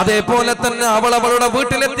 അതേപോലെ തന്നെ അവളുടെ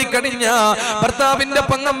വീട്ടിലെത്തിക്കഴിഞ്ഞ ഭർത്താവിന്റെ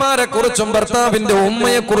പെങ്ങന്മാരെ കുറിച്ചും ഭർത്താവിന്റെ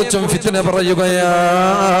ഉമ്മയെ കുറിച്ചും ഫിത്ന പറയുകയാ.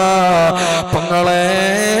 പെങ്ങളെ,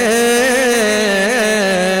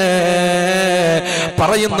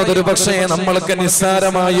 പറയുന്നത് ഒരു പക്ഷേ നമ്മൾക്ക്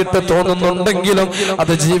നിസ്സാരമായിട്ട് തോന്നുന്നുണ്ടെങ്കിലും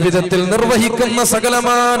അത് ജീവിതത്തിൽ നിർവഹിക്കുന്ന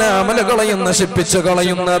സകലമാന അമലുകളെയും നശിപ്പിച്ചു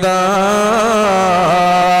കളയുന്നതാണ്.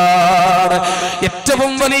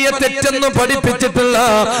 ഏറ്റവും വലിയ തെറ്റെന്ന് പഠിപ്പിച്ചിട്ടുള്ള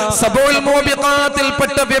സബോൽ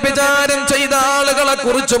മോബിഖാത്തിൽപ്പെട്ട വ്യഭിചാരം ചെയ്ത ആളുകളെ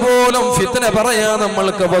കുറിച്ച് പോലും ഫിത്ന പറയാൻ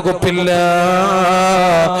നമ്മൾക്ക് വകുപ്പില്ല.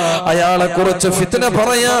 അയാളെ കുറിച്ച് ഫിത്ന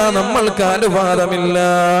പറയാൻ നമ്മൾക്ക് അനുവാദമില്ല.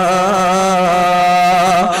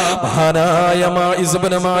 മഹാനായ മാഇസ്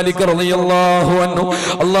ഇബ്നു മാലിക് റളിയല്ലാഹു അൻഹു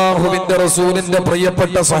അല്ലാഹുവിന്റെ റസൂലിന്റെ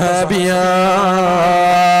പ്രിയപ്പെട്ട സ്വഹാബിയാണ്.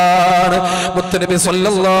 മുത്തനബി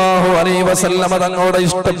സല്ലല്ലാഹു അലൈഹി വസല്ലം തങ്ങളുടെ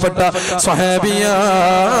ഇഷ്ടപ്പെട്ട സ്വഹാബിയാണ്.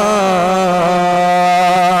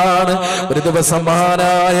 ഒരു ദിവസം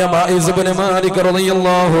മഹാനായ മായിസ് ഇബ്നു മാലിക്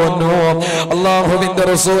റളിയല്ലാഹു അൻഹു അല്ലാഹുവിന്റെ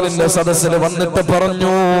റസൂലിന്റെ സദസ്സിൽ വന്നിട്ട്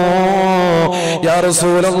പറഞ്ഞു, യാ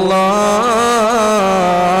റസൂലല്ലാഹ്,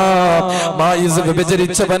 മായിസ്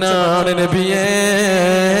വ്യഭിചരിച്ചവനാണ് നബിയേ,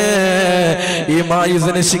 ഈ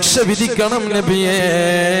മായിസിന് ശിക്ഷ വിധിക്കണം നബിയേ.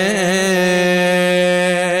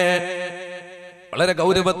 വളരെ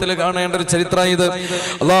ഗൗരവത്തിൽ കാണേണ്ട ഒരു ചരിത്രം ഇത്.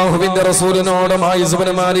 അല്ലാഹുവിന്റെ റസൂലിനോട് മായിസ്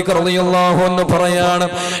ഇബ്നു മാലിക് റളിയല്ലാഹു അൻഹു പറയാണ്,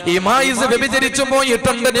 ഈ മായിസ് വ്യഭിചരിച്ചു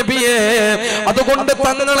പോയിട്ടുണ്ട് നബിയേ, അതുകൊണ്ട്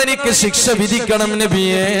തങ്ങൾ എനിക്ക് ശിക്ഷ വിധിക്കണം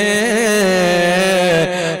നബിയേ.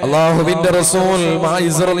 അല്ലാഹുവിന്റെ റസൂൽ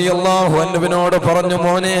മായിസ് റളിയല്ലാഹു അൻഹുവിനോട് പറഞ്ഞു,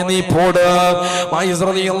 മോനെ നീ പോട്. മായിസ്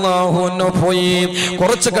റളിയല്ലാഹു അൻഹു പോയി.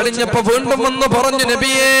 കുറച്ച് കഴിഞ്ഞപ്പോൾ വീണ്ടും വന്ന് പറഞ്ഞു,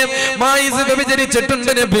 നബിയേ, മായിസ്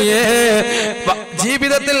വ്യഭിചരിച്ചിട്ടുണ്ട് നബിയേ,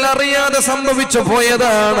 ജീവിതത്തിൽ അറിയാതെ സംഭവിച്ചു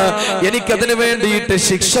പോയതാണ്, എനിക്കതിനു വേണ്ടിയിട്ട്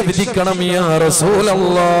ശിക്ഷ വിധിക്കണം യാ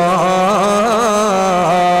റസൂലല്ലാഹ്.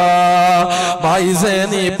 മായിസേ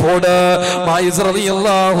നീ പോട്. മായിസ്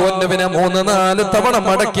റളിയല്ലാഹു അൻഹുവിനെ 3-4 തവണ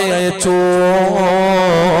മടക്കി അയച്ചു.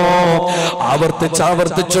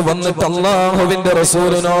 ആവർത്തിച്ച് വന്നിട്ട് അല്ലാഹുവിന്റെ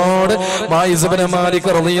റസൂലിനോട് മായിസ് ഇബ്നു മാലിക്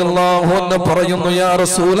റളിയല്ലാഹു അൻഹു പറയുന്നു, യാ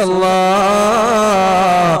റസൂലല്ലാഹ്,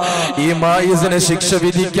 ഈ മായിസിനെ ശിക്ഷ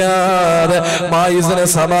വിധിക്കാതെ മായിസിന്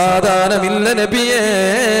സമാധാനമില്ല നബിയേ.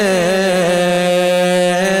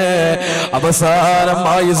 അവസാനം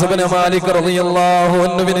മായിസ് ഇബ്നു മാലിക് റളിയല്ലാഹു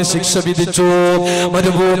അൻഹുവിനെ ശിക്ഷ വിധിച്ചു.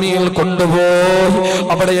 മരുഭൂമിയിൽ കൊണ്ടുപോയി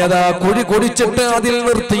അവിടെ അതാ കുഴി കുടിച്ചിട്ട് അതിൽ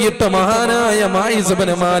നിർത്തിയിട്ട് മഹാനായ മായിസ്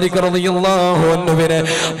ഇബ്നു മാലിക് റളിയല്ലാഹു അൻഹുവിനെ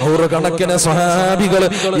 100 കണക്കിന് സ്വഹാബികൾ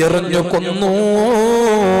എറിഞ്ഞു കൊന്നു.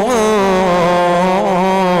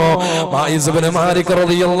 മായിസ് ഇബ്നു മാലിക്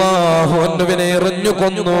റളിയല്ലാഹു അൻഹുവിനെ എറിഞ്ഞു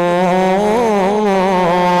കൊന്നു.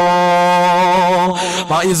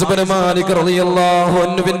 മായിസ് ഇബ്നു മാലിക് റളിയല്ലാഹു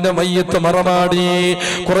അൻഹുവിന്റെ മയ്യത്ത് മറമാടി.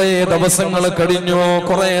 കുറേ ദിവസങ്ങൾ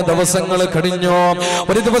കഴിഞ്ഞു.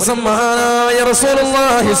 ഒരു ദിവസം മഹാനായ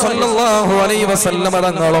റസൂലുള്ളാഹി സ്വല്ലല്ലാഹു അലൈഹി വസല്ലം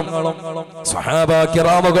തങ്ങളും സ്വഹാബാ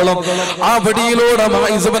കിറാമുകളും ആ വടിയിലൂടെ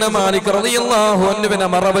മായിസ് ഇബ്നു മാലിക് റളിയല്ലാഹു അൻഹുവിനെ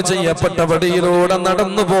മറവ് ചെയ്യപ്പെട്ട വടിയിലൂടെ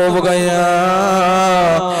നടന്നു പോവുകയാ.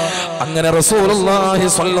 അങ്ങനെ റസൂലുള്ളാഹി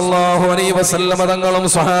സ്വല്ലല്ലാഹു അലൈഹി വസല്ലം തങ്ങളും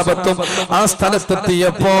സ്വഹാബത്തും ആ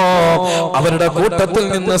സ്ഥലത്തെത്തിയപ്പോ അവരുടെ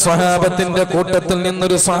സ്വഹാബത്തിന്റെ കൂട്ടത്തിൽ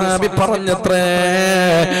നിന്നൊരു സ്വഹാബി പറഞ്ഞത്രേ,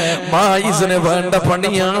 മായിസിന് വേണ്ട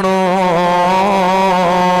പണിയാണോ?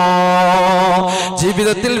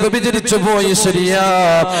 ജീവിതത്തിൽ വ്യഭിചരിച്ചു പോയി, ശരിയാ,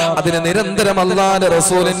 അതിന് നിരന്തരം അല്ലാഹുവിന്റെ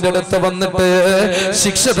റസൂലിന്റെ അടുത്ത് വന്നിട്ട്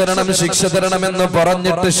ശിക്ഷ തരണം എന്ന്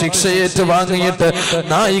പറഞ്ഞിട്ട് ശിക്ഷയേറ്റ് വാങ്ങിയിട്ട്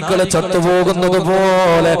നായ്ക്കള് ചത്തുപോകുന്നത്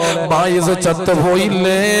പോലെ മായിസ്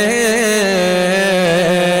ചത്തുപോയില്ലേ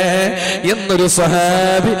എന്നൊരു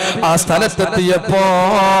സ്വഹാബി ആ സ്ഥലത്തെത്തിയപ്പോ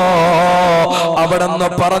അവിടെന്ന്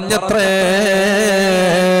പറഞ്ഞത്രേ.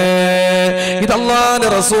 ഇത് അല്ലാഹുവിന്റെ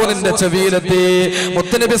റസൂലിന്റെ ചെവിയിലെത്തി.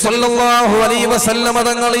 മുത്തുനബി സല്ലല്ലാഹു അലൈഹി വസല്ലം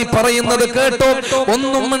തങ്ങൾ ഈ പറയുന്നത് കേട്ടു.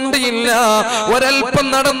 ഒന്നും മിണ്ടിയില്ല. ഒരൽപ്പം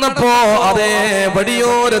നടന്നപ്പോ അതേ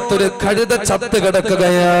വടിയോരത്തൊരു കഴുത ചത്ത്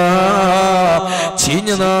കിടക്കുകയാ.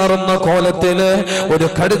 ചീഞ്ഞു നാറുന്ന കോലത്തില് ഒരു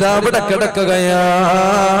കഴുത അവിടെ കിടക്കുകയാ.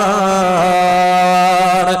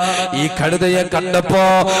 ഈ കഴുതയെ കണ്ടപ്പോ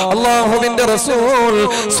അല്ലാഹുവിന്റെ റസൂൽ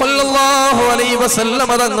സ്വല്ലല്ലാഹു അലൈഹി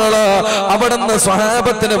വസല്ലം തങ്ങൾ അവിടുന്ന്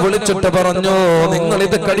സ്വഹാബത്തിനെ വിളിച്ചിട്ട് പറഞ്ഞു, നിങ്ങൾ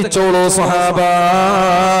ഇത് കടിച്ചോളൂ സ്വഹാബാ.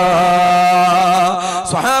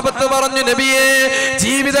 സ്വഹാബത്ത് പറഞ്ഞു, നബിയേ,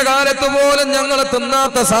 ജീവിതകാലത്ത് പോലും ഞങ്ങൾ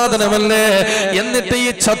തിന്നാത്ത സാധനമല്ലേ, എന്നിട്ട് ഈ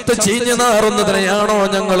ചത്ത് ചീഞ്ഞു നാറുന്നതിനെയാണോ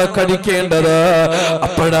ഞങ്ങൾ കടിക്കേണ്ടത്?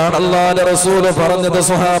 അപ്പോഴാണ് അല്ലാഹുവിന്റെ റസൂൽ പറഞ്ഞത്,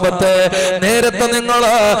 സ്വഹാബത്തെ, നേരത്തെ നിങ്ങൾ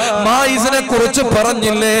മായിസിനെ കുറിച്ച്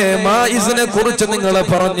പറഞ്ഞില്ലേ, മായിസിനെ കുറിച്ച് നിങ്ങൾ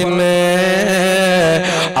പറഞ്ഞില്ലേ,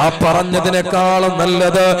 ആ പറഞ്ഞതിനേക്കാളും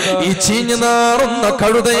നല്ലത് ഈ ചീഞ്ഞു നാറുന്ന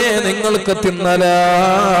കഴുതയെ നിങ്ങൾക്ക് തിന്നലാണ്.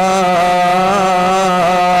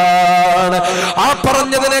 ആ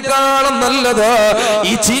പറഞ്ഞതിനേക്കാളും നല്ലത്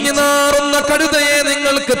ഈ ചീഞ്ഞു നാറുന്ന കഴുതയെ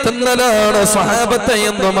നിങ്ങൾക്ക് തിന്നലാണ് സ്വഹാബത്തെ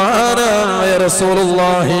എന്ന് മഹാനായ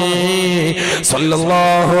റസൂലുള്ളാഹി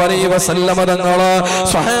സ്വല്ലല്ലാഹു അലൈഹി വസല്ലം തങ്ങൾ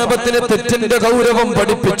സ്വഹാബത്തിന് തെറ്റിന്റെ ഗൗരവം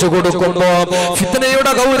പഠിപ്പിച്ചു കൊടുക്കുമ്പോ,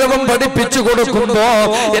 ഫിത്നയുടെ ഗൗരവം പഠിപ്പിച്ചു കൊടുക്കുമ്പോ,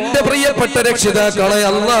 എന്റെ പ്രിയപ്പെട്ട രക്ഷിതാക്കളെ,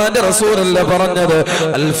 അല്ലാഹുവിന്റെ റസൂലല്ല പറഞ്ഞത്,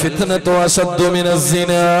 അൽ ഫിത്നതു അശദ്ദു മിനസ്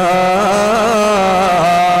സിനാ.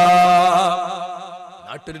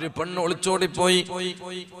 നാട്ടിലൊരു പെണ്ണ് ഒളിച്ചോടിപ്പോയി,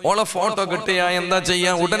 ഓളെ ഫോട്ടോ കിട്ടിയ എന്താ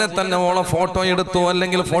ചെയ്യാ? ഉടനെ തന്നെ ഓളെ ഫോട്ടോ എടുത്തു,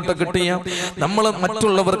 അല്ലെങ്കിൽ ഫോട്ടോ കിട്ടിയ നമ്മൾ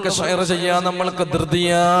മറ്റുള്ളവർക്ക് ഷെയർ ചെയ്യാൻ നമ്മൾക്ക്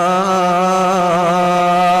ധൃതിയാണ്.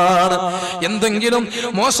 എന്തെങ്കിലും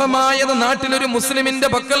മോശമായത് നാട്ടിലൊരു മുസ്ലിമിന്റെ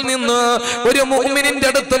പക്കൽ നിന്ന് ഒരു മുഅ്മിനിന്റെ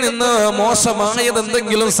അടുത്ത് നിന്ന് മോശമായത്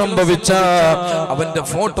എന്തെങ്കിലും സംഭവിച്ച അവന്റെ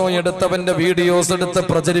ഫോട്ടോ എടുത്ത് അവന്റെ വീഡിയോസ് എടുത്ത്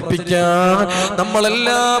പ്രചരിപ്പിക്കാൻ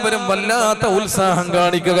നമ്മളെല്ലാവരും വല്ലാത്ത ഉത്സാഹം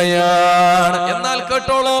കാണിക്കുകയാണ്. എന്നാൽ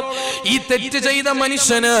കേട്ടോളൂ, ഈ തെറ്റ് ചെയ്ത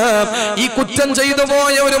മനുഷ്യന്, ഈ കുറ്റം ചെയ്തു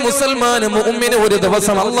പോയ ഒരു മുസൽമാന് മുഅ്മിന് ഒരു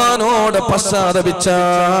ദിവസം അല്ലാഹുവോട് പശ്ചാത്തപിച്ച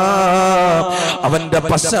അവന്റെ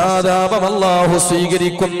പശ്ചാത്താപം അല്ലാഹു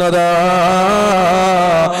സ്വീകരിക്കുന്നതാ.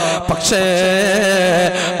 പക്ഷേ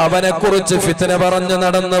അവനെ കുറിച്ച് ഫിത്ന പറഞ്ഞു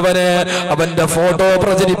നടന്നവര്, അവന്റെ ഫോട്ടോ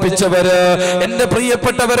പ്രചരിപ്പിച്ചവര്, എന്റെ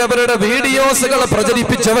പ്രിയപ്പെട്ടവര്, അവരുടെ വീഡിയോസുകൾ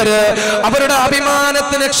പ്രചരിപ്പിച്ചവര്, അവരുടെ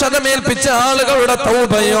അഭിമാനത്തിന് ക്ഷതമേൽപ്പിച്ച ആളുകളുടെ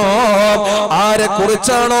തൗബയോ, ആരെ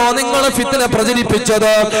കുറിച്ചാണോ നിങ്ങൾ ഫിത്ന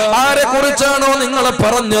പ്രചരിപ്പിച്ചത്, ആരെ കുറിച്ചാണോ നിങ്ങൾ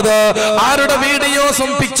പറഞ്ഞത്, ആരുടെ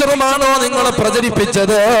വീഡിയോസും പിക്ചറുമാണോ നിങ്ങൾ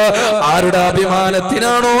പ്രചരിപ്പിച്ചത്, ആരുടെ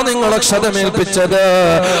അഭിമാനത്തിനാണോ നിങ്ങൾ ക്ഷതമേൽപ്പിച്ചത്,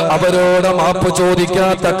 അവരോട് മാപ്പ്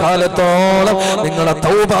ചോദിക്കാത്ത കാലത്തോളം നിങ്ങളെ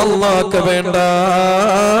തൗബ അല്ലാഹുക്ക് വേണ്ട.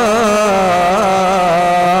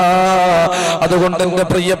 അതുകൊണ്ട് എന്റെ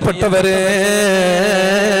പ്രിയപ്പെട്ടവരെ,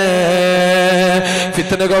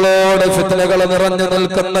 ഫിത്നകളോട് ഫിത്നകൾ നിറഞ്ഞു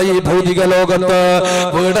നിൽക്കുന്ന ഈ ഭൗതിക ലോകത്ത്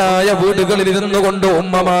വീടായ വീടുകളിൽ ഇരുന്നു കൊണ്ട്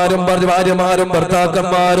ഉമ്മമാരും ഭാര്യമാരും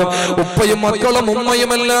ഭർത്താക്കന്മാരും ഉപ്പയും മക്കളും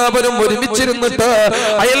ഉമ്മയും എല്ലാവരും ഒരുമിച്ചിരുന്നിട്ട്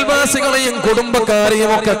അയൽവാസികളെയും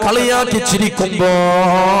കുടുംബക്കാരെയും ഒക്കെ കളിയാക്കി ചിരിക്കുമ്പോ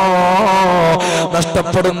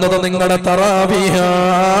നഷ്ടപ്പെടുന്നത് നിങ്ങളുടെ തറാവീഹ,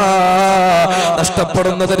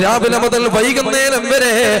 നഷ്ടപ്പെടുന്നത് രാവിലെ മുതൽ വൈകുന്നേരം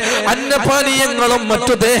വരെ അന്നപാനീയങ്ങളും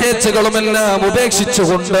മറ്റു ദേഹേച്ഛകളും എല്ലാം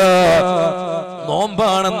ഉപേക്ഷിച്ചുകൊണ്ട്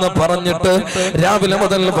നോമ്പാണെന്ന് പറഞ്ഞിട്ട് രാവിലെ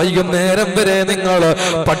മുതൽ വൈകുന്നേരം വരെ നിങ്ങൾ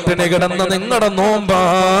പട്ടിണി കിടന്ന നിങ്ങളുടെ നോമ്പാ.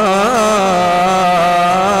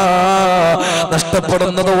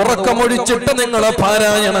 നഷ്ടപ്പെടുന്നത് ഉറക്കമൊഴിച്ചിട്ട് നിങ്ങൾ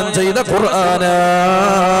പാരായണം ചെയ്ത ഖുർആന.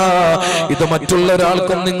 ഇത് മറ്റുള്ള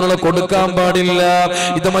ഒരാൾക്കും നിങ്ങൾ കൊടുക്കാൻ പാടില്ല,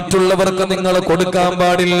 ഇത് മറ്റുള്ളവർക്ക് നിങ്ങൾ കൊടുക്കാൻ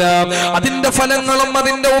പാടില്ല. അതിന്റെ ഫലങ്ങളും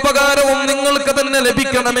അതിന്റെ ഉപകാരവും നിങ്ങൾക്ക് തന്നെ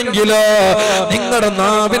ലഭിക്കണമെങ്കിൽ നിങ്ങളുടെ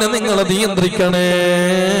നാവിനെ നിങ്ങൾ നിയന്ത്രിക്കണേ,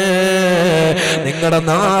 നിങ്ങളുടെ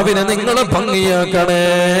നാവിനെ നിങ്ങൾ ഭംഗിയാക്കണേ.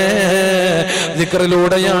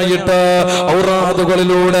 ദിക്റിലൂടെയായിട്ട്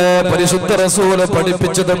ഔറാദുകളിലൂടെ പരിശുദ്ധ റസൂല്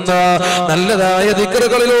പഠിപ്പിച്ചു തന്ന നല്ലതായ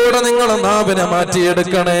ദിക്റുകളിലൂടെ നിങ്ങൾ നാവിനെ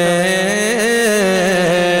മാറ്റിയെടുക്കണേ.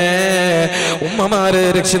 ഉമ്മമാരെ,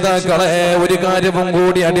 രക്ഷിതാക്കളെ, ഒരു കാര്യവും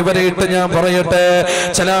കൂടി അടിവരയിട്ട് ഞാൻ പറയട്ടെ.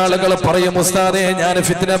 ചില ആളുകൾ പറയും, ഉസ്താദേ ഞാൻ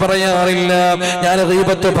ഫിത്ന പറയാറില്ല, ഞാൻ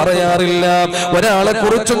ഗീബത്ത് പറയാറില്ല, ഒരാളെ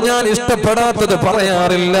കുറിച്ചും ഞാൻ ഇഷ്ടപ്പെടാത്തത്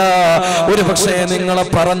പറയാറില്ല. ഒരു പക്ഷേ നിങ്ങളെ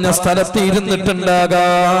പറഞ്ഞ സ്ഥലത്ത്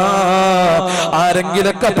ഇരുന്നിട്ടുണ്ടാകാം,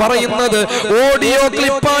 ആരെങ്കിലൊക്കെ പറയുന്നത് ഓഡിയോ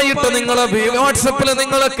ക്ലിപ്പായിട്ട് നിങ്ങളെ വാട്സപ്പിൽ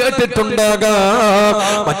നിങ്ങൾ കേട്ടിട്ടുണ്ടാകാം,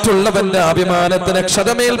 മറ്റുള്ളവന്റെ അഭിമാനത്തിന്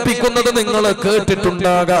ക്ഷതമേൽപ്പിക്കുന്നത് നിങ്ങൾ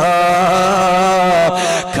കേട്ടിട്ടുണ്ടാകാം.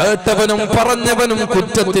 കേട്ടവനും പറഞ്ഞവനും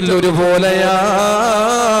കുറ്റത്തിൽ ഒരുപോലെയാ.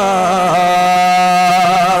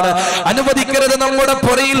 അനുവദിക്കരുത് നമ്മുടെ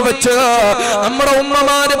പുറയിൽ വെച്ച് നമ്മുടെ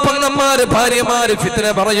ഉമ്മമാര്, പെങ്ങന്മാര്, ഭാര്യമാര് ഫിത്ന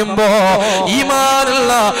പറയുമ്പോ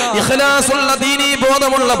ഈമാനുള്ള ഇഖ്ലാസുള്ള ദീനീ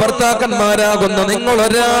ബോധമുള്ള ഭർത്താക്കന്മാരാകുന്ന നിങ്ങൾ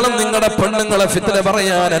ഒരാളും നിങ്ങളുടെ പെണ്ണുങ്ങളെ ഫിത്ന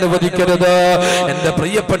പറയാൻ അനുവദിക്കരുത്. എന്റെ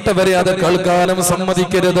പ്രിയപ്പെട്ടവരെ, അത് കേൾക്കാനും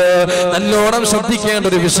സമ്മതിക്കരുത്. നല്ലോണം ശ്രദ്ധിക്കേണ്ട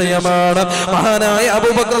ഒരു വിഷയമാണ്. മഹാനായ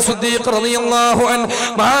അബൂബക്കർ സിദ്ദീഖ് റളിയല്ലാഹു അൻഹു,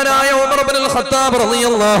 മഹാനായ ഉമർ ഇബ്നുൽ ഖത്താബ്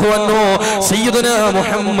റളിയല്ലാഹു അൻഹു, സയ്യിദുനാ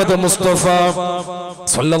മുഹമ്മദ് മുസ്തഫ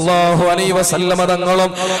സല്ലല്ലാഹു അലൈഹി വസല്ലം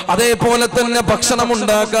തങ്ങളും അതേപോലെ തന്നെ ഭക്ഷണം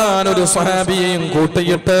ഉണ്ടാക്കാൻ ഒരു സ്വഹാബിയെയും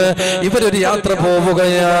കൂട്ടിയിട്ട് ഇവരൊരു യാത്ര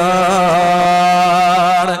പോവുകയാണ്.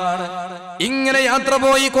 ഇങ്ങനെ യാത്ര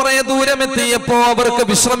പോയി കുറെ ദൂരം എത്തിയപ്പോ അവർക്ക്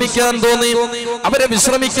വിശ്രമിക്കാൻ തോന്നി. അവരെ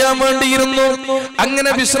വിശ്രമിക്കാൻ വേണ്ടിയിരുന്നു.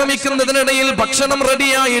 അങ്ങനെ വിശ്രമിക്കുന്നതിനിടയിൽ ഭക്ഷണം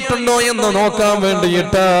റെഡിയായിട്ടുണ്ടോ എന്ന് നോക്കാൻ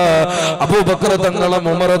വേണ്ടിയിട്ട് അബൂബക്കർ തങ്ങളും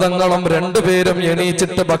ഉമർ തങ്ങളും രണ്ടുപേരും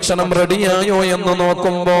എണീച്ചിട്ട് ഭക്ഷണം റെഡിയായോ എന്ന്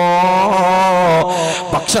നോക്കുമ്പോ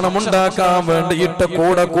ഭക്ഷണം ഉണ്ടാക്കാൻ വേണ്ടിയിട്ട്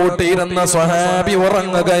കൂടെ കൂട്ടിയിരുന്ന സ്വഹാബി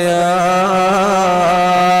ഉറങ്ങുകയാണ്.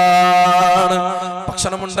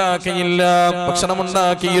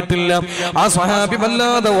 ഭക്ഷണമുണ്ടാക്കിയിട്ടില്ല. ആ സ്വഹാബി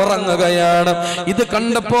വല്ലാതെ ഉറങ്ങുകയാണ്. ഇത്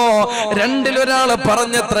കണ്ടപ്പോ രണ്ടിലൊരാള്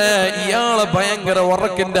പറഞ്ഞത്രേ, ഇയാള് ഭയങ്കര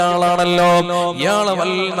ഉറക്കിന്റെ ആളാണല്ലോ, ഇയാള്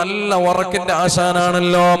നല്ല ഉറക്കിന്റെ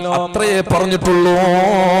ആശാനാണല്ലോ, അത്രയേ പറഞ്ഞിട്ടുള്ളൂ,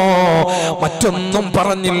 മറ്റൊന്നും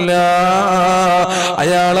പറഞ്ഞില്ല.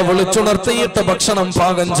 അയാളെ വിളിച്ചുണർത്തിയിട്ട് ഭക്ഷണം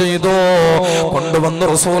പാകം ചെയ്തു കൊണ്ടുവന്ന്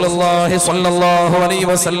റസൂലുള്ളാഹി സ്വല്ലല്ലാഹു അലൈഹി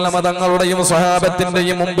വസല്ലം തങ്ങളുടെയും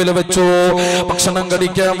സ്വഹാബത്തിന്റെയും മുമ്പിൽ വെച്ചു. ഭക്ഷണം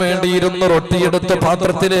കടിക്കാൻ വേണ്ടിയിരുന്ന റൊട്ടിയെടുത്ത്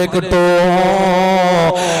പാത്രത്തിലേക്ക് ഇട്ടു.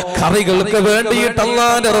 കറികൾക്ക് വേണ്ടിയിട്ട്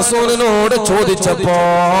അല്ലാഹുവിന്റെ റസൂലിനോട് ചോദിച്ചപ്പോ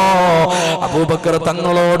അബൂബക്കർ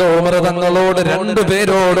തങ്ങളോട് ഉമർ തങ്ങളോട്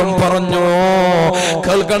രണ്ടുപേരോടും പറഞ്ഞു,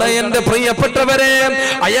 കേൾക്കണേ എന്റെ പ്രിയപ്പെട്ടവരെ,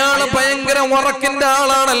 അയാള് ഭയങ്കര ഭയങ്കര ഉറക്കിന്റെ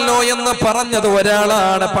ആളാണല്ലോ എന്ന് പറഞ്ഞത്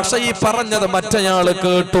ഒരാളാണ്. പക്ഷെ ഈ പറഞ്ഞത് മറ്റേയാള്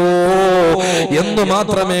കേട്ടു എന്ന്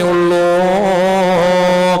മാത്രമേ ഉള്ളൂ.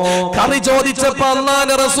 കറി ചോദിച്ചപ്പോ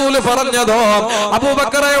അല്ലാഹുവിന്റെ റസൂല് പറഞ്ഞതോ,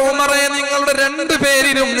 അബൂബക്കറെ ഉമറെ, നിങ്ങളുടെ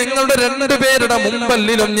രണ്ടുപേരിലും നിങ്ങളുടെ രണ്ടുപേരുടെ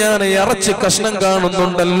മുമ്പല്ലിലും ഞാൻ ഇറച്ചി കഷ്ണം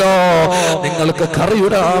കാണുന്നുണ്ടല്ലോ, നിങ്ങൾക്ക്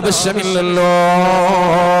കറിയുടെ ആവശ്യമില്ലല്ലോ.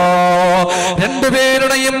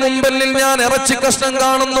 രണ്ടുപേരുടെയും മുമ്പല്ലിൽ ഞാൻ ഇറച്ചി കഷ്ണം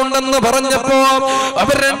കാണുന്നുണ്ടെന്ന് പറഞ്ഞപ്പോ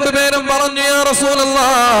അവർ രണ്ടുപേരും പറഞ്ഞു, യാ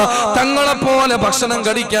റസൂലല്ലാഹ്, തങ്ങളെ പോലെ ഭക്ഷണം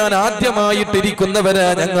കഴിക്കാൻ ആദ്യമായിട്ടിരിക്കുന്നവരാ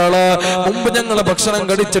ഞങ്ങള്. മുമ്പ് ഞങ്ങള് ഭക്ഷണം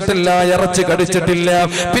കഴിച്ചിട്ടില്ല, ഇറച്ചി കഴിച്ചിട്ടില്ല,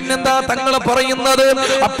 പിന്നെന്താ തങ്ങൾ പറയുന്നത്?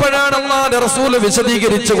 അപ്പോഴാണ് അല്ലാഹുവിന്റെ റസൂൽ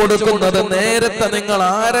വിശദീകരിച്ചു കൊടുക്കുന്നത്, നേരത്തെ നിങ്ങൾ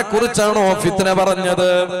ആരെ കുറിച്ചാണോ ഫിത്ന പറഞ്ഞത്,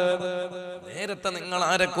 നേരത്തെ നിങ്ങൾ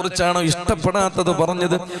ആരെ കുറിച്ചാണോ ഇഷ്ടപ്പെടാത്തത്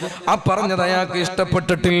പറഞ്ഞത്, ആ പറഞ്ഞത് അയാൾക്ക്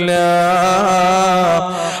ഇഷ്ടപ്പെട്ടിട്ടില്ല.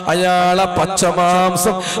 അയാളെ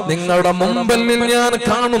പച്ചമാംസം നിങ്ങളുടെ മുമ്പിൽ ഞാൻ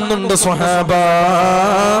കാണുന്നുണ്ട് സ്വഹാബ.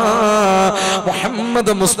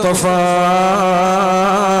 മുഹമ്മദ് മുസ്തഫ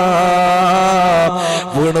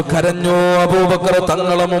വീണു കരഞ്ഞു. അബൂബക്കർ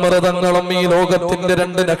തങ്ങളും ഉമർ തങ്ങളും ഈ ലോകത്തിന്റെ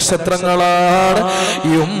രണ്ട് നക്ഷത്രങ്ങളാണ്,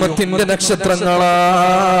 ഈ ഉമ്മത്തിന്റെ നക്ഷത്രങ്ങളാണ്.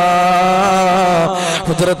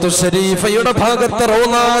 ഹുജ്റത്തു ശരീഫയുടെ ഭാഗത്ത്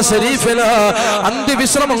റൗള ശരീഫില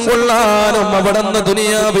അന്ത്യവിശ്രമം കൊള്ളാനും അവിടുന്ന്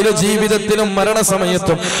ദുനിയാവിലെ ജീവിതത്തിലും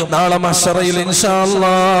മരണസമയത്തും നാളെ മഹ്ശറയിൽ ഇൻഷാ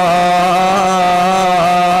അല്ലാഹ്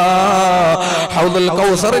ഹൗദുൽ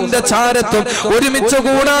കൗസറിന്റെ ചാരത്തും ഒരുമിച്ച്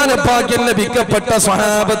കൂടാൻ ഭാഗ്യം ലഭിക്കപ്പെട്ട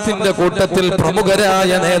സ്വഹാബത്തിന്റെ കൂട്ടത്തിൽ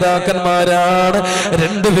പ്രമുഖരായ നേതാക്കന്മാരാണ്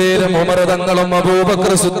രണ്ടുപേരും, ഉമർ തങ്ങളും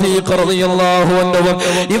അബൂബക്കർ സിദ്ദീഖ് റളിയല്ലാഹു അൻഹു.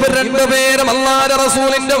 ഇവർ രണ്ടുപേരും അല്ലാഹുവിന്റെ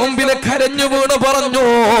റസൂലിന്റെ മുമ്പിൽ കരഞ്ഞു വീണ് പറഞ്ഞു,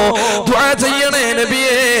 ദുആ ചെയ്യണേ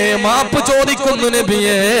നബിയേ, മാപ്പ് ചോദിക്കുന്നു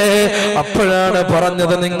നബിയേ. അപ്പോഴാണ്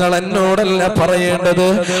പറഞ്ഞത്, നിങ്ങൾ എന്നോടല്ല പറയേണ്ടത്,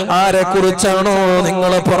 ആരെ കുറിച്ചാണോ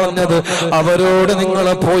നിങ്ങൾ പറഞ്ഞത് അവരോട് നിങ്ങൾ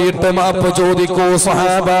പോയിട്ട് മാപ്പ് ചോദിക്കൂ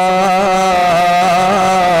സ്വഹാബ.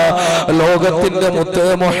 ലോകത്തിന്റെ മുത്ത്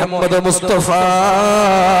മുഹമ്മദ് മുസ്തഫ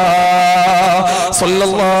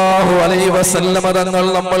സല്ലല്ലാഹു അലൈഹി വസല്ലം തങ്ങൾ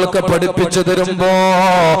നമ്മൾക്ക് പഠിപ്പിച്ചു തരുമ്പോ,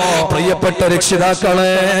 പ്രിയപ്പെട്ട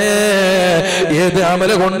രക്ഷിതാക്കളെ, ഏത്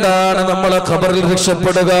അമല് കൊണ്ടാണ് നമ്മളെ ഖബറിൽ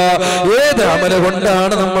രക്ഷപ്പെടുക, ഏത് അമല്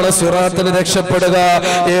കൊണ്ടാണ് നമ്മളെ സിറാത്തിൽ രക്ഷപ്പെടുക,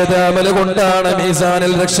 ഏത് അമല് കൊണ്ടാണ്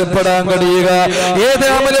മീസാനിൽ രക്ഷപ്പെടാൻ കഴിയുക, ഏത്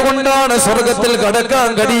അമല് കൊണ്ടാണ് സ്വർഗത്തിൽ കടക്കാൻ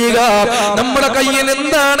കഴിയുക, നമ്മുടെ കയ്യിൽ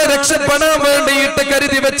എന്താണ് രക്ഷപ്പെടാൻ വേണ്ടിയിട്ട്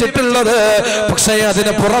കരുതി വെച്ചിട്ടുള്ളത്, പക്ഷേ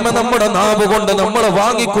അതിന് പുറമെ നമ്മുടെ നാവ് കൊണ്ട് നമ്മൾ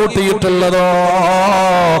വാങ്ങിക്കൂട്ടിയിട്ടുള്ളതോ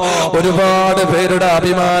ഒരുപാട് പേരുടെ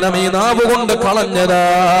അഭിമാനം ഈ നാവ് കൊണ്ട് കളഞ്ഞതാ,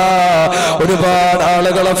 ഒരുപാട്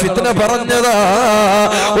ആളുകളെ ഫിത്ന പറഞ്ഞതാ,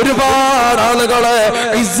 ഒരുപാട് ആളുകളെ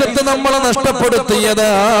ഇസ്സത്ത് നമ്മളെ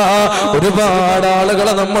നഷ്ടപ്പെടുത്തിയതാ, ഒരുപാട്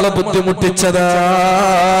ആളുകളെ നമ്മളെ ബുദ്ധിമുട്ടിച്ചതാ,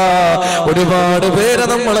 ഒരുപാട് പേരെ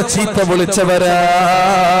നമ്മളെ ചീത്ത വിളിച്ചവരാ.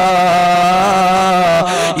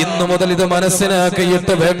 ഇന്നു മുതൽ ഇത്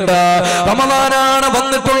മനസ്സിലാക്കിയിട്ട് വേണ്ട, റമദാനാണ്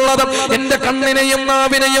വന്നിട്ടുള്ളത്, എന്റെ കണ്ണിനെയും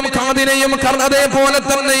നാവിനെയും കാതിനെയും അതേപോലെ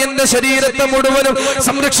തന്നെ എന്റെ ശരീരത്തെ മുഴുവനും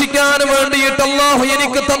സംരക്ഷിക്കാൻ വേണ്ടിയിട്ട് അല്ലാഹു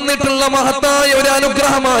എനിക്ക് തന്നിട്ടുള്ള മഹത്തായ ഒരു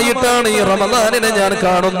അനുഗ്രഹമായിട്ടാണ് ഈ റമദാനിനെ ഞാൻ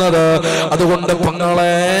കാണുന്നത്. അതുകൊണ്ട്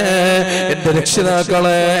പെങ്ങളെ, എന്റെ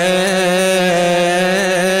രക്ഷിതാക്കളെ,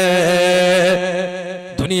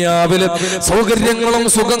 ദുനിയാവിലെ സൗകര്യങ്ങളും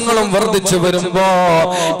സുഖങ്ങളും വർദ്ധിച്ചു വരുമ്പോ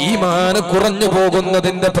ഈമാൻ കുറഞ്ഞു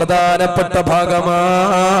പോകുന്നതിന്റെ പ്രധാനപ്പെട്ട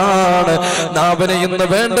ഭാഗമാണ്. നാവിനെ ഇന്ന്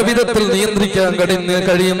വേണ്ട വിധത്തിൽ നിയന്ത്രിക്കാൻ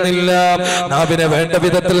കഴിയുന്നില്ല, നാവിനെ വേണ്ട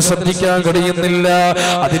വിധത്തിൽ ശ്രദ്ധിക്കാൻ കഴിയുന്നില്ല.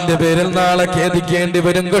 അതിന്റെ പേരിൽ നാളെ ഖേദിക്കേണ്ടി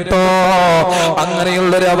വരും കേട്ടോ.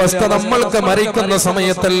 അങ്ങനെയുള്ളൊരു അവസ്ഥ നമ്മൾക്ക് മരിക്കുന്ന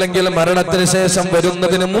സമയത്തല്ലെങ്കിൽ മരണത്തിന് ശേഷം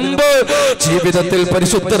വരുന്നതിന് മുമ്പ് ജീവിതത്തിൽ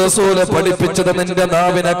പരിശുദ്ധ റസൂല് പഠിപ്പിച്ചത് നിന്റെ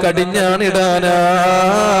നാവിനെ കടിഞ്ഞാണിടാനാ,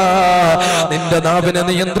 നിന്റെ നാവിനെ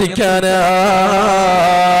നിയന്ത്രിക്കാനാണ്.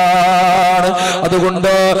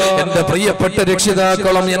 അതുകൊണ്ട് എന്റെ പ്രിയപ്പെട്ട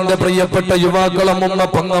രക്ഷിതാക്കളും എന്റെ പ്രിയപ്പെട്ട യുവാക്കളും ഉമ്മ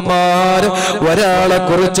പെങ്ങന്മാരും ഒരാളെ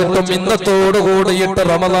കുറിച്ചിട്ടും ഇന്നത്തോടുകൂടിയിട്ട്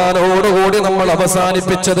റമദാനോടുകൂടി നമ്മൾ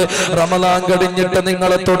അവസാനിപ്പിച്ചത് റമദാൻ കഴിഞ്ഞിട്ട്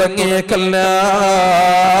നിങ്ങൾ തുടങ്ങിയേക്കല്ല.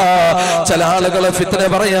 ചില ആളുകളെ ഫിത്ന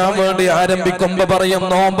പറയാൻ വേണ്ടി ആരംഭിക്കുമ്പോ പറയും,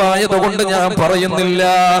 നോമ്പായത് കൊണ്ട് ഞാൻ പറയുന്നില്ല,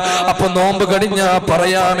 അപ്പൊ നോമ്പ് കഴിഞ്ഞാ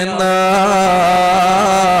പറയാമെന്ന്.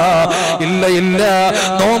 ഇല്ല ഇല്ല,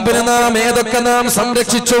 നോമ്പിനെ നാം ഏതൊക്കെ നാം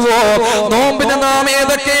സംരക്ഷിച്ചുവോ, നോമ്പിനെ നാം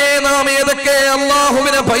ഏതൊക്കെ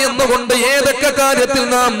അള്ളാഹുവിനെ ഭയന്നുകൊണ്ട് ഏതൊക്കെ കാര്യത്തിൽ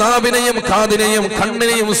നാം നാവിനെയും കാതിനെയും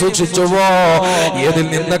കണ്ണിനെയും സൂക്ഷിച്ചുവോ, ഏതിൽ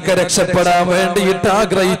നിന്നൊക്കെ രക്ഷപ്പെടാൻ വേണ്ടിയിട്ട്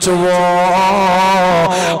ആഗ്രഹിച്ചുവോ,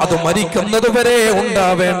 അത് മരിക്കുന്നത് വരെ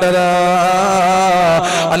ഉണ്ടാവേണ്ടതാ.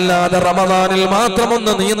 അല്ലാതെ റമദാനിൽ മാത്രം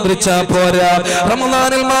ഒന്ന് നിയന്ത്രിച്ചാ പോരാ,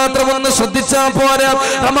 റമദാനിൽ മാത്രം ഒന്ന് ശ്രദ്ധിച്ചാ പോരാ,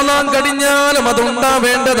 റമദാൻ കഴിഞ്ഞാലും അത്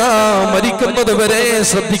ഉണ്ടാവേണ്ടതാ, മരിക്കുന്നത് വരെ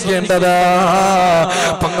ശ്രദ്ധിക്കേണ്ടതാ.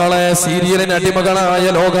 പെങ്ങളെ, സീരിയലിന് അടിമകളായ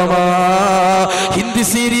ലോകമാ. ഹിന്ദി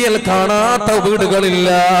സീരിയൽ കാണാത്ത വീടുകളില്ല.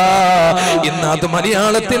 ഇന്ന് അത്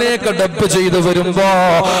മലയാളത്തിലേക്ക് ഡബ് ചെയ്തു വരുമ്പോ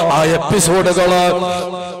ആ എപ്പിസോഡുകള്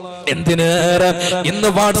എന്തിനേറെ ഇന്ന്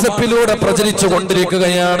വാട്സപ്പിലൂടെ പ്രചരിച്ചു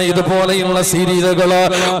കൊണ്ടിരിക്കുകയാണ്. ഇതുപോലെയുള്ള സീരീസുകള്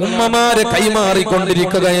ഉമ്മമാര്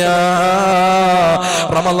കൈമാറിക്കൊണ്ടിരിക്കുകയാ.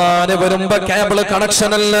 റമളാന് വരുമ്പോ കേബിൾ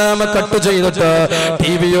കണക്ഷൻ എല്ലാം കട്ട് ചെയ്തിട്ട്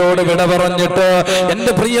ടിവിയോട് വിട പറഞ്ഞിട്ട്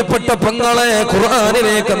എന്റെ പ്രിയപ്പെട്ട പെങ്ങളെ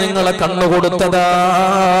ഖുർആനിലേക്ക് നിങ്ങളെ കണ്ണുകൊടുത്തതാ.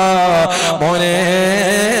 മോനെ,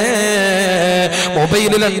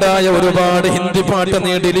 മൊബൈലിലുണ്ടായ ഒരുപാട് ഹിന്ദി പാട്ട്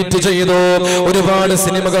നീ ഡിലീറ്റ് ചെയ്തു, ഒരുപാട്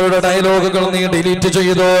സിനിമകളുടെ ഡയലോഗുകൾ നീ ഡിലീറ്റ്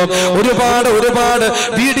ചെയ്തു, ഒരുപാട്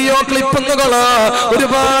വീഡിയോ ക്ലിപ്പുകള്,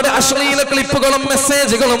 ഒരുപാട് അശ്ലീല ക്ലിപ്പുകളും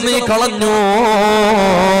മെസ്സേജുകളും നീ കളഞ്ഞു.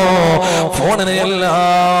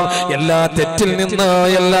 ഫോണിനെല്ലാം എല്ലാ തെറ്റിൽ നിന്ന്,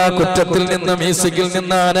 എല്ലാ കുറ്റത്തിൽ നിന്ന്, മ്യൂസിക്കിൽ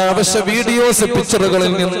നിന്ന്, അനാവശ്യ വീഡിയോസ്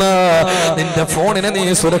പിക്ചറുകളിൽ നിന്ന് നിന്റെ ഫോണിനെ നീ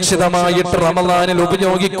സുരക്ഷിതമായിട്ട് റമളാനിൽ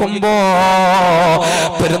ഉപയോഗിക്കുമ്പോ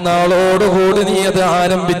പെരുന്നാളോടുകൂടി നീ അത്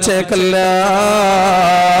ആരംഭിച്ചേക്കല്ല.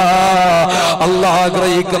 അല്ലാഹ്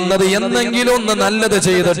ആഗ്രഹിക്കുന്നത് എന്നെങ്കിലും ഒന്ന് നല്ലത്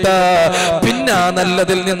ചെയ്തിട്ട് പിന്നെ ആ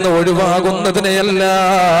നല്ലതിൽ നിന്ന് ഒഴിവാകുന്നതിനെയല്ല,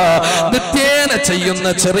 നിത്യേന ചെയ്യുന്ന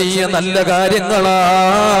ചെറിയ നല്ല കാര്യങ്ങളാ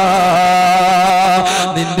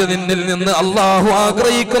നിന്നിൽ നിന്ന് അല്ലാഹു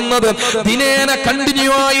ആഗ്രഹിക്കുന്നത്. ദിനേന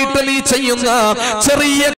കണ്ടിന്യൂ ആയിട്ട് നീ ചെയ്യുന്ന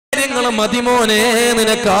ചെറിയ കാര്യങ്ങൾ മതിമോനെ,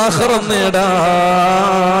 നിനക്ക് ആഖിറം നേടാ,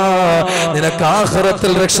 നിനക്ക്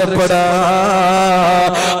ആഖിറത്തിൽ രക്ഷപ്പെടാ.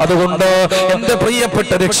 അതുകൊണ്ട് എന്റെ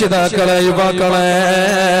പ്രിയപ്പെട്ട രക്ഷിതാക്കളെ, യുവാക്കളെ,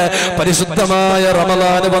 പരിശുദ്ധമായ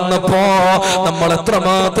റമളാൻ വന്നപ്പോ നമ്മൾ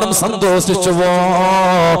എത്രമാത്രം സന്തോഷിച്ചുവോ.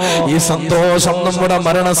 ഈ സന്തോഷം നമ്മുടെ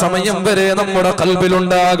മരണസമയം വരെ നമ്മുടെ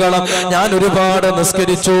ഖൽബിലുണ്ടാകണം. ഞാൻ ഒരുപാട്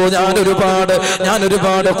നിസ്കരിച്ചു, ഞാൻ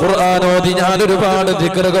ഒരുപാട് ഖുർആൻ ഓതി, ഞാൻ ഒരുപാട്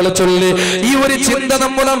ദിക്റുകൾ ചൊല്ലി, ഈ ഒരു ചിന്ത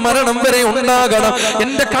നമ്മുടെ മരണം വരെ ഉണ്ടാകണം.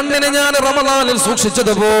 എന്റെ കണ്ണിനെ ഞാൻ റമളാനിൽ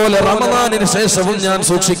സൂക്ഷിച്ചതുപോലെ റമളാനിന് ശേഷവും ഞാൻ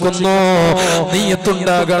സൂക്ഷിക്കുന്നു.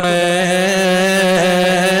 നീയത്തുണ്ടാകണേ.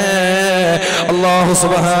 അല്ലാഹു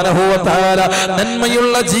സുബ്ഹാനഹു വ തആല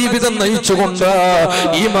നന്മയുള്ള ജീവിതം നയിച്ചുകൊണ്ട്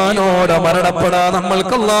ഈമാനോടെ മരണപ്പെടാൻ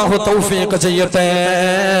നമ്മൾക്ക് അല്ലാഹു തൗഫീഖ് ചെയ്യട്ടെ.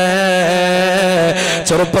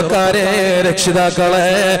 ചെറുപ്പക്കാരെ, രക്ഷിതാക്കളെ,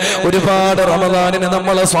 ഒരുപാട് റമളാനിനെ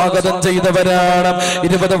നമ്മൾ സ്വാഗതം ചെയ്തവരാണ്.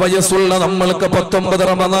 20 വയസ്സുള്ള നമ്മൾക്ക് 19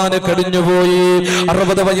 റമളാൻ കഴിഞ്ഞുപോയി.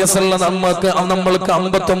 60 വയസ്സുള്ള നമ്മൾക്ക്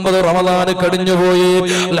 59 റമളാൻ കഴിഞ്ഞുപോയി.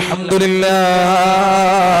 അൽഹംദുലില്ലാഹ്.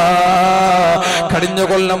 കഴിഞ്ഞ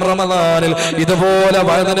കൊല്ലം റമളാനിൽ ഇതുപോലെ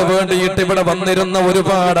വയതിന് വേണ്ടിയിട്ട് ഇവിടെ വന്നിരുന്ന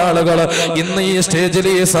ഒരുപാട് ആളുകൾ ഇന്ന് ഈ സ്റ്റേജിൽ,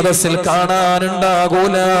 ഈ സദസ്സിൽ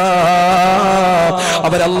കാണാനുണ്ടാകൂല.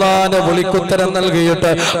 അവരല്ലാഹുവിന്റെ വിളിക്കുത്തരം നൽകിയിട്ട്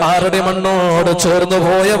ആരുടെ മണ്ണോട് ചേർന്നു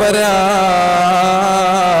പോയവരാ.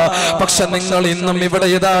 പക്ഷെ നിങ്ങൾ ഇന്നും ഇവിടെ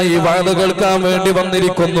ഇതായി വഅദ് കേൾക്കാൻ വേണ്ടി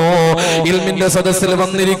വന്നിരിക്കുന്നു, ഇൽമിന്റെ സദസ്സിൽ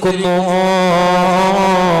വന്നിരിക്കുന്നു.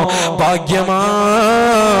 ഭാഗ്യമാ,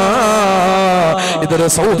 ഇതൊരു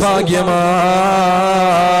സൗഭാഗ്യമാ.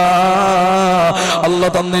 അല്ല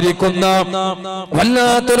തന്നിരിക്കുന്ന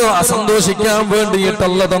വല്ലാത്തൊരു സന്തോഷിക്കാൻ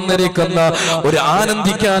വേണ്ടിയിട്ടല്ല തന്നിരിക്കുന്ന, ഒരു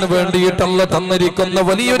ആനന്ദിക്കാൻ വേണ്ടിയിട്ടല്ല തന്നിരിക്കുന്ന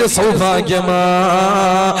വലിയൊരു സൗഭാഗ്യമാ.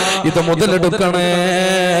 ഇത് മുതലെടുക്കണേ,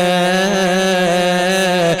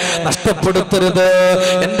 നഷ്ടപ്പെടുത്തരുത്.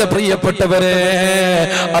 എന്റെ പ്രിയപ്പെട്ടവരെ,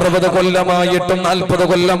 60 കൊല്ലമായിട്ടും 40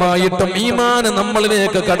 കൊല്ലമായിട്ടും ഈമാൻ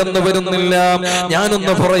നമ്മളിലേക്ക് കടന്നു വരുന്നില്ല.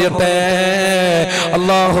 ഞാനൊന്ന് പറയട്ടെ,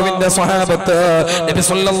 അല്ലാഹുവിന്റെ സ്വഹാബത്ത് നബി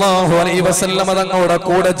സല്ലല്ലാഹു അലൈഹി വസല്ലം തങ്ങളുടെ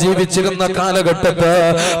കൂടെ ജീവിച്ചിരുന്ന കാലഘട്ടത്ത്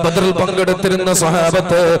ബദറിൽ പങ്കെടുത്തിരുന്ന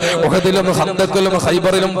സ്വഹാബത്ത്, ഉഹദിലും ഖന്തക്കിലും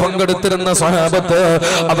ഖൈബറിലും പങ്കെടുത്തിരുന്ന സ്വഹാബത്ത്,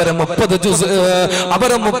 അവരെ 30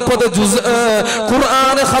 ജുസ്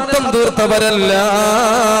ഖുർആൻ ഖത്തം തീർത്തവരല്ല.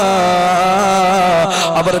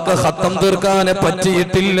 അവർക്ക് ഖത്തം തീർക്കാൻ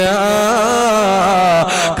പറ്റിയിട്ടില്ല.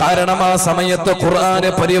 കാരണം ആ സമയത്ത് ഖുർആൻ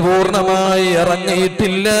പരിപൂർണമായി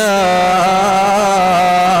ഇറങ്ങിയിട്ടില്ല.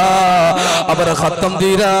 അവർ ഖത്തം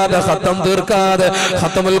തീരാതെ, ഖത്തം തീർക്കാതെ,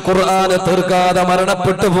 ഖത്തമുൽ ഖുർആൻ തീർക്കാതെ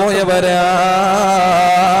മരണപ്പെട്ടു പോയവരാ.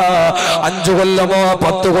 5 കൊല്ലമോ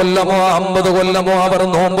 10 കൊല്ലമോ 50 കൊല്ലമോ അവർ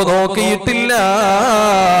നോമ്പ് നോക്കിയിട്ടില്ല.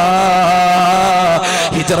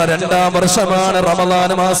 ഹിജ്റ 2-ാം വർഷമാണ് റമളാൻ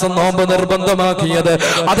മാസം നോമ്പ് നിർബന്ധമാക്കിയത്.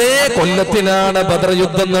 അതേ കൊല്ലത്തിലാണ് ബദർ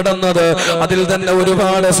യുദ്ധം നടന്നത്. അതിൽ തന്നെ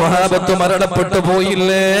ഒരുപാട് സ്വഹാബത്ത് മരണപ്പെട്ടു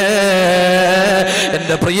പോയില്ലേ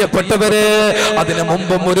എന്റെ പ്രിയപ്പെട്ടവരെ. അതിനു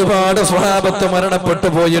മുമ്പും ഒരുപാട് സ്വഹാബത്ത് മരണപ്പെട്ടു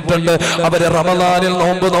പോയിട്ടുണ്ട്. അവര് റമളാനിൽ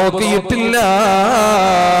നോമ്പ് നോക്കിയിട്ടില്ല.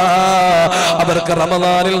 അവർക്ക്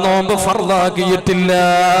റമളാനിൽ നോമ്പ് ഫർളാക്കിയിട്ടില്ല.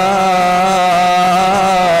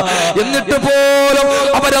 എന്നിട്ട് പോലും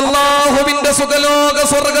അവരല്ലാഹുവിന്റെ സുഖലോക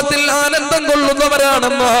സ്വർഗത്തിൽ ആനന്ദം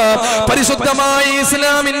കൊള്ളുന്നവരാണെന്ന് പരിശുദ്ധമായ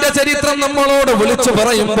ഇസ്ലാമിന്റെ ചരിത്രം നമ്മളോട് വിളിച്ചു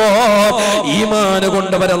പറയുമ്പോ ഈമാൻ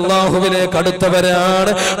കൊണ്ടവർ അല്ലാഹുവിലേക്ക്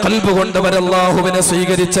അടുത്തവരാണ്, ഖൽബ് കൊണ്ടവർ അല്ലാഹുവിനെ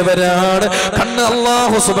സ്വീകരിച്ചവരാണ്,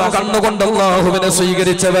 കണ്ണുകൊണ്ട് അല്ലാഹുവിനെ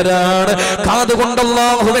സ്വീകരിച്ചവരാണ്, കാതുകൊണ്ട്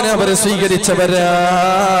അല്ലാഹുവിനെ അവർ സ്വീകരിച്ചവരാ.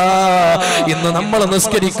 ഇന്ന് നമ്മൾ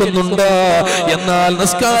നിസ്കരിക്കുന്നുണ്ട്, എന്നാൽ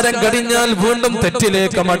നിസ്കാരം കഴിഞ്ഞാൽ വീണ്ടും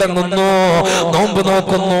തെറ്റിലേക്ക് മടങ്ങുന്നു. നോമ്പ്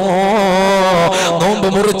നോക്കുന്നു, നോമ്പ്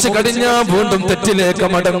മുറിച്ചു കഴിഞ്ഞാൽ വീണ്ടും തെറ്റിലേക്ക്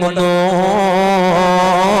മടങ്ങുന്നു.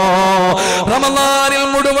 റമളാനിൽ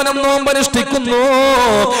മുഴുവനും നോമ്പനുഷ്ഠിക്കുന്നു,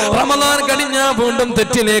 റമളാൻ കഴിഞ്ഞാൽ വീണ്ടും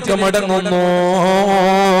തെറ്റിലേക്ക് മടങ്ങുന്നു.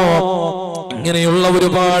 ഇങ്ങനെയുള്ള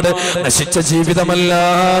ഒരുപാട് നശിച്ച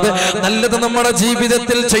ജീവിതമല്ലാതെ നല്ലത് നമ്മുടെ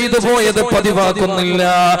ജീവിതത്തിൽ ചെയ്തു പോയത് പതിവാക്കുന്നില്ല.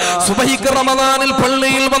 സുബഹിക്ക് റമളാനിൽ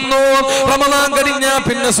പള്ളിയിൽ വന്നു, റമളാൻ കഴിഞ്ഞാൽ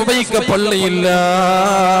പിന്നെ സുബഹിക്ക് പള്ളിയില്ല,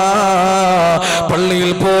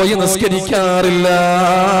 പള്ളിയിൽ പോയി നിസ്കരിക്കാറില്ല.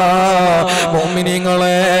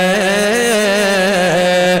 മുഅ്മിനീങ്ങളെ,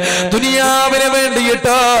 ദുനിയാവിന്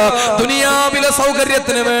വേണ്ടിയിട്ട്, ദുനിയാവിലെ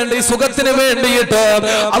സൗകര്യത്തിന് വേണ്ടി, സുഖത്തിന് വേണ്ടിയിട്ട്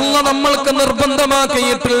അല്ലാഹ് നമ്മൾക്ക്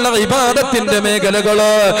നിർബന്ധമാക്കിയിട്ടുള്ള ഇബാദത്തിന്റെ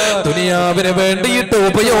മേഖലകള് ദുനിയാവിന് വേണ്ടിയിട്ട്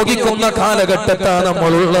ഉപയോഗിക്കുന്ന കാലഘട്ടത്താണ്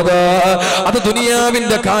നമ്മളുള്ളത്. അത്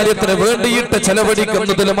ദുനിയാവിന്റെ കാര്യത്തിന് വേണ്ടിയിട്ട്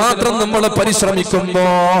ചെലവഴിക്കുന്നതിൽ മാത്രം നമ്മൾ പരിശ്രമിക്കുമ്പോ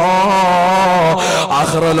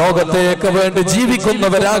ആഖിറ ലോകത്തേക്ക് വേണ്ടി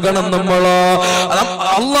ജീവിക്കുന്നവരാകണം നമ്മൾ.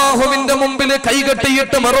 അല്ലാഹുവിന്റെ മുമ്പിൽ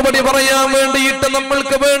കൈകെട്ടിയിട്ട് മറുപടി പറയാൻ വേണ്ടിയിട്ട്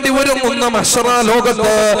നമ്മൾക്ക് വേണ്ടി ഒരുങ്ങുന്ന മഹ്ശറ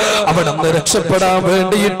ലോകത്ത് അവിടുന്ന് രക്ഷപ്പെടാൻ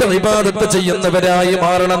വേണ്ടിയിട്ട് ഇബാദത്ത് ചെയ്യുന്നവരായി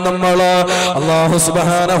മാറണം നമ്മൾ. അല്ലാഹു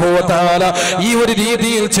സുബ്ഹാനഹു വ തആല ഈ ഒരു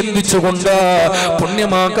രീതിയിൽ ചിന്തിച്ചുകൊണ്ട്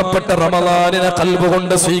പുണ്യമാക്കപ്പെട്ട റമളാനിനെ ഖൽബ്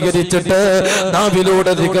കൊണ്ട് സ്വീകരിച്ചിട്ട്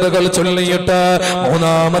നാവിലൂടെ ദിക്റുകൾ ചൊല്ലിയിട്ട്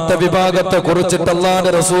മൂന്നാമത്തെ വിഭാഗത്തെ കുറിച്ചിട്ട്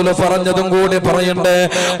അല്ലാഹുവിന്റെ റസൂൽ പറഞ്ഞതും കൂടി പറയണ്ടേ.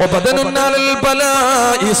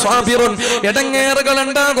 ഇടങ്ങേറുകൾ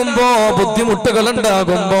ഉണ്ടാകുമ്പോ, ബുദ്ധിമുട്ടുകൾ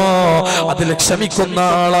ഉണ്ടാകുമ്പോ അതിൽ ക്ഷമിക്കുന്ന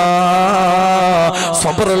ആളാ,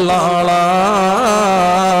 സബറുള്ള ആളാ.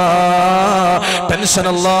 ടെൻഷൻ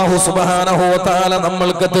അല്ലാഹു സുബ്ഹാനഹു വ തആല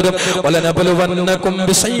നമ്മൾക്ക് തരും. വലനബ്ലുവന്നകും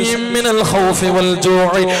ബിശൈഇൻ മിനൽ ഖൗഫി വൽ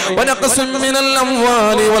ജൂഇ വനഖ്സിൻ മിനൽ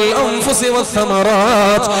അംവാലി വൽ അൻഫുസി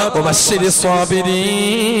വസ്സമറാത്ത് വബശ്ശിരിസ് സ്വാബിരീൻ.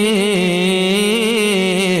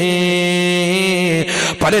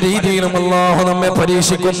 പല രീതിയിലും അല്ലാഹു നമ്മെ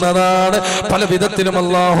പരീക്ഷിക്കുന്നതാണ്, പല വിധത്തിലും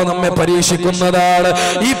അല്ലാഹു നമ്മെ പരീക്ഷിക്കുന്നതാണ്.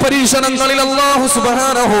 ഈ പരീക്ഷണങ്ങളിൽ അല്ലാഹു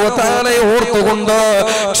സുബ്ഹാനഹു വ തആലയെ ഓർത്തുകൊണ്ട്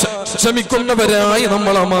ക്ഷമിക്കുന്നവരായി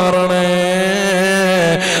നമ്മൾ മാറണേ.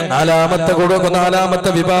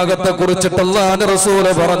 നാലാമത്തെ വിഭാഗത്തെ കുറിച്ചിട്ട് അല്ലാഹുവിന്റെ റസൂൽ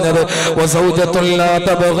പറഞ്ഞത് വസൗജത്തുൽ ലാ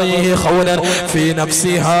തബഗീഹി ഖൗനൻ ഫീ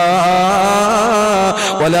നഫ്സിഹാ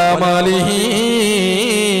വലാ മാലിഹി.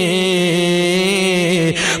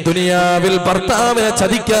 ദുനിയാവിൽ ഭർത്താവിനെ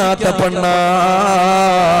ചതിക്കാത്ത പെണ്ണ,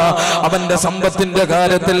 അവന്റെ സമ്പത്തിന്റെ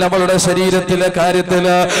കാര്യത്തിൽ, അവളുടെ ശരീരത്തിലെ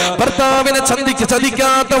കാര്യത്തില് ഭർത്താവിനെ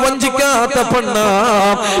ചതിക്കാത്ത, വഞ്ചിക്കാത്ത പെണ്ണ.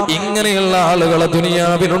 ഇങ്ങനെയുള്ള ആളുകളെ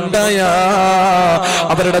ദുനിയാവിലുണ്ടായ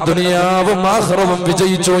അവരുടെ ദുനിയാവും ആഖിറവും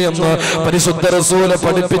വിജയിച്ചു എന്ന് പരിശുദ്ധ റസൂൽ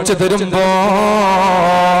പഠിപ്പിച്ചു തരുമ്പോ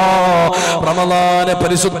റമളാന്,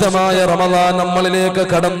 പരിശുദ്ധമായ റമളാൻ നമ്മളിലേക്ക്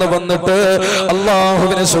കടന്നു വന്നിട്ട്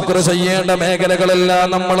അല്ലാഹുവിനെ ശുക്ർ ചെയ്യേണ്ട മേഖലകളെല്ലാം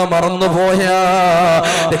നമ്മൾ മറന്നുപോയ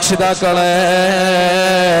രക്ഷിതാക്കളെ,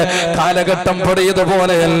 കാലഘട്ടം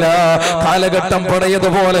പടയതുപോലെയല്ല, കാലഘട്ടം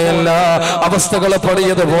പടയതുപോലെയല്ല, അവസ്ഥകൾ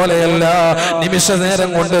പടയതുപോലെയല്ല. നിമിഷ നേരം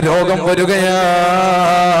കൊണ്ട് രോഗം വരികയാ,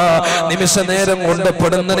 നിമിഷ നേരം കൊണ്ട്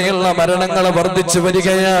പെടുന്നതിനുള്ള മരണങ്ങൾ വർദ്ധിച്ചു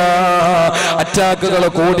വരികയാ, അറ്റാക്കുകൾ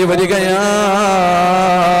കൂടി വരികയാ.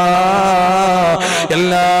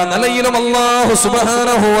 എല്ലാ നിലയിലും അല്ലാഹു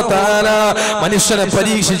സുബ്ഹാനഹു വ തആല മനുഷ്യനെ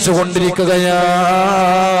പരീക്ഷിച്ചു കൊണ്ടിരിക്കുകയാ.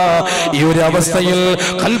 ഈ ഒരു അവസ്ഥയിൽ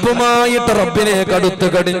ഖൽബുമായിട്ട് റബ്ബിലേക്ക് അടുത്ത്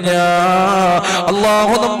കഴിഞ്ഞ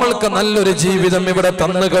അല്ലാഹു നമ്മൾക്ക് നല്ലൊരു ജീവിതം ഇവിടെ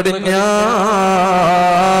തന്നു കഴിഞ്ഞ,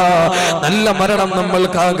 നല്ല മരണം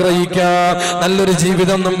നമ്മൾക്ക് ആഗ്രഹിക്കാം, നല്ലൊരു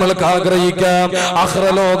ജീവിതം നമ്മൾക്ക് ആഗ്രഹിക്കാം, ആഖിറ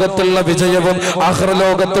ലോകത്തുള്ള വിജയവും ആഖിറ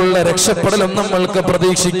ലോകത്തുള്ള രക്ഷപ്പെടലും നമ്മൾക്ക്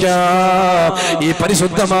പ്രതീക്ഷിക്കാം. ഈ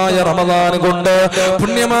പരിശുദ്ധമായ റമളാൻ കൊണ്ട്,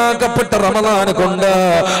 പുണ്യമാക്കപ്പെട്ട റമളാൻ കൊണ്ട്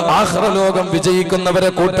ആഖിറ ലോകം വിജയിക്കുന്നവരെ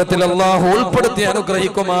കൂട്ടത്തിൽ അല്ലാഹു ഉൾപ്പെടുത്തി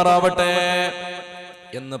അനുഗ്രഹിക്കുമാറാവട്ടെ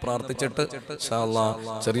എന്ന് പ്രാർത്ഥിച്ചിട്ട് ഇൻഷാ അല്ലാഹ്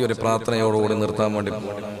ചെറിയൊരു പ്രാർത്ഥനയോടുകൂടി നിർത്താൻ വേണ്ടി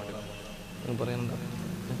പറയുന്നുണ്ട്.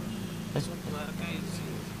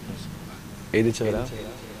 എഴുതിച്ചവരാ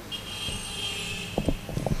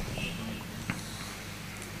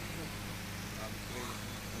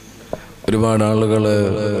ഒരുപാട് ആളുകള്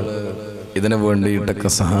ഇതിനു വേണ്ടിയിട്ടൊക്കെ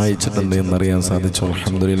സഹായിച്ചിട്ടുണ്ട് എന്നറിയാൻ സാധിച്ചു.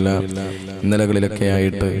 അൽഹംദുലില്ലാഹ്. ഇന്നലകളിലൊക്കെ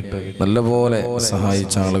ആയിട്ട് നല്ലപോലെ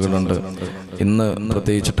സഹായിച്ച ആളുകളുണ്ട്. ഇന്ന്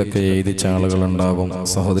പ്രത്യേകിച്ചിട്ടൊക്കെ എഴുതിച്ച ആളുകളുണ്ടാകും.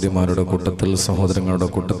 സഹോദരിമാരുടെ കൂട്ടത്തിൽ, സഹോദരങ്ങളുടെ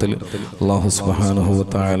കൂട്ടത്തിൽ. അല്ലാഹു സുബ്ഹാനഹു വ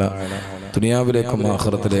തആല ദുനിയാവിലേക്കും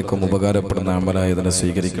ആഖിറത്തിലേക്കും ഉപകാരപ്പെടുന്ന അമലായതിനെ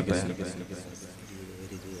സ്വീകരിക്കട്ടെ.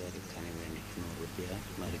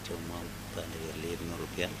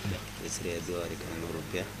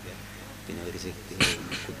 പിന്നെ ഒരു ശക്തി,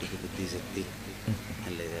 കുട്ടിക്ക് ബുദ്ധിശക്തി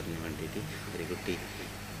നല്ലതിന് വേണ്ടിയിട്ട്, ഒരു കുട്ടി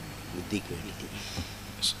ബുദ്ധിക്ക് വേണ്ടിയിട്ട്.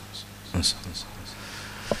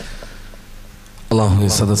 അല്ലാഹു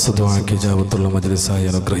ഈ സദസ്സ് ദുആക്ക് ഇജാബത്തുള്ള മജ്ലിസായി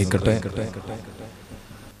അനുഗ്രഹിക്കട്ടെ.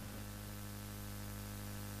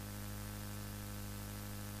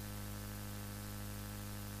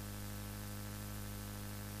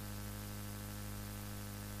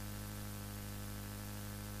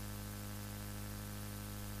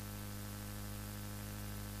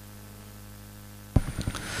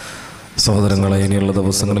 സഹോദരങ്ങളെ, ഇനിയുള്ള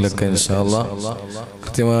ദിവസങ്ങളിലൊക്കെ ഇൻഷാ അല്ലാഹ്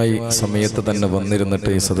കൃത്യമായി സമയത്ത് തന്നെ വന്നിരുന്നിട്ട്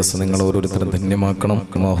ഈ സദസ്സ് നിങ്ങൾ ഓരോരുത്തരും ധന്യമാക്കണം.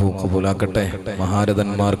 അല്ലാഹു ഖബൂലാക്കട്ടെ.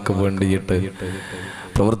 മഹാരഥന്മാർക്ക് വേണ്ടിയിട്ട്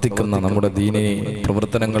പ്രവർത്തിക്കുന്ന, നമ്മുടെ ദീനി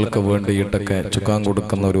പ്രവർത്തനങ്ങൾക്ക് വേണ്ടിയിട്ടൊക്കെ ചുക്കാൻ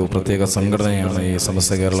കൊടുക്കുന്ന ഒരു പ്രത്യേക സംഘടനയാണ് ഈ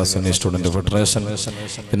സമസ്ത കേരള സുന്നി സ്റ്റുഡന്റ് ഫെഡറേഷൻ.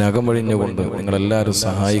 ഇതിനകമഴിഞ്ഞുകൊണ്ട് നിങ്ങളെല്ലാവരും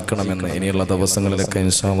സഹായിക്കണമെന്ന് ഇനിയുള്ള ദിവസങ്ങളിലൊക്കെ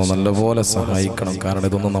ഇൻഷാ അല്ലാഹ് നല്ലപോലെ സഹായിക്കണം. കാരണം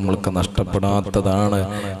ഇതൊന്നും നമ്മൾക്ക് നഷ്ടപ്പെടാത്തതാണ്.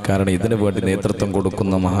 കാരണം ഇതിനു വേണ്ടി നേതൃത്വം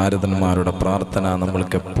കൊടുക്കുന്ന മഹാരഥന്മാരുടെ പ്രാർത്ഥന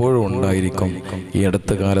നമ്മൾക്ക് എപ്പോഴും ഉണ്ടായിരിക്കും. ഈ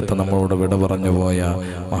അടുത്ത കാലത്ത് നമ്മളോട് വിട പറഞ്ഞു പോയ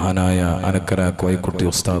മഹാനായ അനക്കര കോയിക്കുട്ടി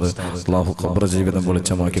ഉസ്താദ്, അല്ലാഹു ഖബർ ജീവിതം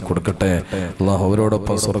വെളിച്ചമാക്കി കൊടുക്കട്ടെ. അല്ലാഹു അവരോടൊപ്പം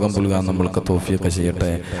സ്വർഗം പുൽകാൻ നമ്മൾക്ക് തൗഫീഖ് ചെയ്യട്ടെ.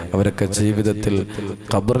 അവരൊക്കെ ജീവിതത്തിൽ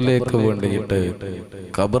ഖബറിലേക്ക് വേണ്ടിയിട്ട്,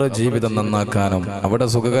 ഖബർ ജീവിതം നന്നാക്കാനും അവിടെ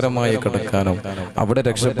സുഖകരമായി കിടക്കാനും അവിടെ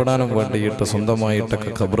രക്ഷപ്പെടാനും വേണ്ടിയിട്ട് സ്വന്തമായിട്ടൊക്കെ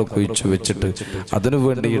ഖബർ കുഴിച്ചു വെച്ചിട്ട് അതിനു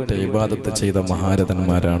വേണ്ടിയിട്ട് ഇബാദത്ത് ചെയ്ത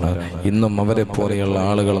മഹാരഥന്മാരാണ്. ഇന്നും അവരെ പോലെയുള്ള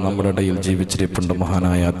ആളുകൾ നമ്മുടെ ഇടയിൽ ജീവിച്ചിരിപ്പുണ്ട്.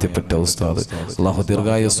 മഹാനായ അത്യപ്പറ്റ ഉസ്താദ്, അല്ലാഹു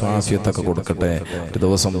ദീർഘായുസ്സും ആഫിയത്തൊക്കെ കൊടുക്കട്ടെ. ഒരു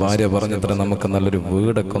ദിവസം ഭാര്യ പറഞ്ഞത്ര നമുക്ക് നല്ലൊരു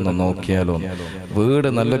വീടൊക്കെ ഒന്ന് നോക്കിയാലോ,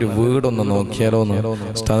 നല്ലൊരു വീടൊന്ന് നോക്കിയാലോ എന്ന്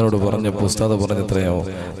ഉസ്താദിനോട് പറഞ്ഞപ്പോൾ ഉസ്താദ് പറഞ്ഞത്രയോ,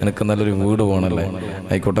 നിനക്ക് നല്ലൊരു വീട് വേണമല്ലേ?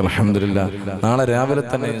 ആയിക്കോട്ടെ, അൽഹംദുലില്ലാഹ്. നാളെ രാവിലെ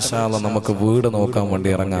തന്നെ ഇൻഷാ അല്ലാഹ് നമുക്ക് വീട് നോക്കാൻ വേണ്ടി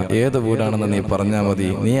ഇറങ്ങാം. ഏത് വീടാണെന്ന് നീ പറഞ്ഞാൽ മതി,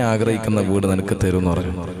 നീ ആഗ്രഹിക്കുന്ന വീട് നിനക്ക് തരുമെന്ന്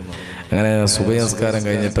പറഞ്ഞു. അങ്ങനെ സുബഹി നിസ്കാരം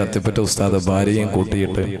കഴിഞ്ഞിട്ട് അത്യപ്പറ്റ ഉസ്താദ് ഭാര്യയും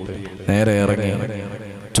കൂട്ടിയിട്ട് നേരെ ഇറങ്ങി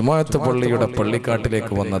ജുമുഅത്ത് പള്ളിയുടെ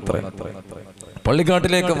പള്ളിക്കാട്ടിലേക്ക് വന്നത്രേ.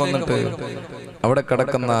 പള്ളിക്കാട്ടിലേക്ക് വന്നിട്ട് അവിടെ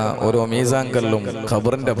കിടക്കുന്ന ഓരോ മീസാങ്കല്ലും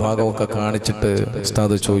ഖബറിന്റെ ഭാഗമൊക്കെ കാണിച്ചിട്ട്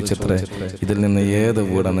ഉസ്താദ് ചോദിച്ചത്രേ, ഇതിൽ നിന്ന് ഏത്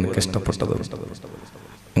വീടാണ് നിനക്ക് ഇഷ്ടപ്പെട്ടത്?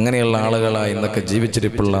 അങ്ങനെയുള്ള ആളുകളായി ഇന്നൊക്കെ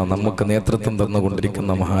ജീവിച്ചിരിപ്പുള്ള നമുക്ക് നേതൃത്വം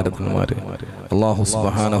തന്നുകൊണ്ടിരിക്കുന്ന മഹാരഥന്മാര്, അല്ലാഹു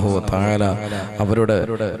സുബ്ഹാനഹു വ തആല അവരുടെ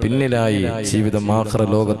പിന്നിലായി ജീവിതം ആഖിറ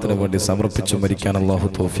ലോകത്തിന് വേണ്ടി സമർപ്പിച്ചു മരിക്കാൻ അല്ലാഹു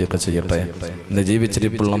തൗഫീഖ് ചെയ്യട്ടെ. ഇന്ന്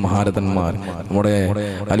ജീവിച്ചിരിപ്പുള്ള മഹാരഥന്മാർ, നമ്മുടെ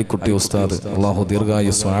അലിക്കുട്ടി ഉസ്താദ്, അല്ലാഹു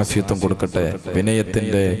ദീർഘായുസ്സും ആഫിയത്തും കൊടുക്കട്ടെ.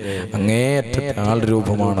 വിനയത്തിന്റെ അങ്ങേയറ്റത്തെ ആൾ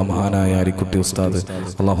രൂപമാണ് മഹാനായ അലിക്കുട്ടി ഉസ്താദ്.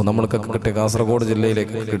 അല്ലാഹു നമ്മൾക്കൊക്കെ കിട്ടിയ, കാസർഗോഡ്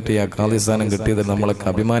ജില്ലയിലേക്ക് കിട്ടിയ ഖാദിസ്ഥാനം കിട്ടിയതിൽ നമ്മളൊക്കെ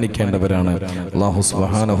അഭിമാനിക്കേണ്ടവരാണ്. അല്ലാഹു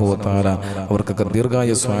സുബ്ഹാനഹു വ തആല അവർക്കൊക്കെ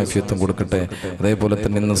ദീർഘായുസ്സും ആഫിയത്തും കൊടുക്കട്ടെ. അതേപോലെ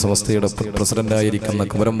തന്നെ ഇന്ന് സംസ്ഥയുടെ പ്രസിഡന്റായിരിക്കുന്ന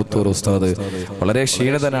കുമരംപുത്തൂർ ഉസ്താദ് വളരെ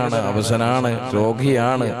ക്ഷീണിതനാണ്, അവശനാണ്,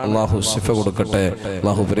 രോഗിയാണ്. അല്ലാഹു ശിഫ കൊടുക്കട്ടെ.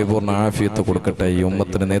 അല്ലാഹു പരിപൂർണ്ണ ആഫിയത്ത് കൊടുക്കട്ടെ. ഈ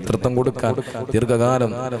ഉമ്മത്തിന് നേതൃത്വം കൊടുക്കാൻ,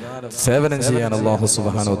 ദീർഘകാലം സേവനം ചെയ്യാൻ അല്ലാഹു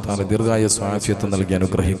സുബ്ഹാനഹു വ തആല ദീർഘായുസ്സും ആഫിയത്തും നൽകി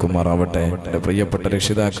അനുഗ്രഹിക്കുമാറാവട്ടെ. എൻ്റെ പ്രിയപ്പെട്ട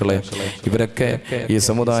രക്ഷിതാക്കളെ, ഇവരൊക്കെ ഈ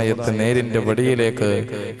സമുദായത്തെ നേരിന്റെ വഴിയിലേക്ക്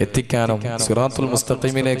എത്തിക്കാനും സിറാത്തുൽ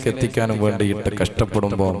മുസ്തഖീമിലേക്ക് എത്തിക്കാനും വേണ്ടിയിട്ട് കഷ്ടപ്പെടുമ്പോൾ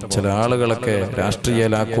ചില ആളുകളൊക്കെ രാഷ്ട്രീയ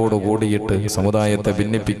ലാക്കോട് കൂടിയിട്ട് സമുദായത്തെ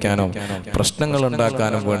ഭിന്നിപ്പിക്കാനും പ്രശ്നങ്ങൾ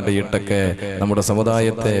ഉണ്ടാക്കാനും വേണ്ടിയിട്ടൊക്കെ, നമ്മുടെ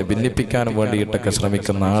സമുദായത്തെ ഭിന്നിപ്പിക്കാനും വേണ്ടിയിട്ടൊക്കെ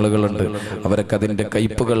ശ്രമിക്കുന്ന ആളുകളുണ്ട്. അവരൊക്കെ അതിന്റെ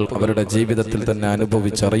കയ്പുകൾ അവരുടെ ജീവിതത്തിൽ തന്നെ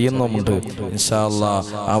അനുഭവിച്ചറിയുന്നുമുണ്ട്. ഇൻഷാ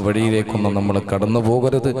അല്ലാഹ് ആ വഴിയിലേക്കൊന്നും നമ്മൾ കടന്നു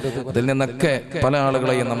പോകരുത്. അതിൽ നിന്നൊക്കെ പല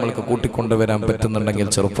ആളുകളെയും നമ്മൾക്ക് കൂട്ടിക്കൊണ്ടുവരാൻ പറ്റുന്നുണ്ടെങ്കിൽ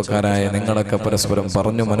ചെറുപ്പക്കാരായ നിങ്ങളൊക്കെ പരസ്പരം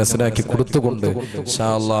പറഞ്ഞു മനസ്സിലാക്കി കൊടുത്തുകൊണ്ട്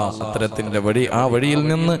ഇൻഷാ അല്ലാഹ് അത്തരത്തിന്റെ വഴി, ആ വഴിയിൽ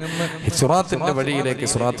നിന്ന് സിറാത്തിന്റെ വഴിയിലേക്ക്,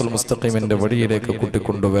 സിറാത്തുൽ മുസ്തഖീമിന്റെ വഴിയിലേക്ക്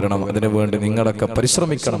കൂട്ടിക്കൊണ്ടുവരണം. അതിനുവേണ്ടി നിങ്ങളൊക്കെ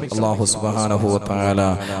പരിശ്രമിക്കണം. അല്ലാഹു സുബ്ഹാനഹു വ തആല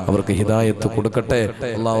അവർക്ക് ഹിദായത്ത് കൊടുക്കട്ടെ.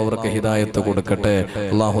 അല്ലാഹു അവർക്ക് ഹിദായത്ത് കൊടുക്കട്ടെ.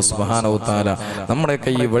 അല്ലാഹു സുബ്ഹാനഹു വ തആല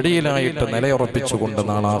നമ്മുടെയൊക്കെ ഈ വഴിയിലായിട്ട് നിലയുറപ്പിച്ചുകൊണ്ട്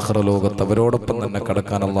നാളെ ആഖിറ ലോകത്ത് അവരോടൊപ്പം തന്നെ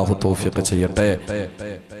കടക്കാൻ അല്ലാഹു തൗഫീഖ് ചെയ്യട്ടെ.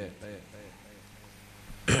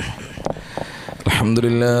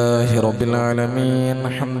 അൽഹംദുലില്ലാഹി റബ്ബിൽ ആലമീൻ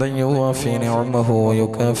ഹംദൻ യുവാഫി നിഅമഹു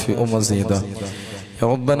വയുകാഫിഉ മസീദ. يا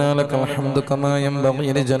ربنا لك الحمد كما ينبغي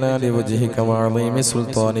لجلال وجهك وعظيم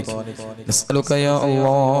سلطانك. نسألك يا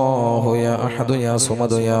الله يا أحد يا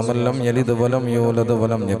صمد يا من لم يلد ولم يولد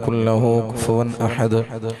ولم يكن له كفوا أحد.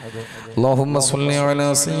 اللهم صل على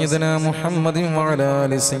سيدنا محمد وعلى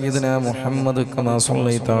آل سيدنا محمد كما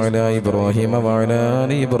صليت على إبراهيم وعلى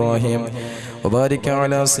آل إبراهيم وبارك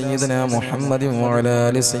على سيدنا محمد وعلى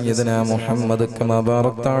آل سيدنا محمد كما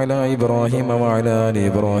باركت على إبراهيم وعلى آل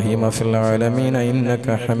إبراهيم في العالمين إنك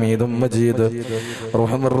حميد مجيد.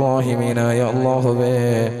 أرحم الراحمين يا الله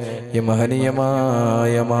ഈ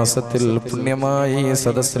മഹനീയമായ മാസത്തിൽ പുണ്യമായി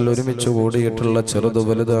സദസ്സിൽ ഒരുമിച്ച് കൂടിയിട്ടുള്ള ചെറുതു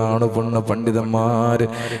വലുത് ആണ് പൊണ്ണ് പണ്ഡിതന്മാര്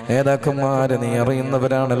നേതാക്കന്മാര് നീ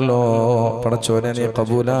അറിയുന്നവരാണല്ലോ. പടച്ചോനെ നീ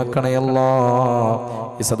കബൂലാക്കണയല്ലാ,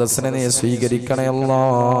 ഈ സദസ്സിനെ നീ സ്വീകരിക്കണയല്ലാ.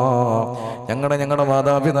 ഞങ്ങളുടെ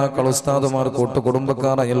മാതാപിതാക്കൾ, ഉസ്താദുമാർ,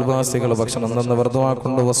 കൂട്ടുകുടുംബക്കാർ, അയൽവാസികൾ, ഭക്ഷണം തന്നവർ, ദുആ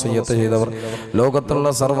കൊണ്ട് വസിയ്യത്ത് ചെയ്തവർ, ലോകത്തുള്ള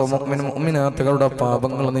സർവ്വ മുഅ്മിൻ മുഅ്മിനാത്തുകളുടെ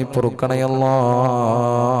പാപങ്ങൾ നീ പൊറുക്കണയല്ലാ.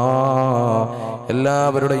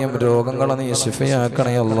 എല്ലാവരുടെയും രോഗങ്ങളെ നീ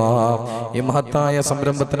ശിഫയാക്കണയല്ലാ. ഈ മഹത്തായ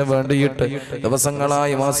സംരംഭത്തിന് വേണ്ടിയിട്ട്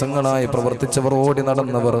ദിവസങ്ങളായി മാസങ്ങളായി പ്രവർത്തിച്ചവർ, ഓടി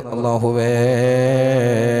നടന്നവർ, അല്ലാഹുവേ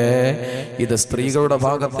ഇത് സ്ത്രീകളുടെ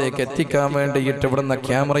ഭാഗത്തേക്ക് എത്തിക്കാൻ വേണ്ടിയിട്ട് ഇവിടുന്ന്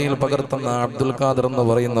ക്യാമറയിൽ പകർത്തുന്ന അബ്ദുൽ ഖാദർ എന്ന്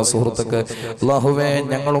പറയുന്ന സുഹൃത്തുക്ക് അല്ലാഹുവേ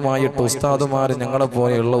ഞങ്ങളുമായിട്ട് ഉസ്താദുമാർ, ഞങ്ങളെ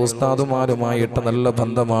പോലെയുള്ള ഉസ്താദുമാരുമായിട്ട് നല്ല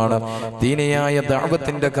ബന്ധമാണ്. ദീനിയായ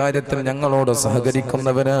ദഅവത്തിന്റെ കാര്യത്തിൽ ഞങ്ങളോട്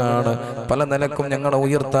സഹകരിക്കുന്നവരാണ്. പല നിലക്കും ഞങ്ങളെ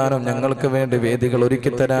ഉയർത്താനും ഞങ്ങൾക്ക് വേണ്ടി വേദികൾ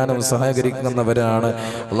ഒരുക്കി തരാനും സഹകരിക്കുന്നവരാണ്.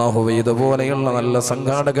 അല്ലാഹുവേ ഇതുപോലെയുള്ള നല്ല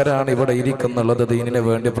സംഘാടകരാണ് ഇവിടെ ഇരിക്കുന്നുള്ളത്. ദീനിന്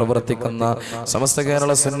വേണ്ടി പ്രവർത്തിക്കുന്ന സമസ്ത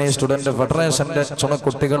കേരള സുന്നി സ്റ്റുഡന്റ് ഫെഡറേഷന്റെ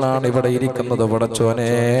ചുണക്കുട്ടികളാണ് ഇവിടെ ഇരിക്കുന്നത്.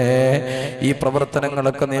 പടച്ചോനെ ഈ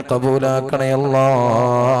പ്രവർത്തനങ്ങളൊക്കെ നീ കബൂലാക്കണയല്ലാ.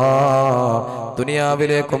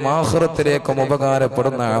 ദുനിയാവിലേക്കും ആഖിറത്തിലേക്കും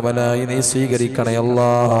ഉപകാരപ്പെടുന്ന അമലായി നീ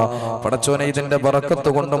സ്വീകരിക്കണയല്ലാ. പടച്ചോനെ ഇതിന്റെ ബറക്കത്ത്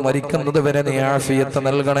കൊണ്ട് മരിക്കുന്നത് വരെ നീ ആഫിയത്ത്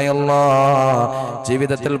നൽകണയല്ലാ.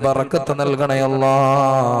 ജീവിതത്തിൽ ബറക്കത്ത് നൽകണയല്ലാ.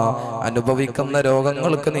 അനുഭവിക്കുന്ന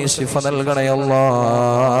രോഗങ്ങൾക്ക് നീ ശിഫ നൽകണയല്ലാ.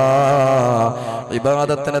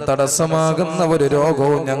 ഇബാദത്തിന് തടസ്സമാകുന്ന ഒരു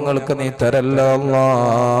രോഗവും ഞങ്ങൾക്ക് നീ തരല്ലല്ലാ.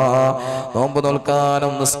 നോമ്പ്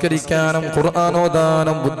നോൽക്കാനും നിസ്കരിക്കാനും ഖുർആൻ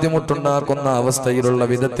ഓതാനും ബുദ്ധിമുട്ടുണ്ടാക്കുന്ന അവസ്ഥയിലുള്ള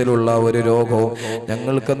വിധത്തിലുള്ള ഒരു രോഗവും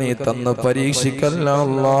ഞങ്ങൾക്ക് നീ തന്ന്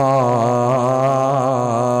പരീക്ഷിക്കല്ലല്ലാ.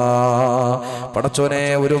 പടച്ചോനെ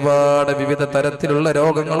ഒരുപാട് വിവിധ തരത്തിലുള്ള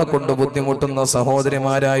രോഗങ്ങളെ കൊണ്ട് ബുദ്ധിമുട്ടുന്ന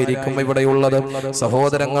സഹോദരിമാരായിരിക്കും ഇവിടെയുള്ളത്,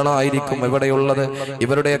 സഹോദരങ്ങളായിരിക്കും ഇവിടെയുള്ളത്.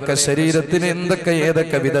 ഇവരുടെയൊക്കെ ശരീരത്തിന്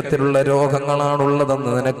ഏതൊക്കെ വിധത്തിലുള്ള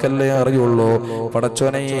രോഗങ്ങളാണുള്ളതെന്ന് നിനക്കല്ലേ അറിയുള്ളൂ.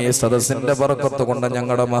 പടച്ചോനെ ഈ സദസ്സിന്റെ ബർക്കത്ത് കൊണ്ട്,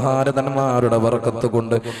 ഞങ്ങളുടെ മഹാരഥന്മാരുടെ ബർക്കത്ത്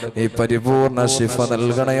കൊണ്ട് ഈ പരിപൂർണ ശിഫ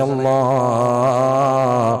നൽകണയല്ലാ.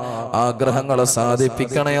 ആഗ്രഹങ്ങളെ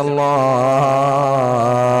സാധിപ്പിക്കണയല്ലാ.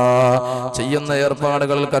 ചെയ്യുന്ന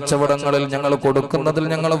ഏർപ്പാടുകളിൽ, കച്ചവടങ്ങളിൽ, ഞങ്ങൾ കൊടുക്കുന്നതിൽ,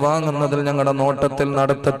 ഞങ്ങൾ വാങ്ങുന്നതിൽ, ഞങ്ങളുടെ നോട്ടത്തിൽ,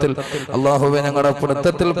 നടത്തത്തിൽ, അല്ലാഹുവേ ഞങ്ങളുടെ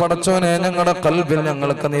പിടുത്തത്തിൽ, പടച്ചോനെ ഞങ്ങളുടെ ഖൽബിൽ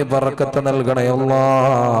ഞങ്ങൾക്ക് നീ ബറക്കത്ത് നൽകണയല്ലാ.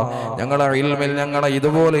 ഞങ്ങളുടെ ഇൽമിൽ, ഞങ്ങളുടെ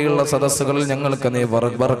ഇതുപോലെയുള്ള സദസ്സുകളിൽ ഞങ്ങൾക്ക് നീ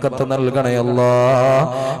ബറക്കത്ത് നൽകണയല്ലാ.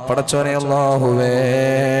 പടച്ചോനെ അല്ലാഹുവേ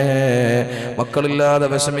മക്കളില്ലാതെ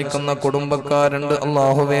വിഷമിക്കുന്ന കുടുംബക്കാരുണ്ട്,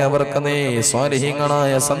 അല്ലാഹുവേ അവർക്ക് നീ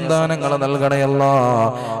സ്വാലിഹീങ്ങളായ സന്താനങ്ങളെ നൽകണയല്ലാ.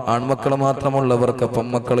 ആൺമക്കൾ മാത്രമുള്ളവർക്ക്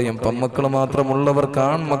പെൺമക്കളെയും, പെൺമക്കൾ മാത്രമുള്ളവർക്ക്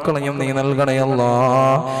ആൺമക്കളെയും നീ നൽകണയല്ലാ.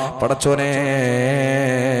 പടച്ചോനെ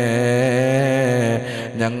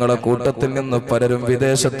ഞങ്ങളുടെ കൂട്ടത്തിൽ നിന്ന് പലരും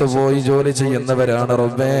വിദേശത്ത് പോയി ജോലി ചെയ്യുന്നവരാണ്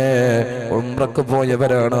റബ്ബേ, ഉംറക്ക്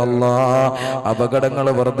പോയവരാണ് അല്ലാ. അപകടങ്ങൾ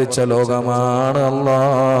വർദ്ധിച്ച ലോകമാണ് അല്ലാ.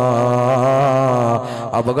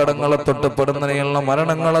 അപകടങ്ങളെ തൊട്ട് പെടുന്നതിനുള്ള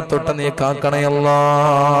മരണങ്ങളെ തൊട്ട് നീ കാക്കണയല്ലാ.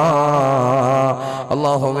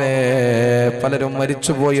 അല്ലാഹുവേ പലരും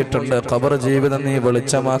മരിച്ചു പോയിട്ടുണ്ട്, ഖബർ ജീവിതം നീ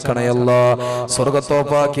വെളിച്ചമാക്കണയല്ലാ.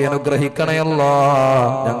 സ്വർഗത്തോപ്പാക്കി അനുഗ്രഹിക്കണയല്ലാ.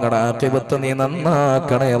 ഞങ്ങളുടെ ആഖിബത്ത് നീ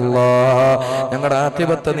നന്നാക്കണയല്ലാ. ഞങ്ങളുടെ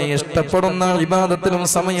ആഖിബത്ത് നീ ഇഷ്ടപ്പെടുന്ന ഇബാദത്തിലും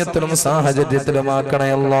സമയത്തിലും സാഹചര്യത്തിലും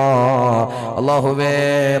ആക്കണയല്ലാ. അല്ലാഹുവേ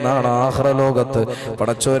നാളെ ആഖിറ ലോകത്ത്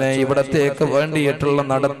പടച്ചോനെ ഇവിടത്തേക്ക് വേണ്ടിയിട്ടുള്ള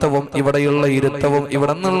നടത്തവും ഇവിടെയുള്ള ഇരുത്തവും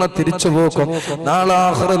ഇവിടെ നിന്നുള്ള തിരിച്ചുപോക്കും നാളെ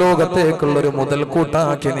ആഖിറ ലോകത്തേക്കുള്ളൊരു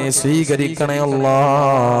മുതൽക്കൂട്ടാക്കി നീ സ്വീകരിക്കണയല്ലാ.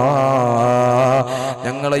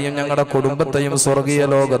 ഞങ്ങളെയും ഞങ്ങളുടെ കുടുംബത്തെയും സ്വർഗീയ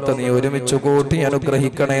ലോകത്ത് നീ ഒരുമിച്ച് കൂട്ടി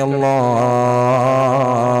അനുഗ്രഹിക്കണയല്ലാ.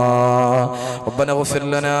 ربنا اغفر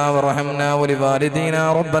لنا وارحمنا ولوالدينا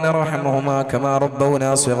ربنا ارحمهما كما ربونا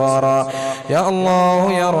صغارا يا الله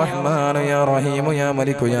يا رحمن يا رحيم يا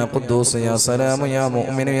ملك يا قدوس يا سلام يا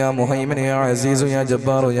مؤمن يا مهيمن يا عزيز يا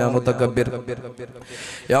جبار يا متكبر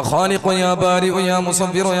يا خالق يا بارئ يا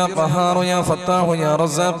مصور يا قهار يا فتاح يا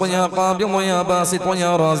رزاق يا قابض يا باسط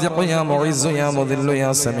يا رازق يا معز يا مذل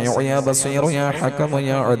يا سميع يا بصير يا حكم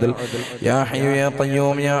يا عدل يا حي يا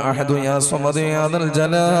قيوم يا أحد يا صمد يا ذا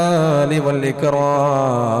الجلال الجلال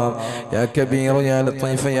والإكرام يا كبير يا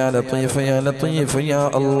لطيف يا لطيف يا لطيف يا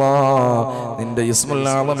الله നിന്റെ ഇസ്മുൽ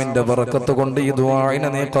അഅ്ളമിന്റെ ബറക്കത്ത് കൊണ്ട് ഈ ദുആഇനെ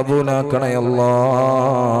നീ ഖബൂലാക്കണേ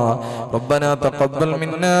അല്ലാഹ് ربنا تقبل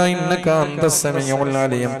منا إنك أنت السميع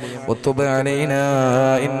العليم وتب علينا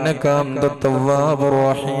إنك أنت التواب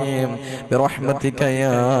الرحيم برحمتك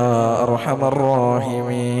يا أرحم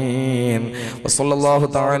الراحمين وصلى الله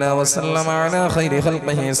تعالى وسلم على خير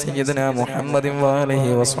خلقه سيدنا محمد وآله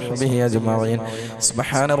وصحبه أجمعين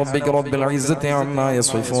سبحان ربك رب العزة عما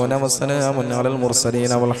يصفون وسلام على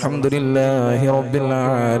المرسلين والحمد لله رب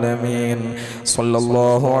العالمين صلى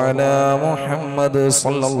الله على محمد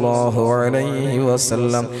صلى الله عليه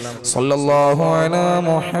وسلم صلى الله على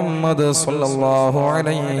محمد صلى الله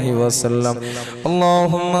عليه وسلم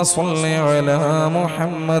اللهم صل على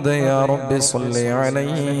محمد يا رب صل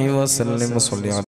عليه وسلم صل